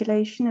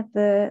triangulation of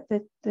the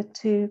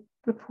 2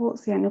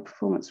 reports, the annual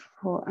performance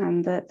report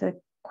and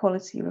the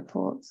quality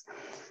reports,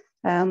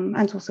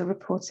 and also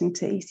reporting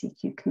to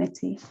ECQ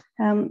committee.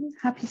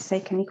 Happy to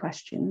take any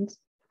questions.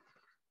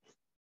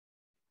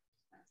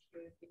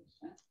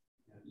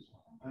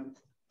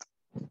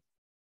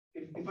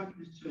 If I can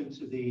just turn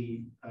to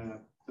the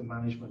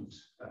management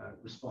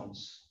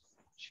response,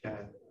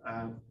 Chair,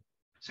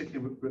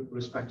 particularly with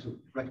respect to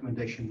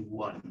recommendation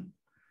 1.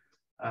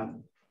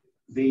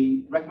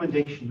 The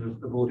recommendation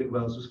of Audit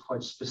Wales was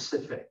quite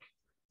specific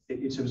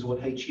in terms of what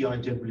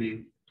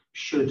HEIW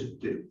should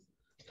do.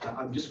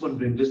 I'm just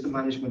wondering, does the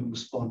management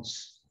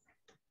response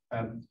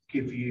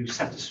give you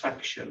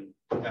satisfaction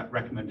that that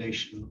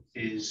recommendation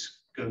is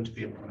going to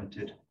be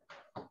implemented?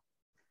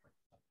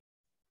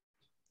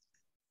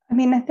 I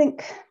mean, I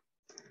think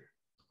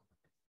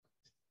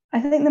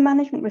the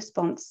management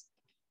response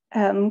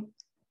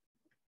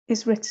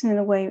is written in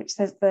a way which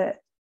says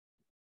that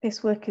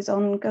this work is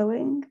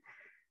ongoing.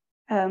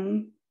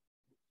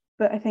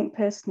 But I think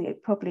personally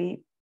it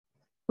probably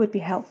would be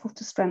helpful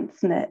to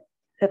strengthen it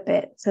a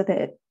bit so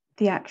that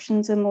the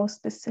actions are more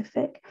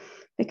specific,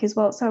 because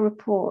whilst our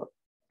report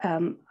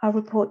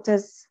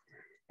does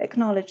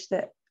acknowledge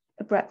that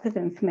a breadth of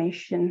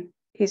information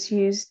is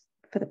used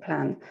for the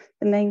plan,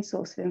 the main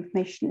source of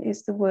information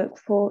is the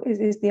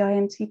is the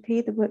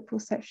IMTP, the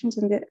workforce sections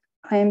and the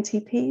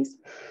IMTPs,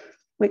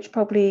 which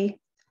probably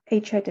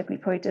HIW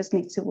probably does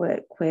need to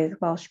work with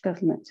Welsh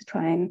Government to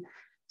try and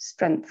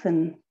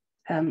strengthen,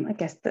 I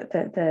guess,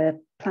 the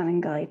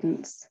planning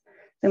guidance.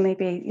 So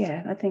maybe,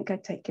 yeah, I think I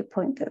take your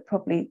point that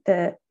probably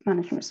the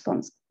management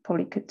response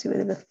probably could do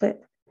with a little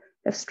bit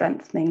of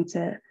strengthening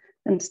to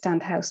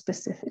understand how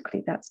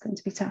specifically that's going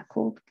to be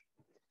tackled.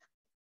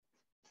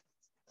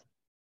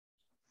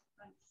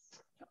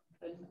 Thanks,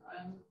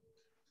 Jonathan.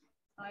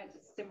 I had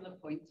a similar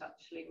point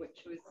actually,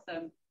 which was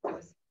there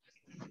was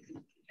a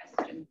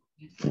suggestion.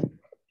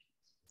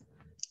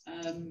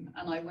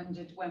 And I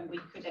wondered when we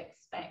could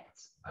expect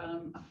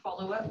a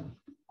follow-up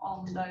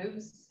on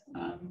those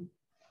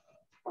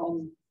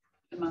from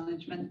the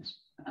management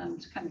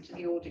and come to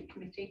the audit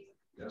committee.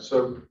 Yeah,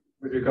 so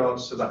with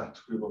regards to that,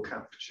 we will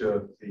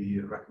capture the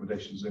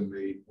recommendations in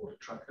the audit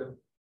tracker.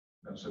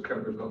 So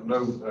we've got no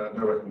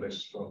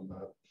recommendations from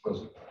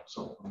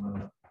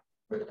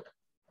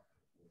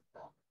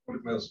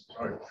Audit Wales,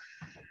 sorry.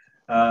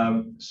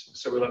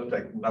 So we'll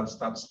update, and that's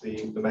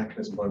the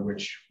mechanism by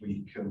which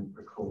we can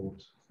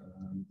record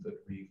that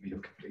we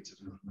have completed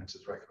and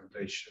implemented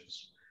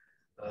recommendations.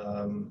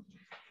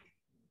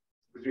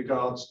 With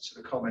regards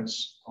to the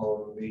comments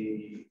on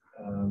the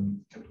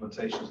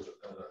implementations of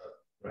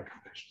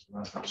recommendations and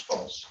management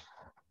response,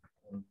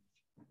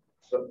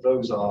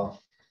 those are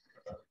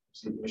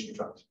initially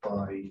drafted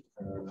by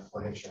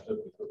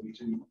HIW, but we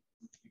do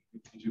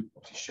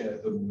obviously share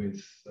them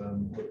with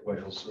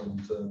Wales,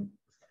 and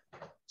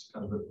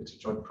it's a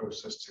joint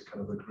process to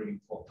kind of agree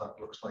what that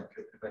looks like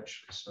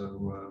eventually.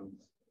 So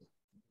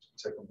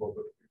take on board,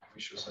 but we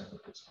should say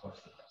that it's quite.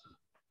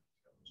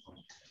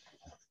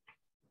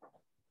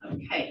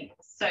 Okay,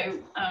 so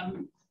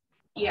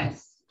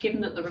yes,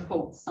 given that the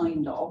report's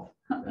signed off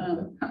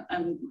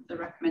and the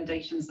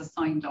recommendations are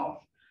signed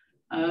off,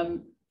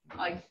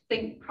 I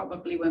think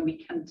probably when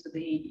we come to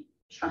the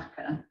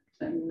tracker,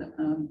 then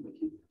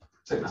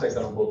we can take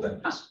that on board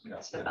then.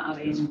 Put that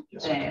in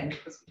there,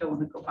 because we don't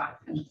want to go back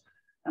and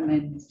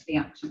amend the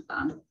action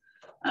plan.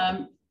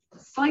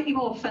 Slightly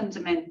more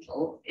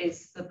fundamental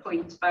is the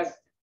point about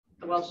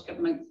the Welsh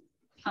Government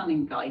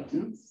planning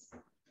guidance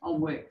on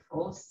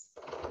workforce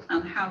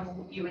and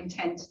how you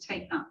intend to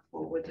take that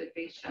forward,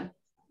 Advisha.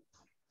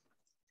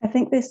 I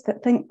think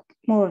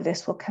more of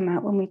this will come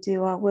out when we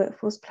do our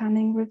workforce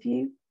planning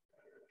review.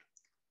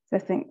 So I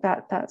think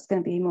that's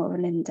going to be more of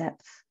an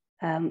in-depth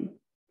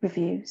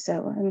review.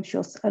 So I'm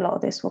sure a lot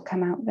of this will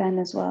come out then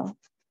as well.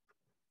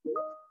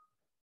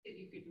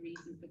 A good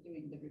reason for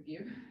doing the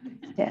review.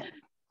 Yeah.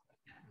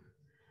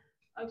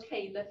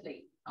 Okay,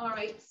 lovely. All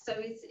right, so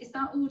is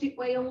that Audit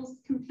Wales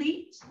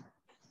complete?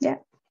 Yeah.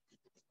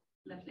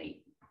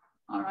 Lovely.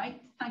 All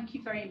right, thank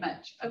you very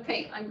much.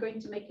 Okay, I'm going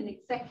to make an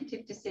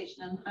executive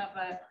decision and have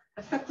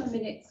a couple of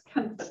minutes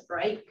comfort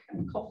break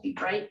and coffee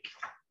break,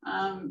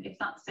 if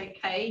that's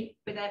okay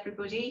with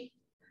everybody.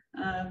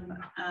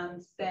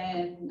 and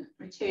then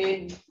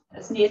return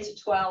as near to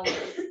 12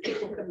 as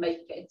people can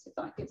make it, if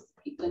that gives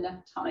people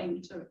enough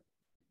time to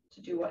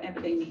do whatever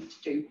they need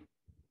to do.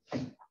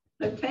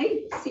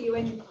 Okay, see you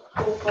in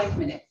 4 or 5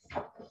 minutes.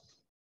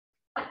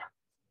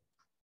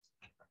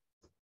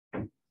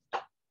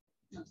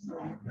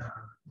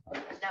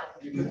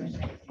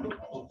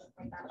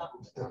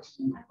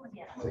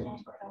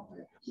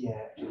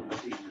 Yeah.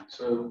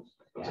 So,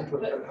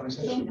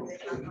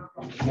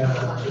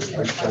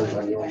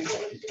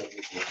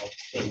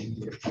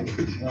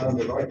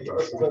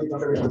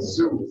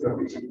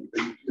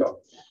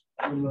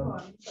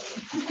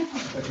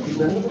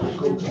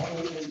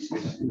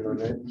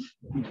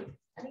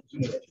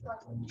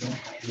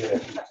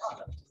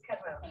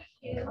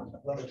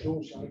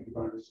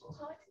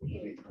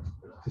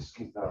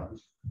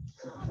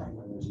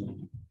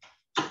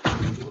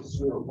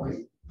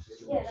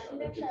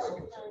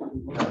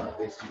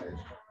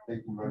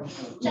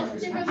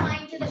 Just a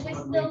reminder that we're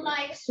still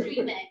live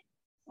streaming.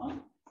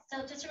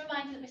 So just a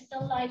reminder that we're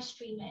still live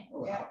streaming.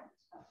 Yeah.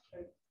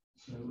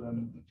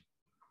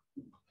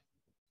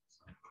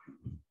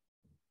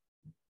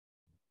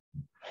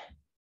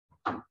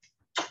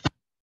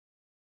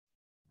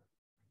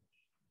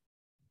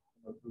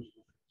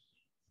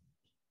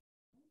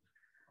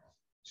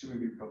 So,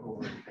 we've got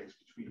all the case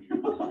between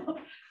you.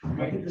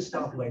 When did the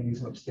staff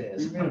ladies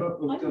upstairs? We've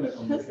done it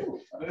on the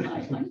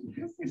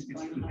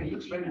it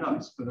looks very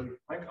nice, but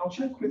I'll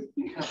check with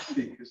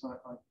Kathy because I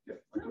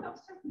No,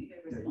 that's definitely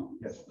a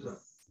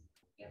response.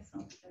 Yes,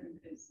 I'll be there in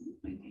person.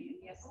 Maybe,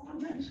 yes,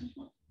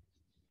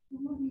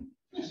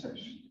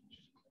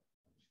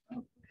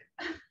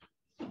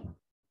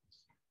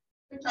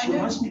 She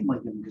reminds me of my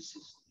younger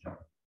sister,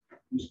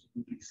 who's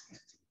completely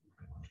sensitive.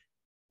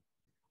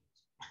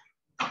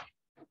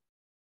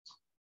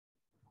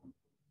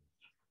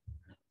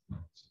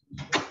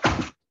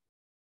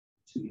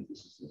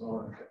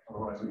 All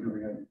right, here we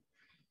go.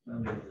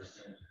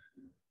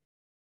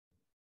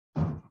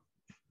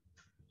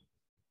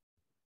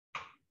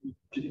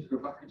 Do you need to go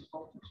back into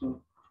politics or?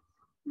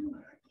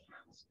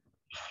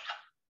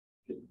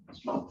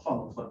 It's not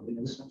fun,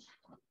 isn't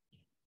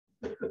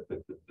it?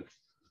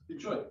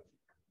 Enjoy it.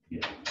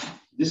 Yeah.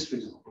 This, for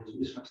example,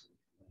 is fascinating.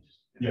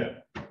 Yeah,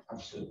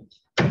 absolutely.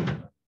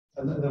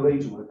 And the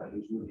radio work I do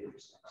is really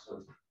interesting.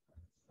 So,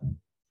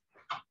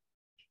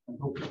 and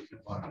hopefully we can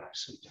find out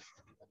some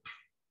different.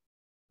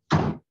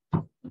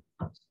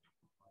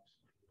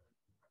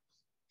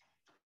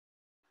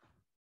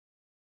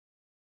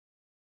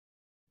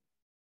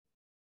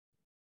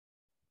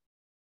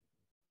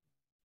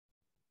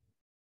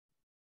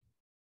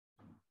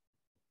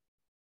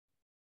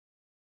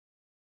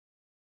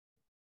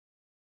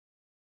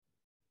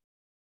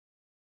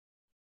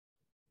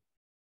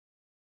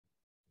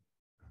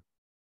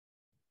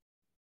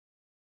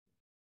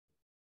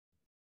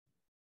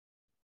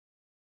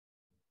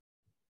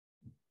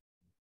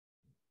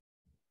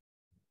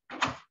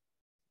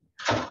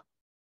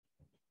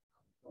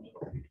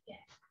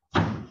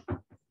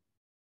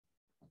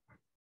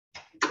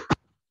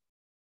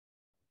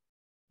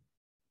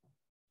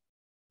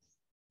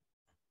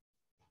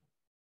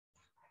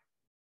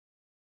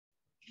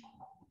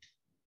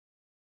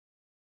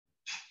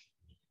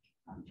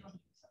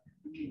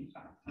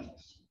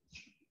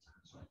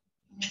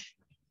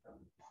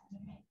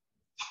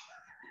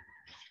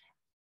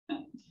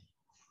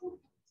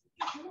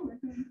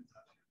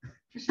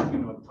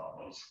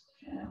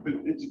 But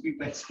it'd be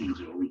best to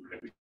do a week.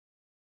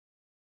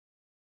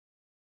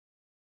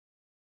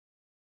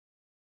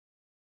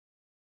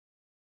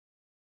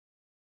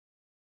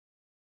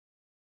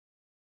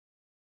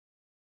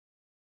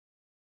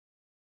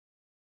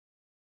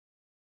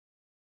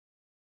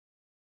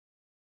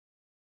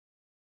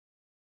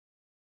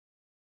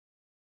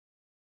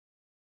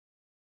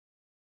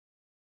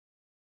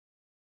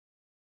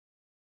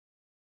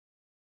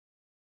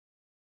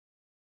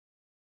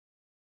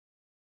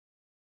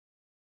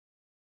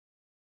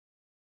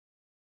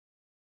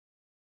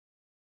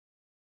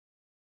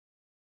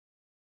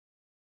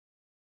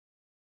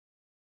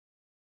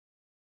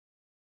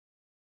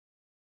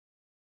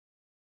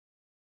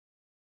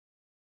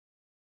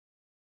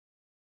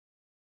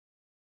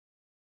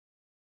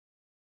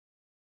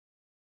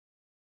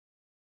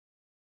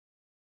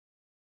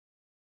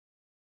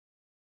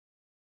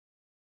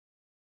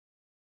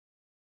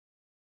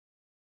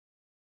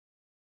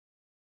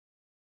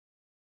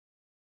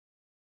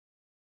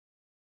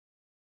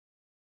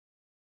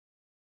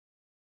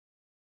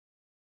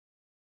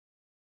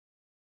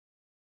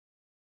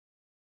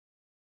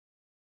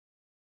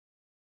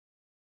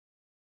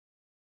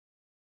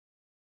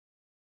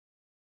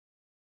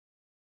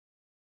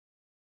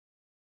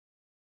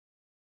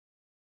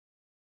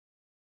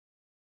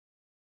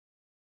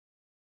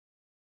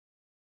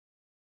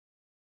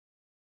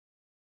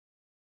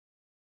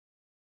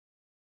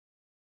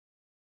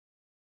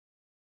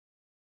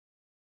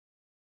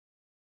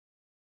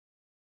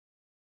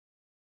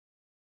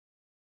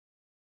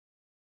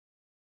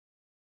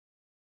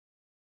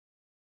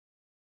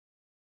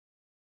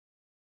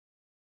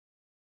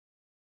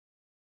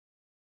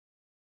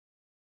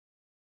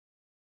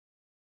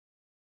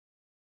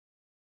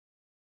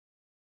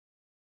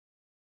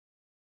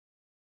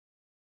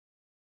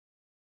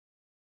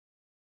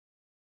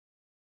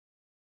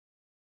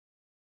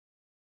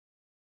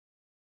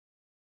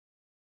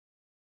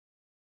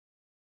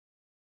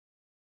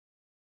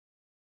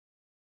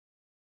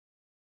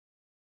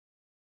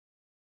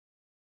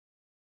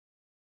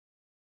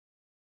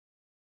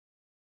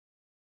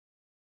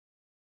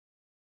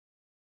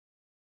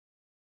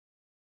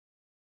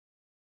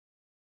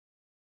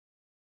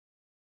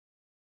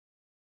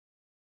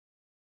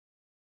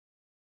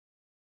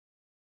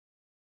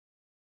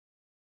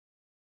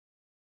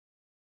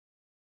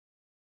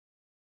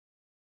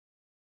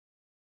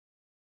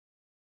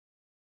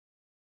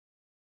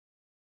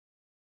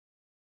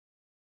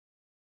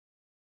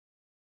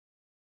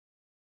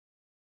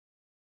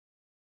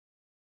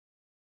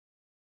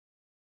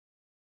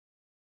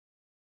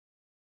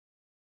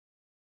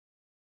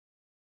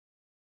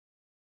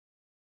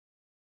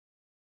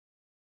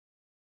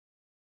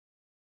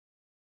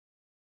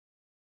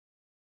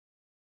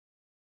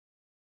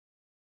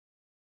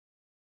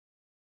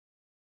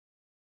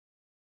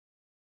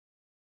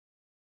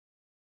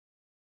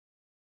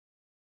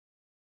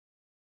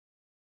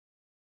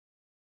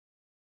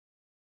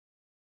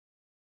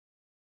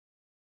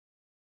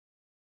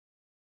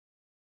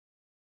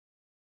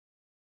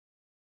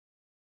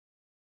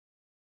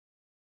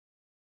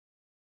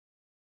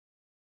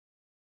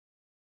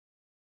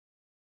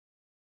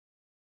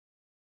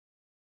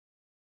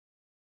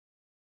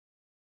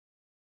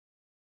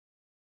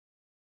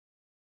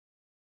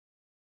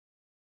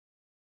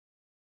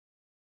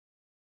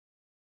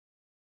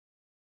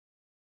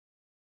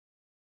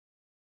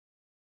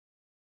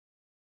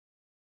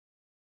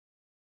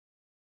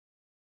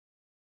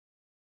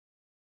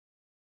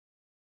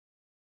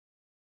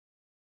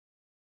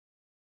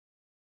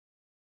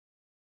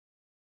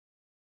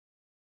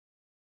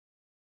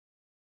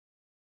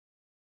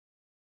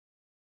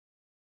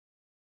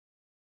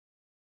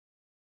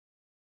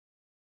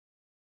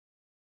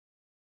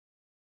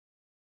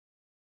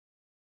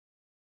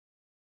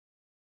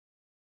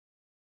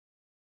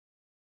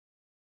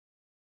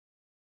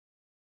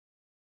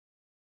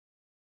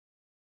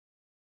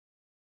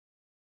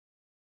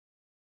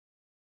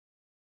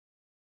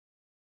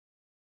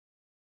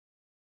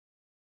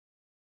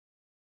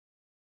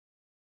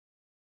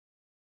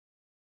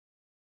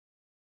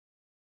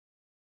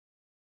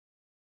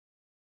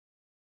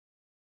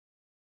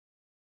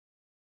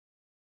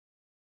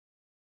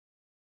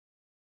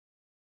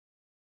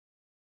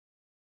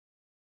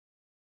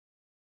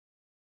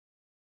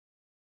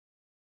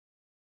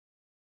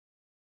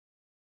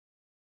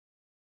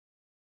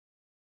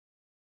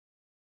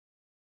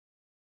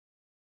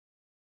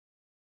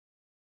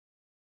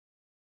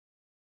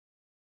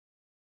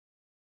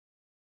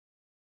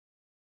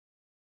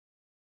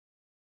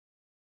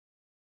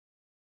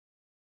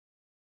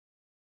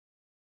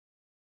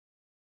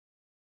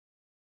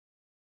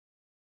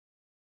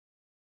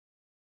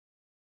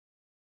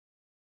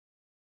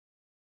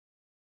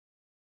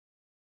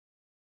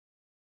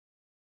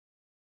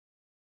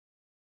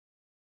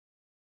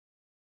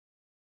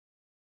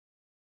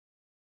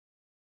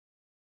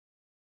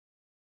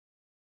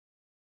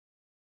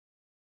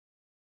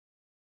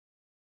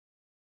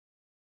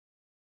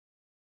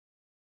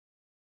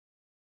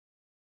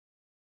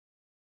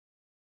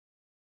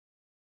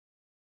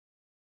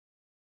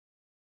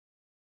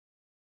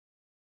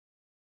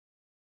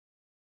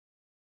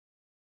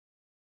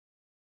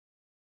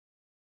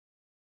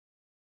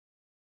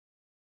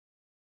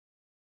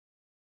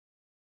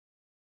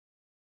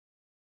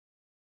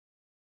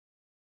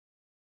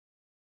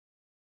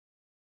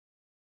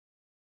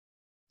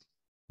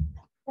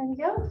 There we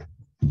go.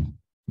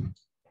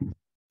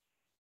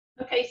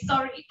 Okay,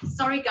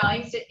 sorry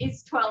guys, it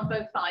is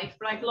 12:05,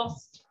 but I've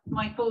lost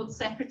my board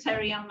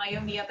secretary and my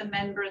only other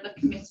member of the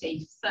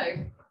committee, so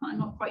I'm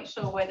not quite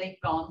sure where they've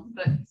gone,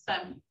 but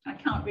I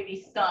can't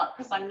really start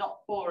because I'm not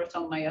for it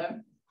on my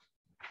own.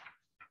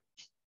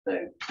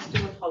 So I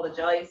do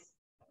apologise.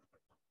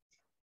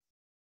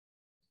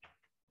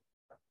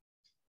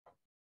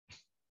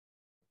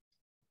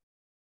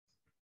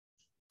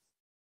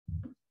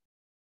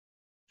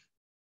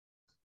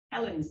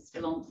 Helen's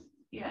still on.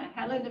 Yeah,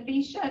 Helen,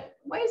 Avisha,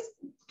 where's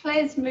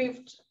Claire's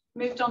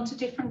moved on to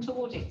different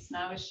audits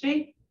now, is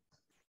she?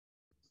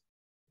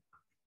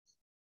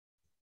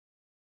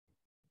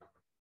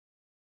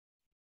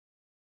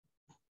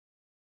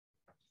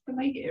 Can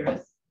they hear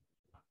us?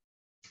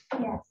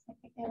 Yes, I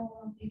think they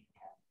all will be.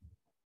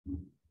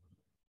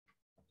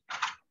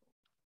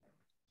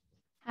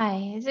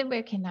 Hi, is it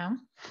working now?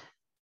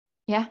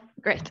 Yeah,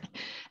 great.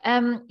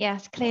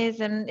 Yes,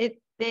 Claire's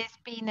there's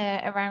been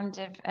a round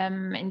of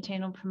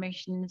internal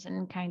promotions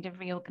and kind of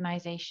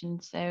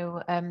reorganisation.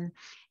 So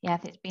yeah,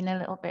 there's been a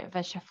little bit of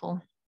a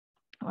shuffle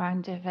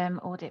round of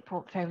audit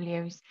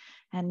portfolios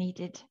and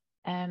needed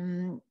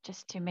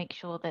just to make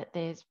sure that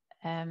there's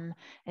a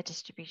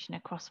distribution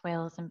across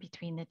Wales and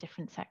between the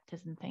different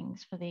sectors and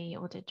things for the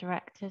audit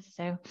directors.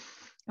 So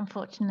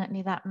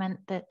unfortunately that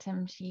meant that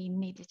she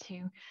needed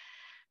to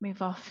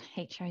move off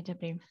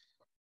HIW.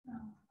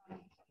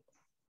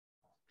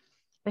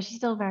 But she's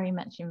still very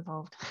much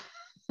involved.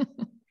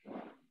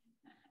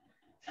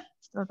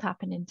 Still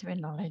tapping into her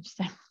knowledge.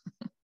 So.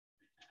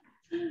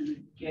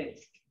 Good.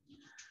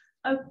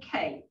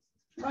 Okay.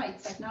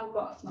 Right.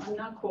 I'm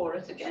now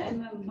chorus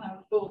again. I'm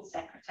now board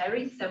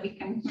secretary, so we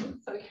can.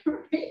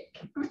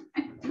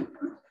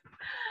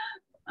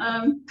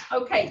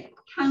 Okay.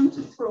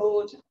 Counter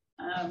fraud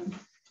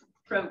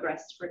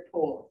progress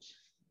report.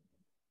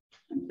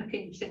 I'm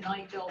looking to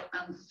Nigel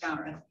and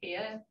Gareth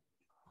here.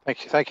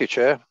 Thank you,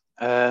 Chair.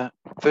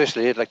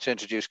 Firstly, I'd like to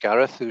introduce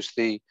Gareth, who's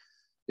the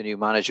new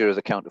manager of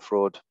the counter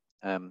fraud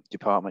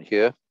department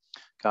here,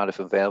 Cardiff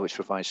and Vale, which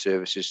provides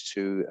services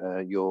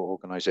to your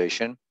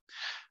organisation.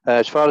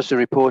 As far as the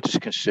report is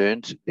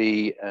concerned,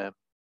 the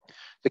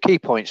key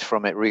points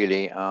from it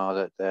really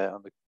are that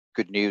on the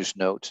good news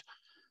note,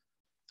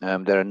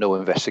 there are no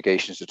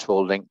investigations at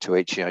all linked to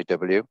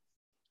HEIW.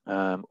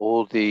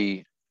 All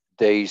the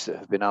days that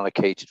have been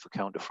allocated for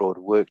counter fraud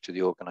work to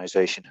the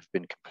organisation have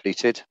been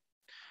completed.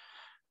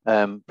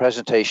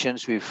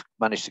 Presentations, we've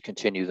managed to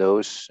continue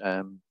those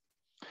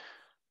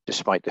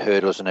despite the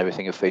hurdles and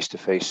everything of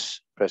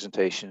face-to-face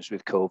presentations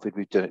with COVID.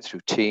 We've done it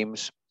through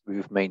Teams.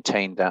 We've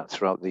maintained that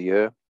throughout the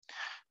year,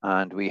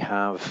 and we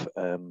have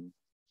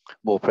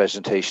more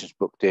presentations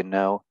booked in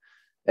now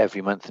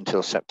every month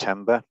until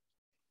September.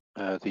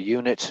 Our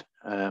unit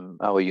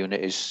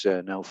is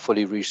now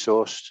fully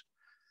resourced,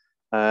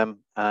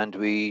 and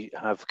we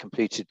have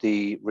completed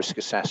the risk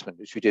assessment,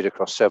 which we did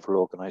across several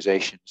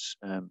organisations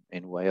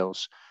in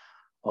Wales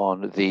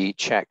on the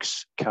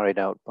checks carried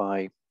out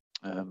by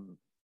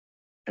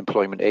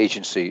employment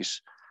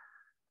agencies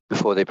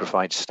before they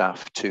provide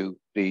staff to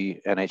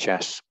the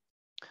NHS.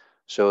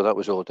 So that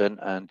was all done,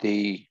 and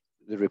the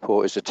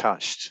report is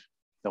attached,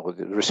 no,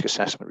 the risk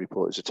assessment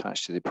report is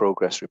attached to the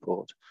progress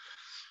report.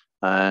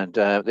 And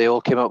they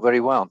all came out very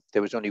well.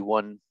 There was only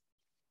one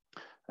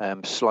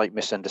slight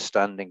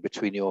misunderstanding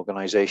between the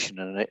organisation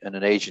and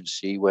an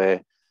agency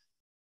where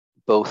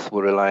both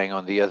were relying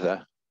on the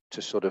other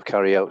to sort of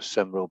carry out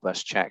some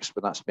robust checks,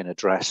 but that's been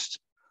addressed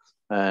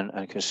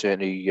and can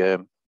certainly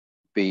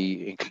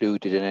be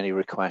included in any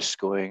requests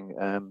going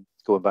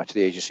back to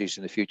the agencies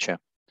in the future.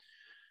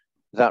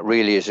 That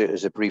really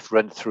is a brief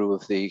run through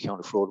of the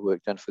counter fraud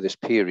work done for this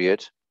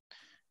period.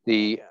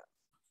 The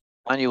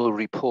annual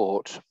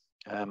report,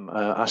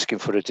 asking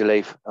for a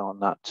delay on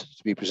that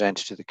to be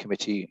presented to the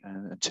committee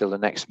until the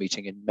next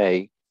meeting in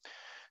May.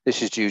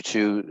 This is due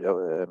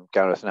to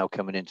Gareth now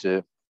coming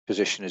into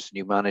position as the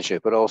new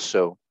manager, but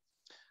also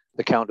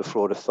the Counter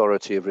Fraud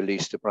Authority have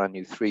released a brand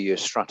new 3-year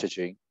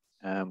strategy,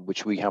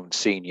 which we haven't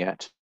seen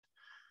yet.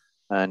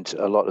 And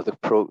a lot of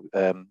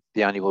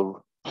the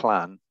annual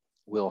plan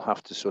will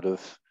have to sort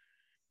of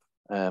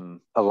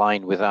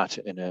align with that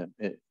in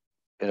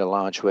a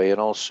large way. And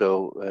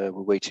also we're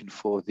waiting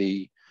for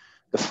the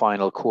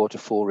final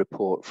Q4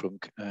 report from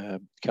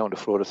Counter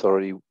Fraud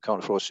Authority,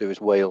 Counter Fraud Service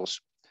Wales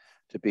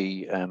to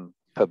be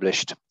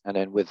published. And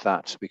then with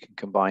that, we can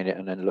combine it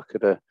and then look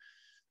at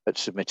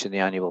submitting the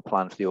annual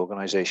plan for the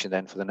organisation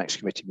then for the next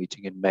committee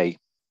meeting in May.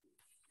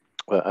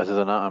 Other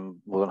than that,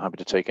 I'm more than happy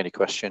to take any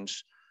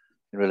questions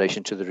in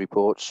relation to the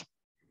reports.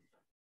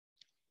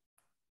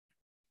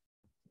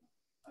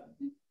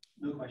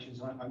 No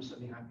questions. I'm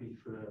certainly happy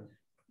for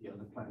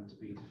the plan to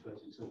be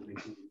deferred until the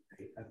meeting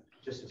in May.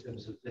 Just in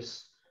terms of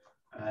this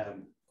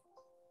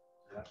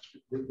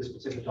this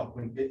particular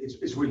document,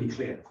 it's really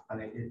clear,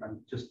 and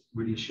I'm just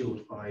really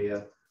assured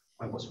by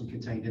what's been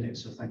contained in it.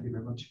 So thank you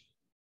very much.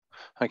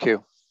 Thank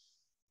you.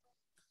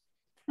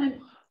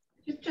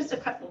 Just a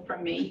couple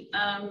from me.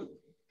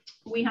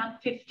 We had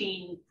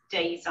 15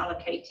 days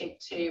allocated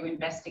to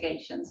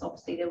investigations.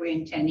 Obviously, there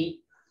weren't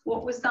any.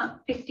 What was that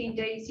 15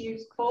 days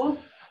used for?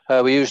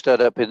 We used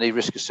that up in the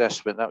risk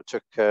assessment. That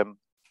took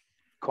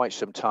quite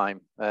some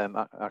time,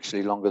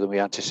 actually longer than we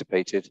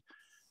anticipated,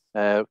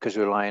 because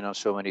we're relying on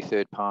so many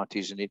third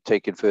parties and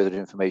taking further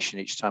information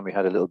each time we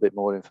had a little bit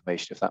more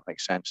information, if that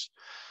makes sense.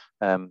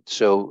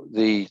 So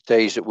the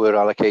days that were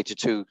allocated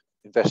to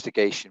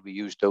investigation, we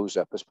used those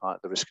up as part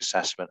of the risk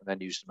assessment and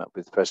then used them up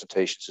with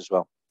presentations as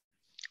well.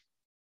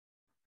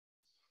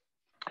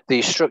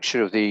 The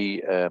structure of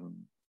the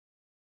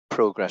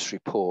progress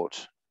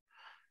report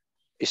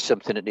is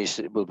something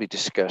that will be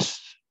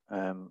discussed,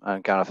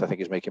 and Gareth, I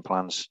think, is making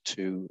plans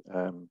to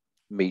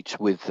meet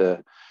with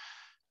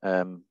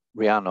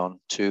Rhiannon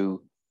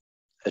to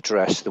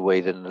address the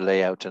way that the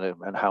layout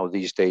and how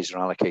these days are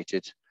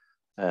allocated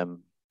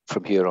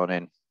from here on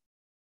in.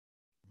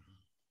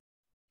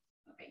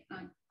 Okay,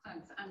 thanks.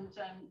 And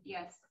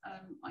yes,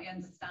 I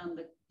understand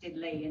the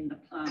delay in the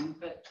plan,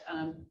 but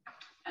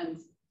and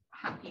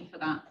happy for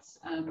that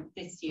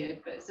this year.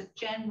 But as a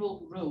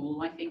general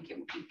rule, I think it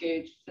would be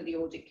good for the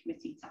audit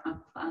committee to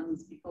have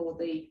plans before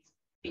the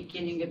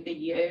beginning of the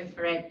year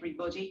for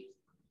everybody.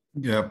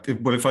 Yeah,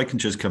 well, if I can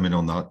just come in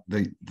on that,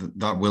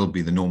 that will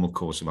be the normal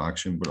course of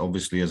action. But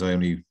obviously, as I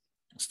only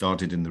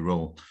started in the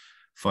role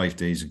 5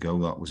 days ago,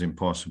 that was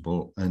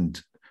impossible.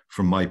 And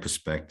from my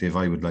perspective,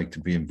 I would like to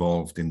be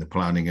involved in the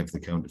planning of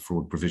the counter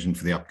fraud provision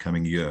for the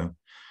upcoming year,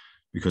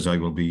 because I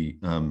will be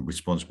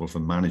responsible for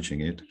managing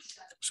it.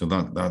 So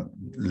that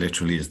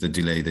literally is the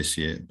delay this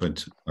year.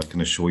 But I can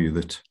assure you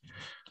that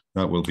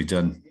that will be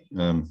done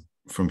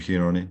from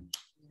here on in.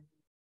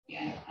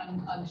 Yeah,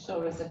 and I'm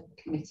sure as a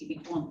committee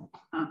we'd want,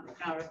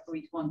 Gareth,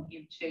 we'd want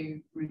you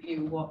to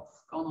review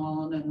what's gone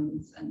on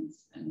and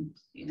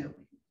you know,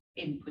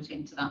 input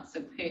into that.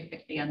 So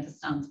perfectly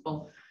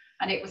understandable.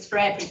 And it was for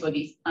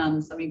everybody's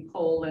plans. I mean,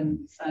 Paul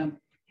and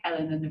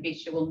Helen and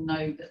Navisha will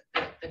know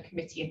that the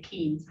committee are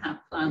keen to have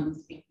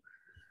plans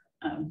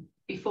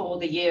before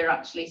the year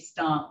actually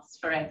starts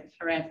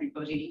for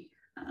everybody.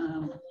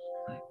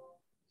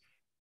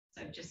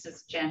 So just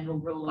as a general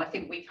rule, I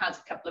think we've had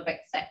a couple of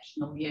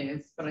exceptional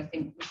years, but I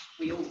think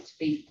we ought to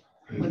be,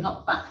 we're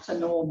not back to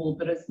normal,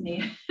 but as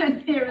near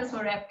as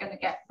we're ever going to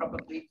get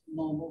probably to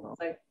normal.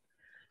 So,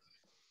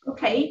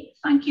 okay,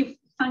 thank you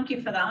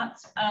for that.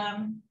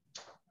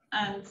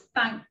 And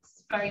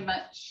thanks very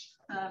much,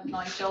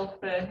 Nigel,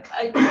 for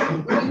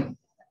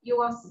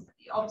you are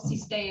obviously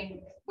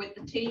staying with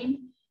the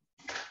team.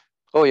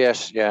 Oh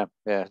yes, yeah.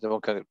 They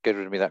won't get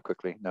rid of me that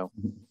quickly, no.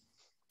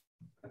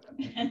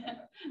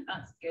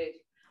 That's good.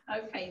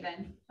 Okay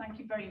then, thank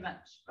you very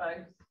much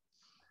both.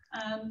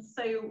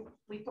 So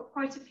we've got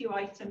quite a few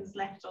items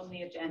left on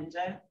the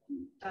agenda.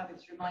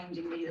 David's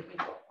reminding me that we've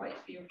got quite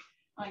a few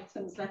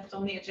items left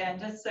on the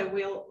agenda, so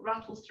we'll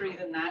rattle through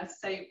them now.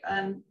 So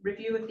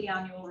review of the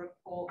annual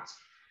report,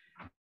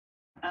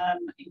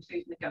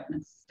 including the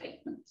governance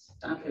statement.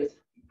 David.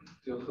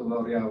 Diolch yn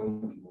fawr iawn.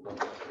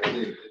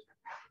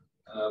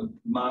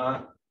 Mae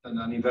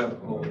yna nifer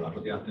o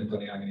arddodiadau da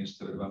ni angen i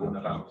ystyried fel yn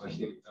yr awr,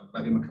 felly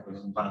mae ddim yn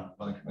cyfnod yn fan,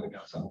 mae'n cymryd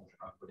gan sawl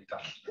bod ni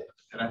darllen y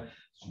papurau,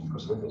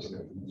 wrth gwrs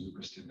yn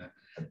gwestiynau.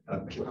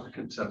 Felly papur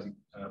cyntaf,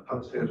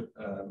 papur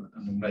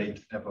yn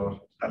ymwneud efo'r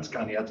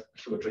datganiad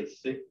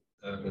llywodraethu,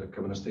 y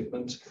Governance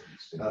Statement.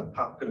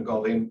 Papur yn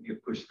gofyn i'r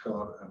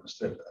pwyllgor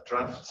ystyried y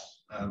drafft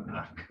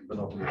ac yn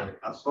benodol i'r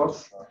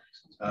adborth.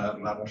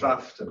 Mae'r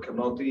drafft yn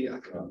cyfnodi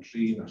ac yn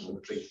ymdrin â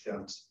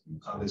llywodraethiant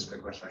addysg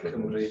a gwella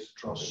Cymru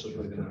dros y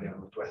flwyddyn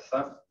ariannol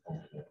diwethaf.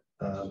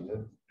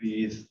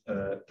 Bydd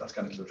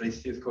datganiad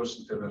llywodraethu, wrth gwrs,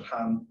 yn ffurfio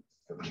rhan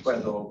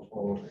allweddol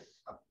o'r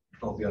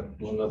adroddiad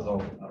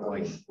blynyddol ar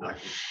waith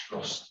ac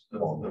dros y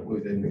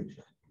flwyddyn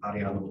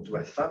ariannol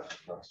diwethaf.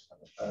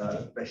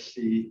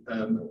 Felly,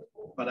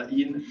 mae yna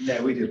un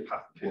newid i'r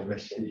papur,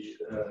 felly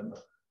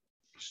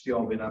jyst i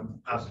ofyn am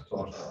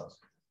adborth.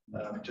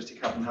 Jyst i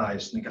cadarnhau,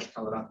 os ni'n gallu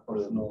cael yr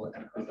adborth yn ôl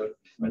erbyn yr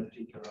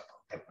 15 o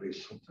Ebrill,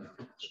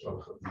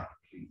 sgwelwch yn dda,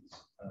 please.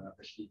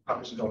 Felly,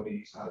 papur sy'n gofyn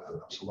i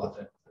am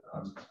sylwadau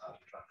ar y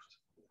drafft.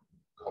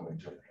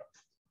 Comment on the draft.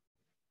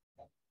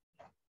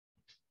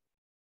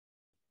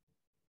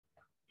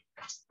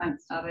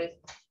 Thanks, David.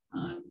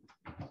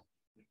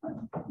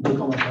 No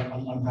comment,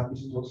 I'm happy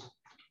to do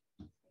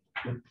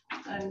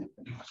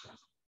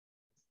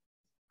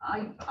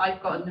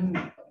I've got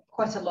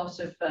quite a lot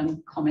of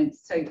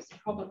comments, so it's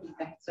probably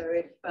better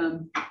if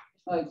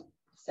I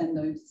send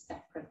those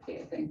separately,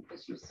 I think,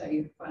 as you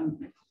say,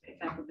 if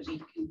everybody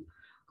can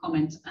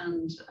comment.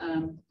 And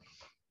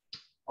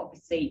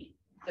obviously,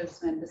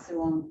 those members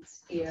who aren't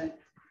here,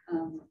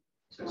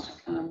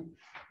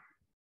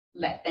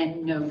 let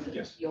them know that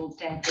yes, your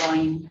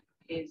deadline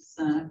is,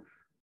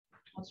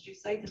 what did you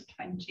say, the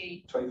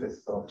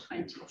 25th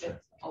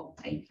of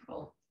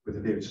April. With a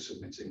view to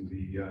submitting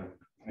the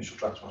initial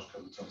draft was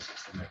covered on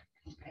 6th of May.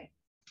 Okay.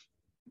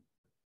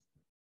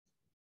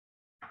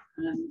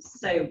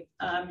 So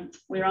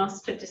we're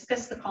asked to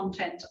discuss the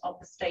content of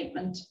the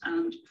statement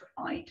and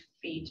provide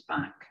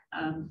feedback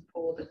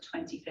for the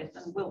 25th,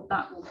 and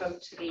that will go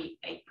to the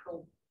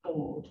April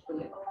board, will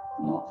it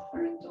not,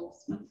 for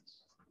endorsement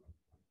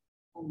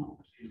or not?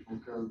 It will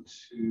go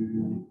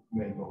to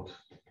main board.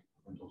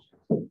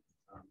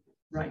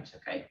 Right,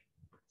 okay.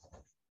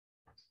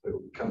 It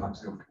will come back to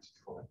the committee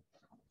for it.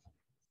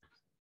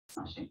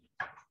 Smashing.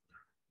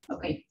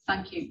 Okay,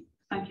 thank you,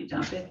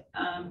 David.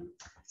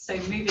 So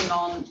moving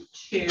on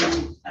to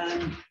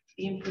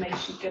the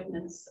information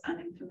governance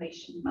and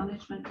information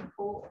management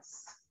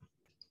reports.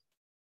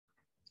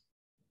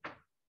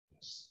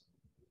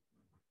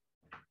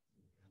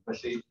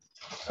 Felly,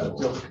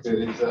 diolch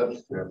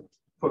Cadeirydd.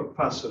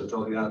 Pwrpas yr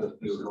adroddiad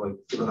yw rhoi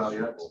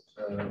cyfraniad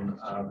a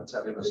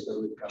materion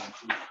ystyried gan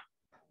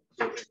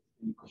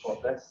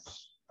gwybodaeth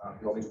a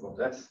rheoli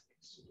gwybodaeth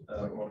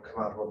o'r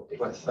cyfarfod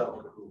diwetha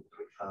o'r grŵp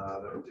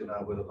ar y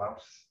 9 o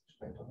Fawrth.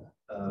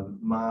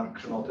 Mae'r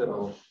crynodeb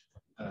o'r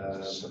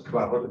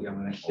cyfarfod wedi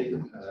amlinellu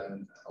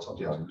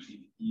atodiad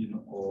prif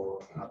 1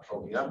 o'r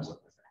adroddiad.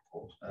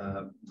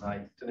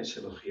 Mae dynnu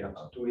sylw chi at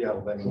 2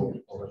 elfen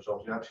o'r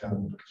adroddiad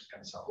gan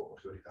gyntaf o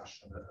chi wedi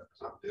darllen y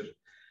papur.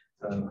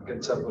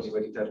 Gyntaf bod ni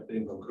wedi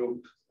derbyn fel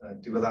grŵp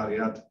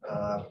diweddariad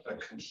ar y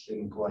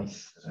cynllun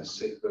gwaith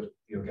seithfed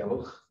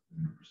diogelwch.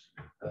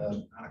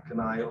 Ac yn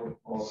ail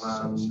o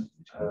ran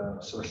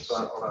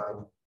sefyllfa o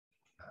ran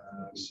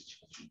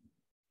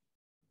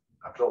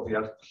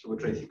adroddiad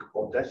llywodraethu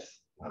gwybodaeth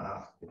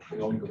a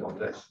rheoli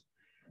gwybodaeth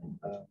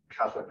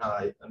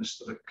cadarnhau yn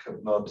ystod y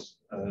cyfnod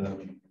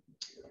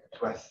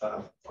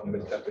diwetha o'n i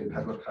wedi derbyn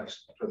 4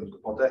 cais rheoli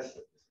gwybodaeth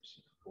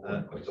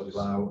wedi dod i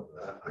law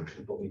ac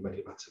yn bod ni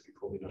wedi ymateb i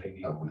pob un o'r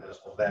rheini o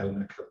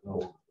fewn y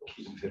cyfnod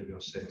cydymffurfio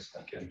sef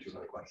 20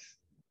 diwrnod gwaith.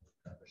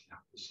 Felly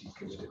hapus i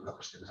gymryd i'r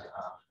cwestiynau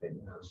a hyn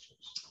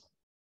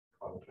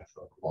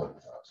cyfarfod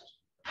gwybodaeth.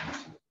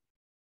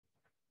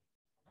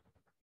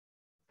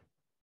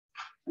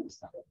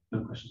 No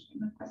questions.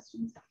 No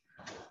questions.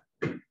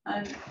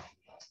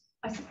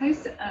 I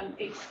suppose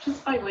it's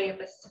just by way of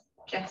a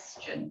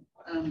suggestion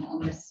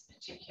on this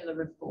particular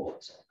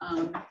report.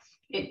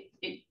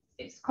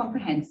 It's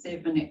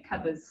comprehensive and it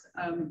covers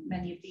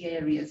many of the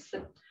areas.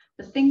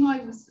 The thing I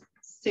was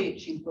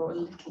searching for a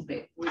little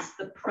bit was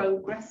the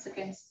progress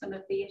against some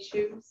of the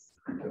issues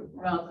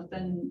rather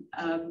than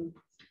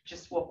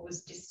just what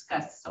was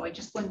discussed. So I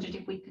just wondered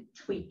if we could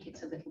tweak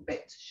it a little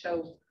bit to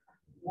show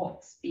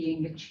what's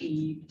being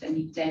achieved,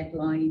 any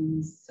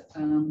deadlines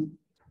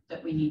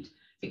that we need.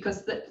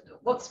 Because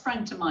what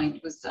sprang to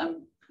mind was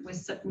we're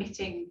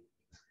submitting,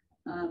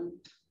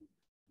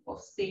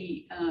 what's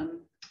the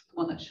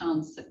one that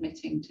Sean's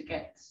submitting to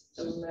get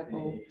the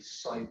level?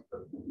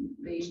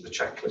 The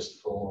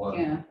checklist for...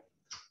 Yeah.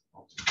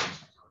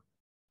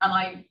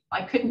 And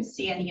I couldn't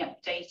see any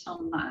update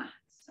on that.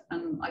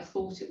 And I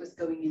thought it was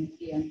going into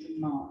the end of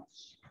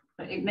March.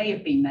 But it may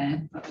have been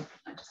there, but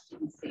I just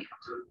didn't see it.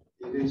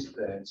 It is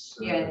there.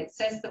 So yeah, it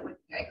says that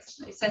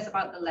it says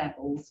about the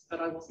levels, but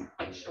I wasn't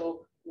quite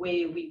sure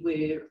where we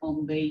were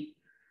on the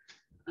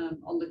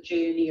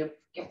journey of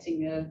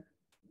getting a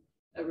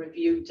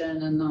review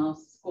done and our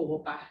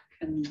score back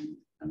and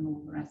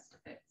all the rest of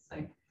it.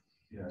 So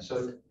yeah,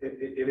 so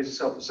it is a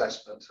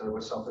self-assessment.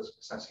 We're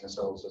self-assessing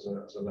ourselves as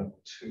a level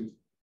 2,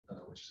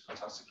 which is a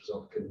fantastic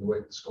result given the way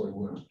the scoring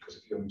works. Because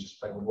if you only just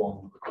fail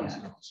 1, requires a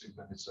level 2,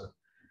 then it's a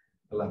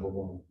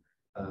level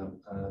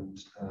 1.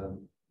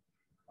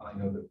 I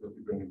know that we'll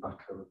be bringing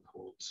back a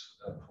report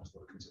for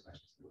the committee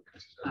next week.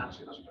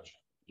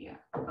 Yeah,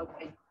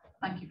 okay.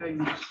 Thank you very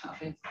much,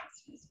 David.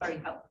 It's very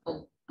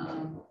helpful.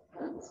 So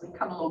we've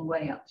come a long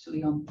way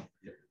actually on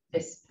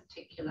this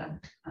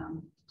particular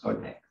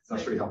topic.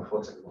 That's really helpful.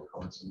 I'll take more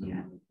comments.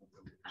 Yeah.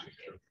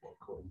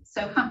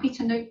 So happy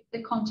to note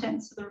the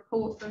contents of the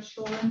report for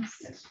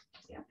assurance. Yes.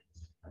 Yeah.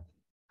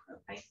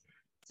 Okay.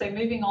 So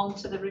moving on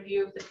to the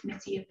review of the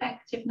committee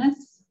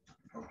effectiveness.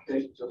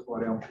 Okay, diolch yn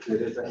fawr iawn,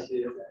 Cadeirydd.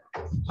 Felly,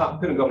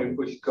 papur yn gofyn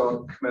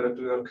pwyllgor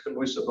cymeradwyo'r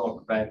cynnwys o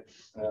ddogfen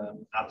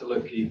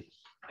adolygu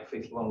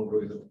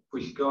effeithlonrwydd y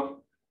pwyllgor.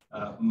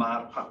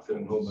 Mae'r papur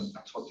ynghlwm yn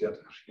atodiad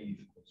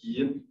rhif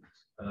 1.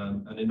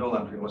 Yn unol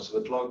â'r rheolau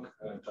sefydlog,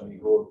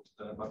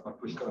 mae'r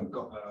pwyllgor yn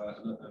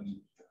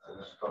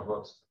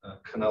gorfod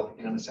cynnal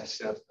un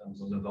asesiad yn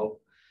flynyddol.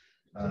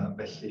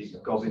 Felly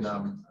gofyn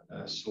am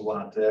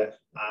sylwadau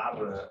ar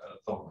y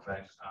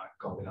ddogfen a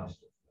gofyn am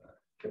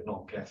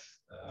gefnogaeth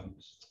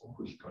o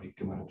pwyllgor i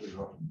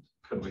gymeradwyo'r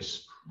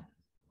cynnwys.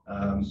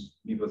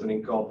 Mi fyddwn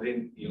ni'n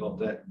gofyn i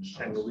aelodau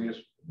llenwi'r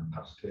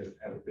papur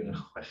erbyn y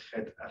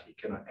 6 ar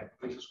 20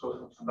 Ebrill os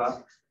gwelwch yn dda.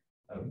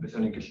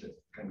 Byddwn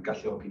ni'n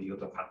galluogi ni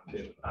ddod â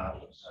papur ar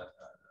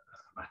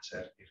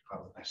mater i'r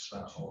cyfarfod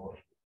nesaf o'r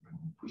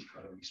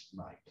pwyllgor ym mis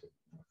Mai.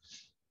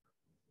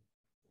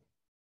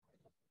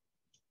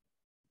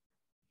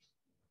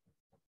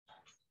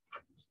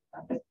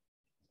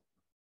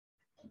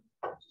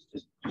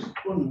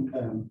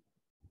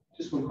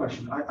 Just one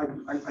question.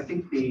 I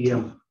think the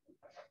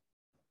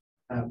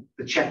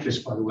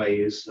checklist, by the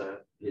way, is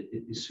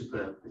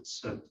superb.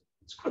 It's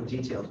quite a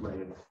detailed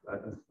way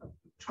of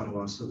trying to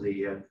answer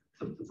the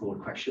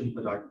board question.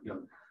 But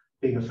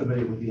being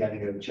familiar with the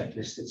ending of the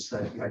checklist, it's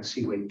I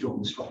see where you've drawn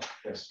this from.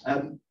 Yes.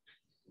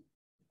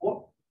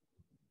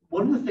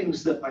 one of the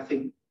things that I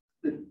think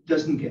that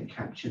doesn't get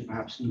captured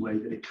perhaps in the way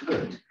that it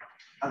could,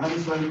 and that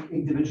is around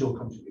individual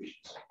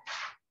contributions.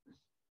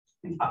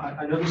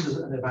 I know this is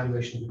an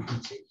evaluation of the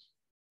committee,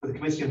 but the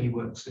committee only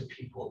works if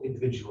people,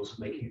 individuals,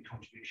 are making a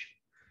contribution.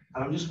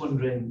 And I'm just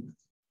wondering,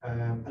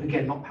 and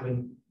again, not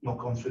having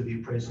gone through the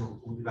appraisal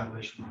or the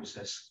evaluation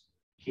process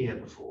here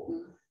before,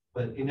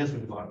 but in other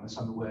environments,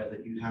 I'm aware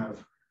that you'd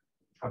have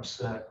perhaps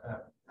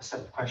a set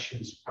of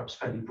questions, perhaps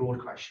fairly broad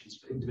questions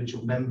for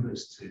individual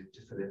members to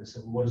fill in and say,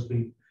 well, what has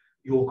been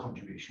your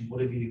contribution? What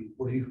do you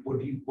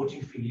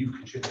feel you've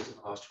contributed in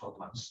the last 12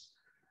 months?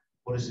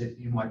 What is it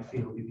you might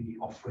feel you'd be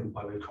offering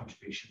by way of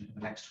contribution in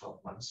the next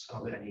 12 months?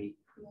 Are there any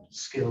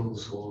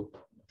skills or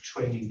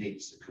training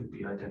needs that could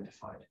be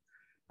identified?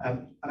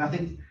 And I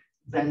think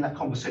then that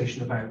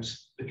conversation about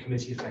the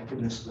committee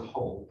effectiveness as a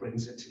whole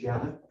brings it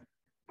together.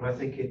 But I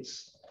think it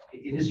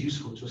is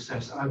useful to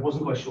assess. And I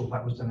wasn't quite sure if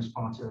that was done as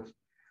part of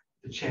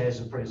the chair's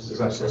appraisal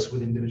process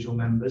with individual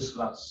members.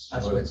 That's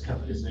what it's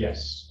covered, isn't it?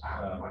 Yes.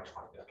 Right,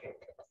 fine. Okay.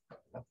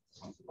 That's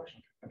the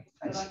question. Okay,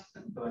 thanks.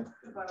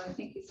 But I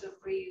think it's a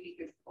really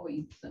good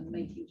point, and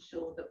making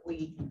sure that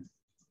we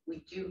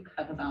do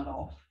cover that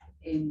off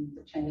in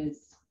the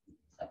chair's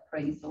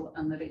appraisal,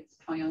 and that it's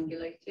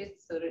triangulated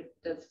so that it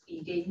does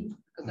feed in,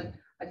 because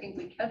I think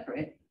we cover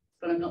it,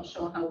 but I'm not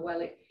sure how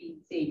well it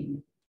feeds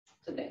in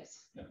to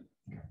this. Yeah.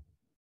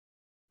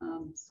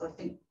 So I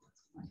think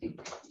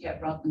yeah,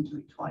 rather than do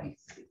it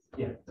twice,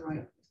 it's the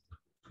right.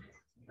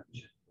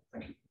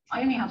 Thank you.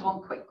 I only had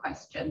one quick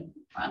question.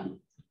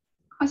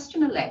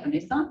 Question 11,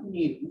 is that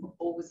new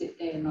or was it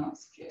there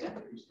last year?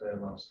 It was there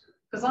last year.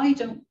 Because I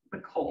don't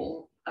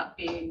recall that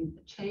being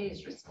the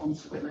chair's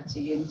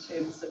responsibility in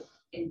terms of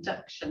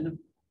induction of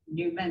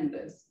new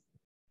members.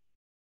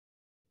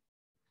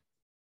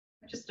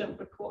 I just don't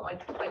recall. I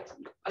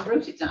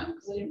wrote it down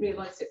because I didn't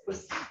realise it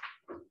was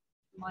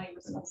my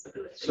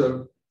responsibility.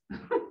 So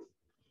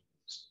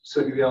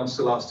certainly the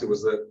answer last year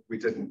was that we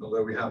didn't,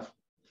 although we have.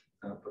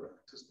 But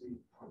does the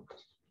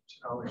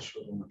challenge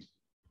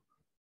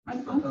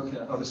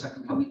the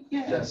second part?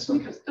 Yes, we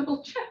just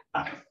double check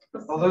that.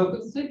 Although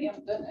certainly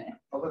haven't done it.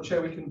 Although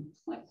Chair, we can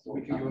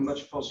give a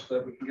much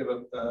positive. We can give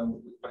a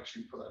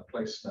actually put that in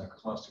place now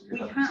because last year we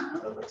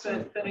have,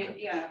 but it,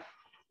 yeah.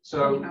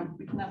 So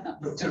we can have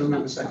that. To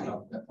remove the second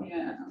half.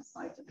 Yeah,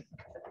 outside of the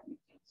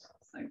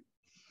so.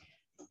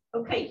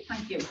 Okay,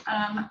 thank you.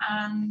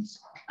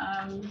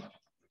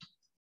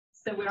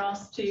 So we're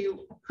asked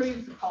to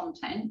approve the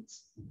content,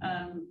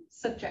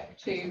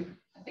 subject to,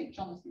 I think,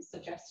 Jonathan's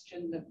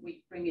suggestion that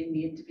we bring in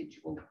the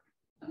individual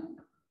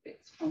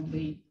bits from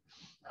the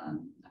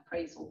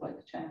appraisal by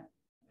the chair.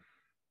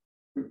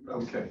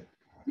 Okay.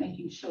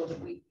 Making sure that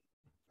we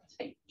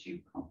take due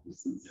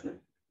cognizance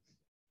of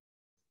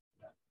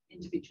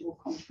individual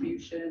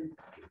contribution,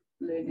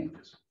 learning.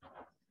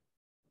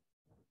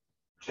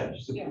 Chair,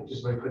 just a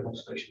very quick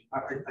observation.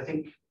 I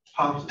think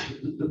part of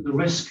the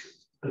risk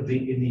of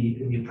in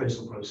the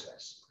appraisal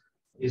process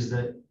is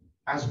that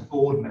as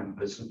board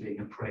members are being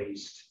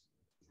appraised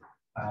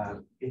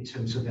in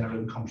terms of their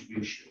own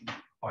contribution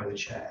by the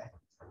chair,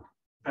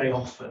 very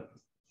often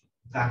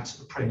that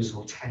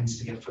appraisal tends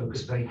to get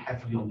focused very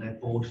heavily on their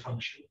board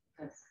function.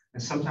 Yes.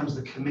 And sometimes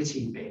the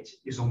committee bit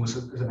is almost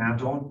as an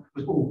add-on.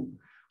 Oh,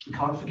 we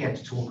can't forget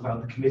to talk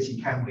about the committee,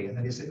 can we? And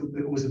then it's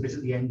always a bit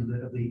at the end of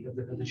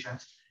the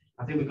chat.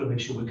 I think we've got to make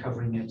sure we're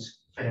covering it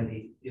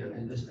fairly,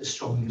 as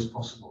strongly as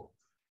possible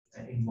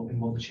in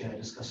what the chair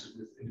discusses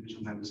with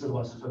individual members.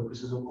 Otherwise, the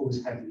focus is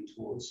always heavily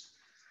towards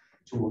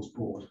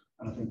board.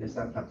 And I think there's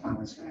that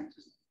balance act.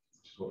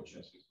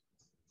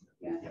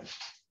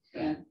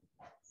 Yeah.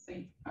 So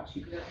perhaps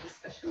you could have a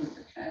discussion with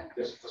the chair.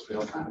 Yes, that's very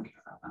helpful.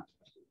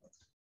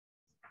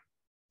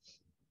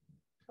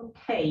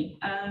 Okay,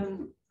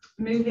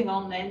 moving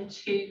on then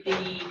to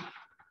the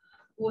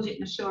Audit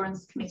and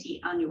Assurance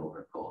Committee annual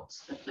report,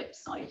 the flip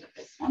side of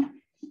this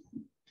one.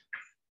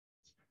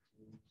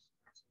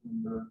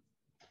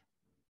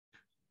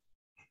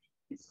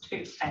 It's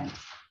 210.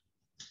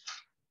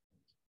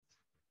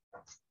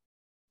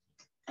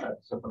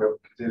 So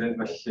cadeirydd,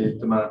 felly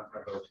dyma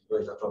fel chi'n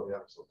dweud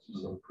adroddiad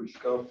yn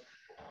pwyllgor.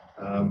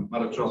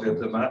 Mae'r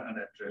adroddiad yma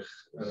yn edrych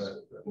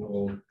yn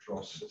ôl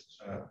dros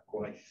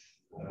gwaith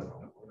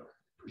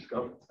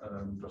pwyllgor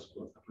dros y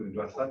blwyddyn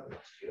diwethaf.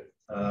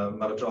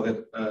 Mae'r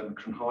adroddiad yn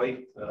crynhoi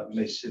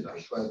meysydd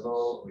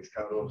allweddol,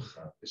 weithgarwch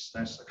a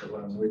busnes a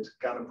gyflanwyd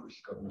gan y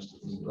pwyllgor yn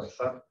ystod y blwyddyn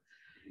diwethaf.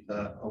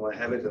 Ond mae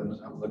hefyd yn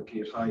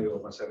amlygu rhai o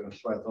faterion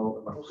allweddol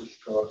y mae'r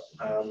pwyllgor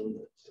am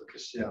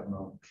focysu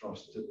arno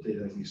dros y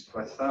 12 mis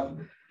diwethaf.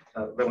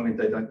 Fel o'n i'n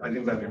dweud, a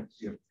ddim fewn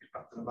i'r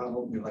bapur yn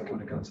fanwl, mi fyddai'n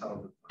cymryd gantal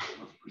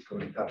mae'r pwyllgor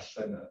wedi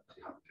darllen y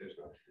papur.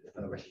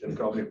 Felly, yn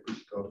gofyn i'r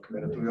pwyllgor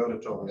cymeradwyo'r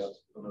adroddiad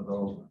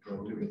blynyddol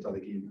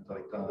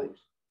 2021-2022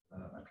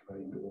 ac yn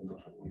ein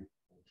byddwn.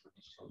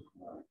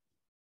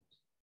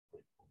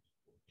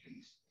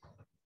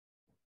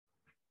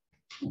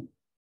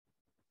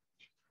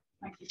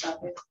 Thank you,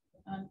 David.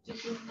 Did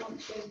you want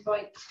to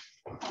invite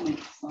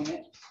comments on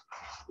it?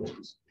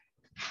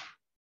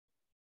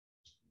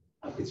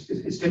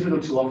 it's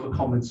difficult to offer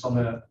comments on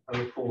a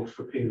report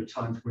for a period of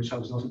time for which I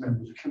was not a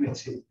member of the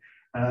committee.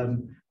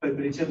 But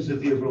in terms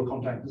of the overall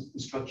content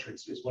and structure,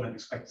 it's what I'd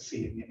expect to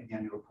see in the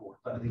annual report.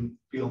 But I think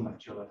beyond that,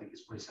 Jill, I think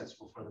it's pretty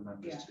sensible for other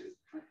members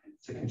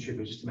to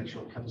contribute, just to make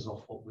sure it covers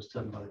off what was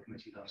done by the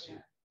committee last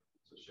year.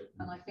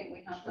 And I think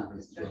we have that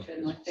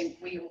discussion. I think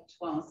we ought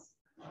to ask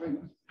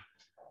Ruth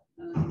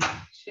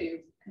to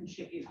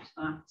contribute to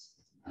that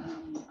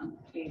and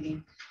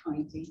clearly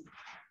Heidi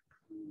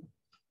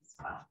as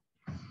well.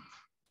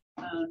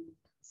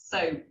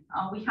 So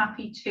are we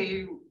happy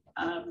to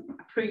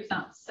approve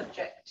that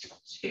subject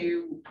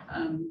to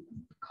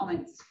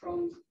comments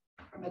from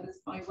others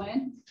by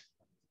when?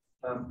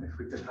 If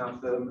we could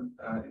have them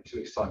in 2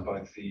 weeks' time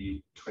by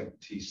the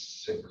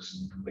 26th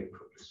of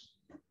April, please.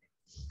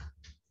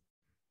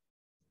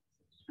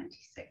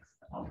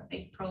 26th of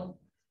April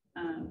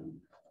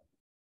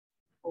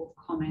for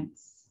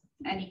comments.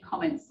 Any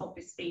comments,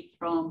 obviously,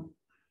 from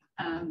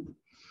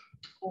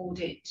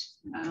audit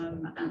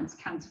and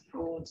counter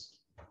fraud?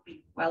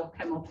 We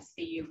welcome,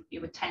 obviously,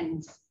 you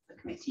attend the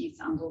committees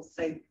and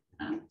also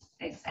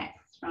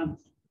execs around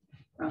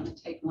the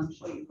table. I'm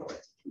sure you've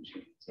already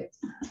contributed.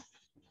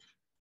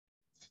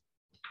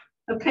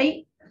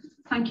 Okay,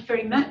 thank you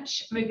very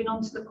much. Moving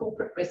on to the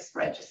corporate risk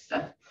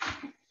register.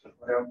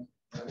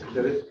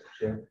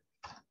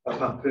 Y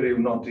papur i'w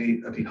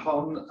nodi ydy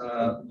hon,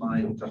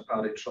 mae'n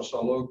darparu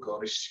trosolwg o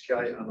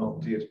risgiau a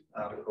nodir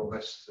ar y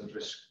gofrestr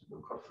risg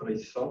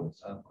corfforaethol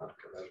ar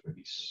gyfer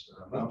mis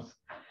Mawrth.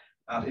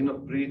 Ar hyn o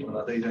bryd,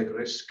 mae 12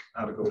 risg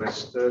ar y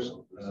gofrestr,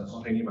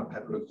 o rheini mae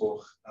 4 yn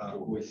goch a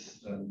 8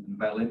 yn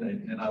felyn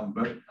yn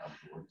amber.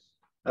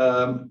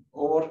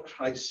 O'r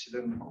rhai sydd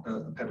yn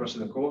 4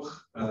 sydd yn goch,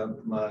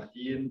 mae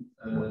un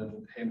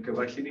yn hen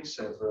gyfaill i ni,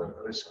 sef y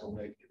risg o'n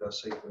wneud gyda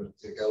seifr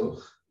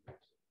diogelwch.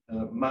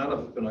 Mae yna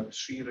bynnag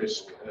 3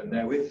 risg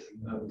newydd,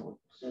 pob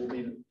un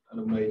yn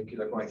ymwneud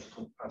gyda gwaith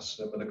cwmpas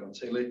meddygon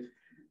teulu.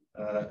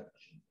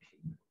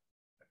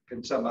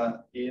 Gyntaf mae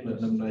un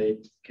yn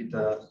ymwneud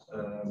gyda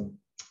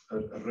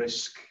y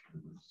risg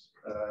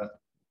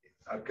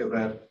ar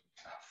gyfer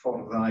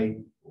fforddau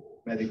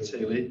meddyg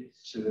teulu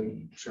sydd yn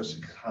trio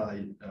sicrhau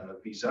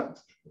visa.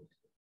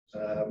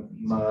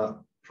 Mae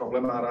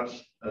problem arall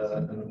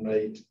yn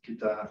ymwneud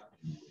gyda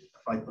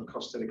ffaith bod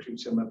costau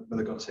recrwtio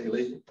meddygon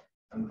teulu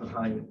yn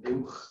parhau'n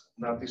uwch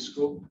na'r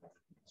disgwyl,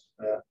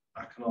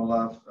 ac yn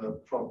olaf y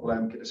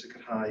problem gyda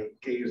sicrhau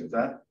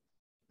geirda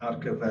ar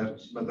gyfer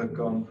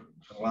meddygon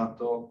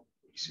rhyngwladol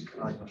i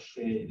sicrhau bod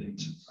lle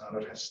iddynt ar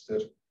y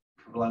rhestr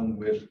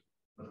cyflawnwyr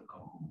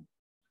meddygol.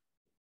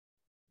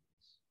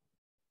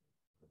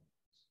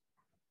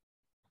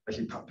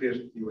 Felly papur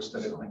i'w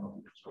ystyried yn engol.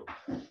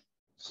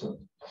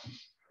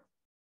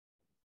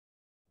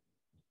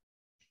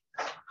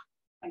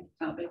 Thank you,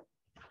 David.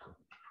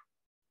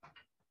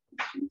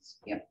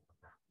 Yeah.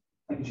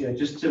 Thank you, Chair.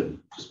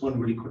 Just one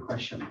really quick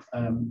question.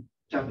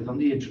 David, on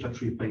the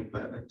introductory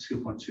paper at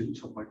 2.2 to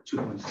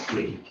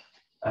 2.3,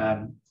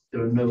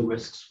 there are no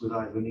risks with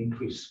either an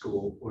increased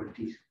score or a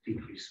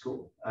decreased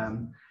score.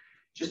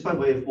 Just by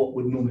way of what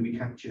would normally be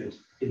captured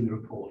in the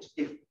report,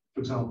 if, for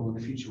example, in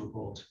the future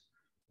report,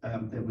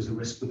 there was a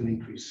risk with an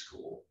increased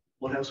score,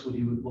 what else would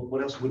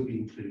be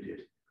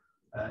included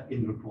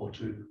in the report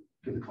to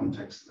give the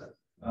context to that?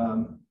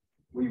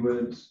 We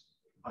would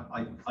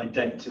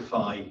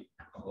identify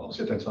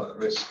the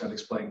risk and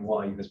explain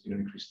why there's been an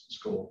increase in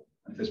score.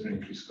 And if there's been an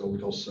increased score,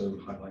 we'd also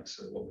highlight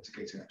what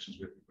mitigating actions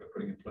we're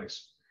putting in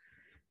place.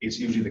 It's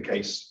usually the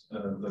case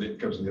that it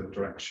goes in the other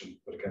direction,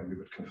 but again, we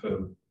would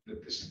confirm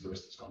that this is the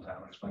risk that's gone down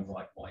and explain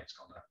why it's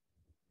gone down.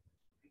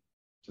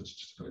 So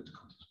just to put it into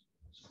context.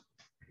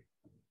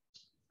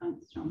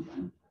 Thanks,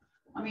 Jonathan.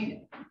 I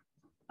mean,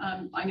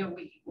 I know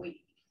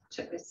we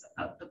took this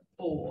at the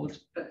board,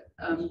 but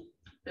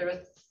there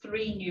are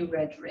 3 new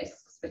red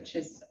risks, which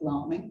is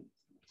alarming,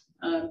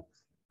 and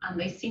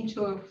they seem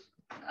to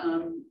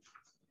have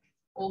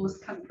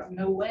almost come from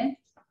nowhere.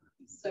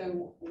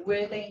 So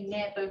were they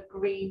never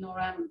green or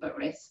amber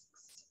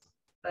risks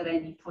at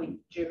any point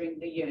during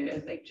the year?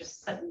 They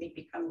just suddenly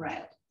become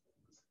red.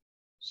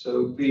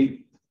 So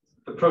the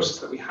process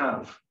that we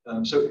have,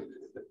 so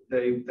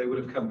they would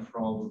have come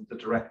from the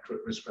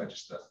Directorate Risk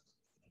Register.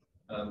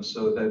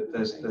 So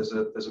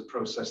there's a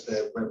process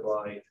there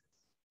whereby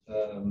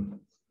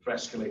for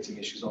escalating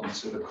issues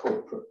onto the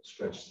corporate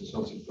register, so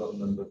obviously we've got a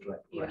number of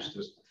direct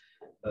registers,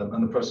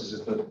 and the process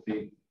is that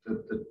the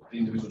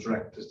individual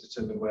directors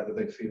determine whether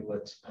they feel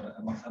that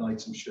an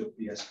item should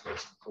be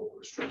escalated to the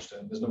corporate register,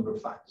 and there's a number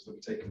of factors that we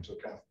take into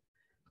account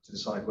to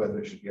decide whether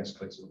it should be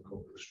escalated to the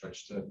corporate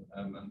register,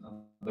 and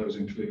those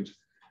include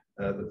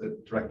that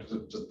the director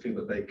doesn't feel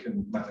that they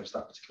can manage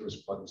that particular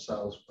risk by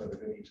themselves, whether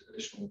they need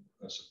additional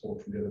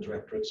support from the other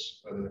directorates,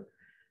 whether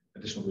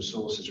additional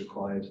resources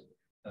required.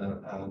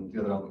 And the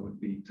other element would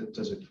be,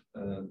 does it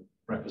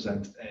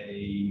represent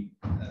a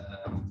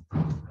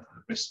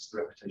risk to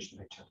the reputation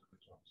of HM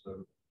as well?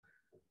 So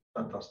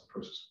that's the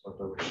process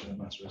by which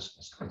matter is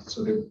escalated.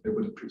 So they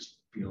would have previously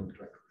been on the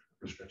direct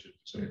risk register.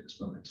 So at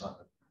this moment in time,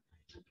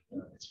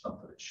 it's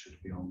felt that it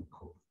should be on the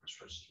corporate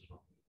risk register as well.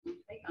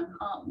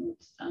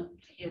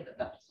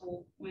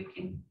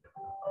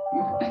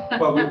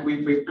 Well,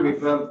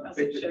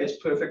 it's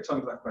perfect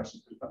time for that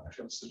question, because we've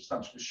actually got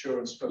substantial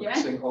assurance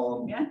focusing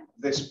on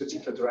this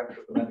particular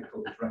directorate, the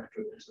medical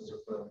directorate, in terms of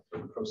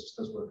the process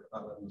does work at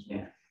that level as well.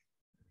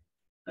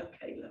 Yeah.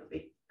 Okay,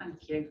 lovely.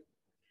 Thank you.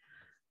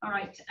 All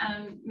right,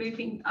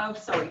 moving, oh,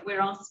 sorry,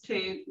 we're asked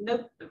to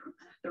note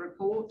the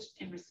report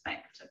in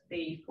respect of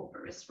the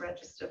corporate risk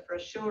register for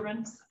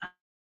assurance,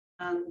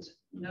 and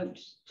note,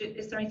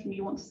 is there anything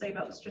you want to say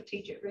about the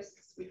strategic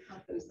risks? We've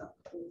had those up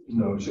before.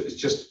 No, it's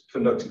just for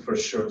noting for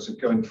assurance that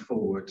going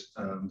forward,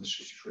 the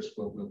strategic risk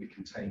will be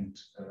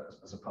contained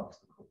as a part of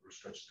the corporate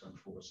risk register going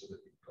forward, so that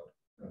we've got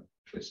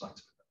clear sight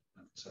of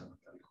it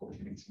at the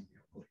quarterly meeting.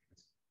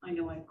 I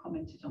know I've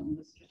commented on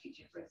the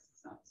strategic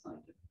risks outside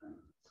of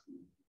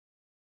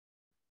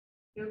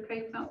You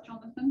okay with that,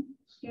 Jonathan?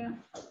 Yeah,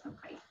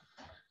 okay.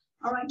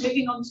 All right,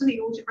 moving on to the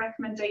audit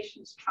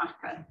recommendations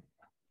tracker.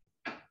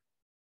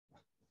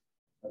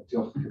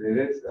 Diolch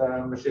Cadeirydd.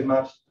 Felly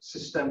mae'r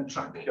system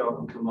tracio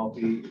yn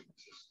cyfnodi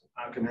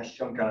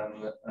argymhellion gan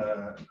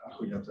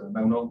archwiliad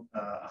mewnol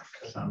ac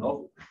allanol.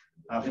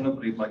 Ar hyn o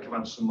bryd mae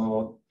cyfanswm o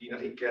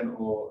 11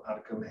 o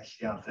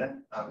argymhelliadau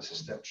ar y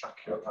system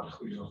tracio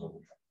archwilio.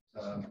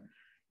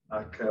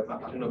 Ac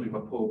ar hyn o bryd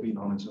mae pob un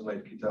ohonynt yn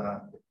ymwneud gyda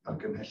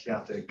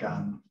argymhelliadau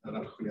gan yr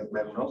archwiliad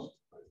mewnol.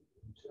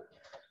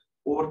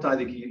 O'r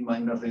 21 mae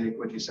 11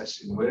 wedi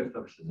asesu'n wyrdd,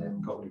 a felly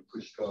mae'n gofyn i'r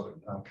pwyllgor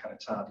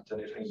caniatâd i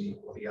dynnu rheini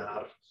oddi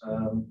ar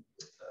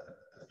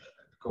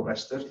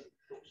gofrestr.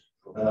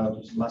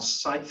 Mae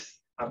 7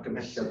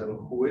 argymhelliad yn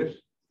hwyr.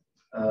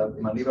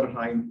 Mae nifer y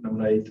rhain yn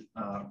ymwneud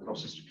â'r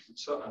broses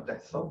recruto a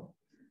dethol.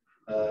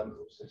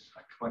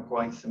 Ac mae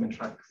gwaith yn mynd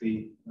rhagddi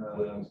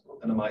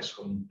yn y maes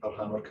hwn fel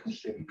rhan o'r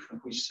cynllun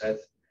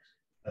cynhwysedd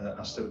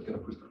a styrwyd gan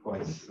y pwyllgor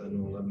gwaith yn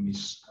ôl ym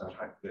mis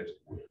Rhagfyr.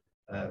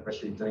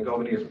 Felly, da ni'n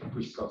gofyn i'r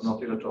pwyllgor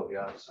nodi'r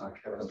adroddiad ac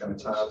hefyd yn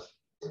ganiatâd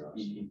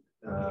i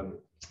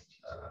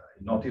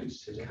nodi'r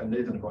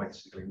cynnydd yn y gwaith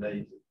sydd yn cael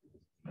ei wneud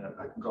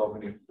ac yn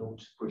gofyn i'r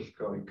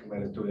pwyllgor i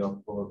cymeradwyo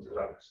bod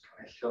yr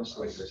argymhellion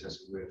sydd wedi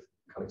asesu wyrdd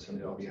yn cael ei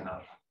tynnu oddi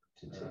ar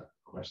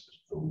gofrestr.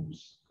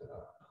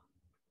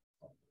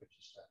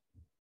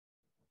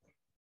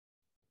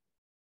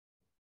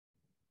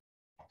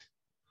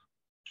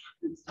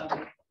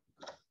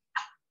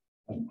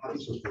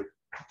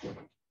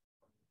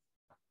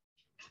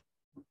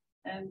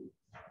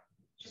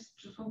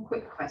 Just one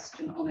quick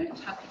question on it.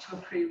 Happy to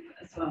approve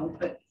as well,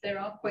 but there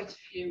are quite a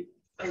few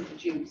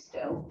overdue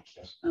still.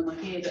 I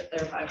hear that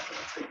they're about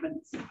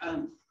recruitments,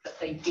 that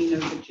they've been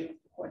overdue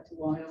for quite a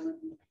while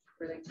and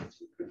related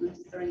to recruitment.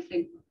 Is there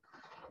anything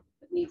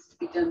that needs to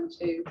be done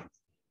to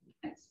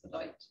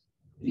expedite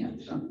the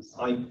outcomes?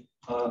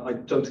 I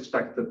don't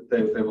expect that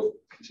they will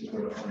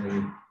continue on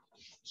the.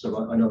 So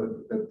I know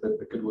that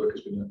the good work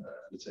has been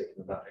undertaken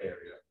in that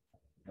area,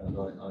 and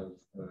I know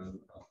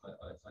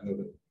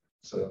that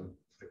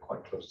they're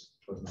quite close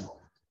now.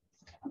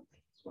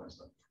 That's why I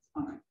said.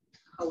 All right,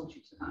 hold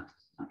you to that.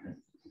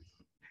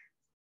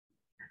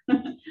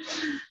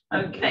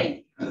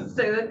 Okay,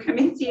 so the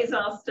committee is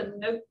asked to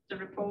note the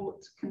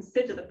report,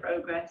 consider the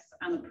progress,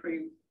 and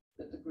approve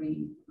that the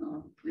green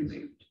are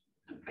removed.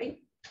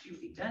 Okay,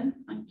 duly done.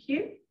 Thank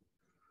you.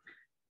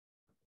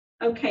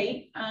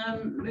 Okay,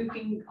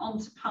 moving on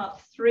to part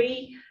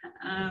 3.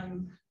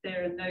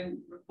 There are no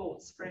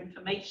reports for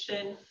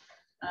information.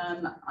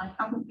 I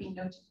haven't been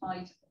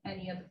notified of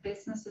any other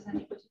business. Has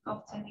anybody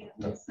got any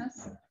other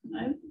business?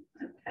 No?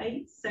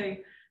 Okay, so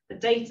the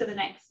date of the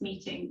next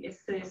meeting is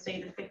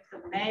Thursday the 5th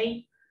of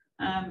May,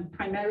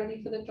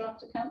 primarily for the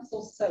draft accounts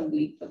or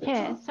solely for the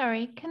draft?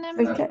 Sorry,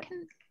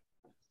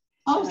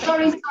 Oh,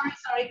 sorry,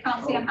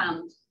 can't see a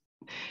hand.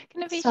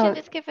 Can Avisha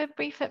just give a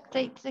brief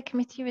update to the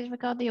committee with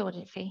regard to the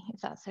audit fee,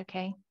 if that's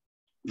okay,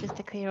 just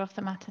to clear off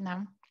the matter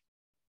now?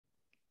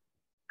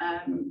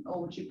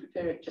 Or would you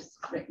prefer it just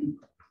written?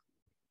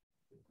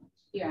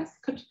 Yes,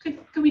 could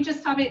we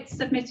just have it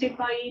submitted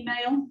by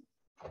email?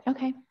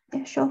 Okay.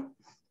 Yeah, sure.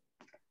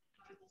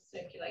 I will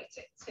circulate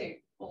it to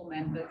all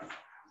members.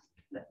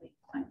 Lovely,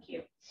 thank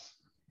you.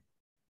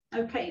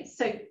 Okay,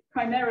 so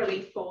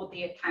primarily for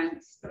the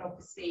accounts, but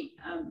obviously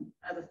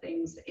other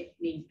things if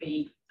need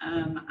be,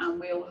 and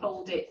we'll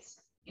hold it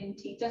in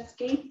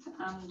Dusky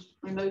and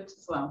remote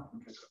as well.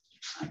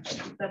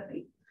 Okay,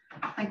 lovely.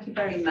 Thank you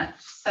very much.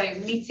 So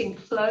meeting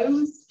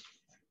closed.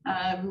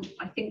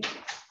 I think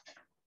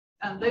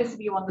those of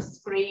you on the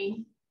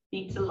screen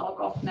need to log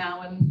off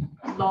now and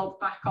log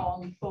back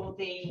on for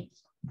the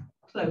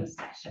closed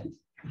session.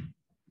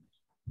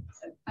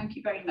 So thank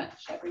you very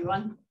much,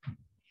 everyone.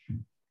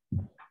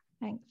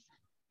 Thanks.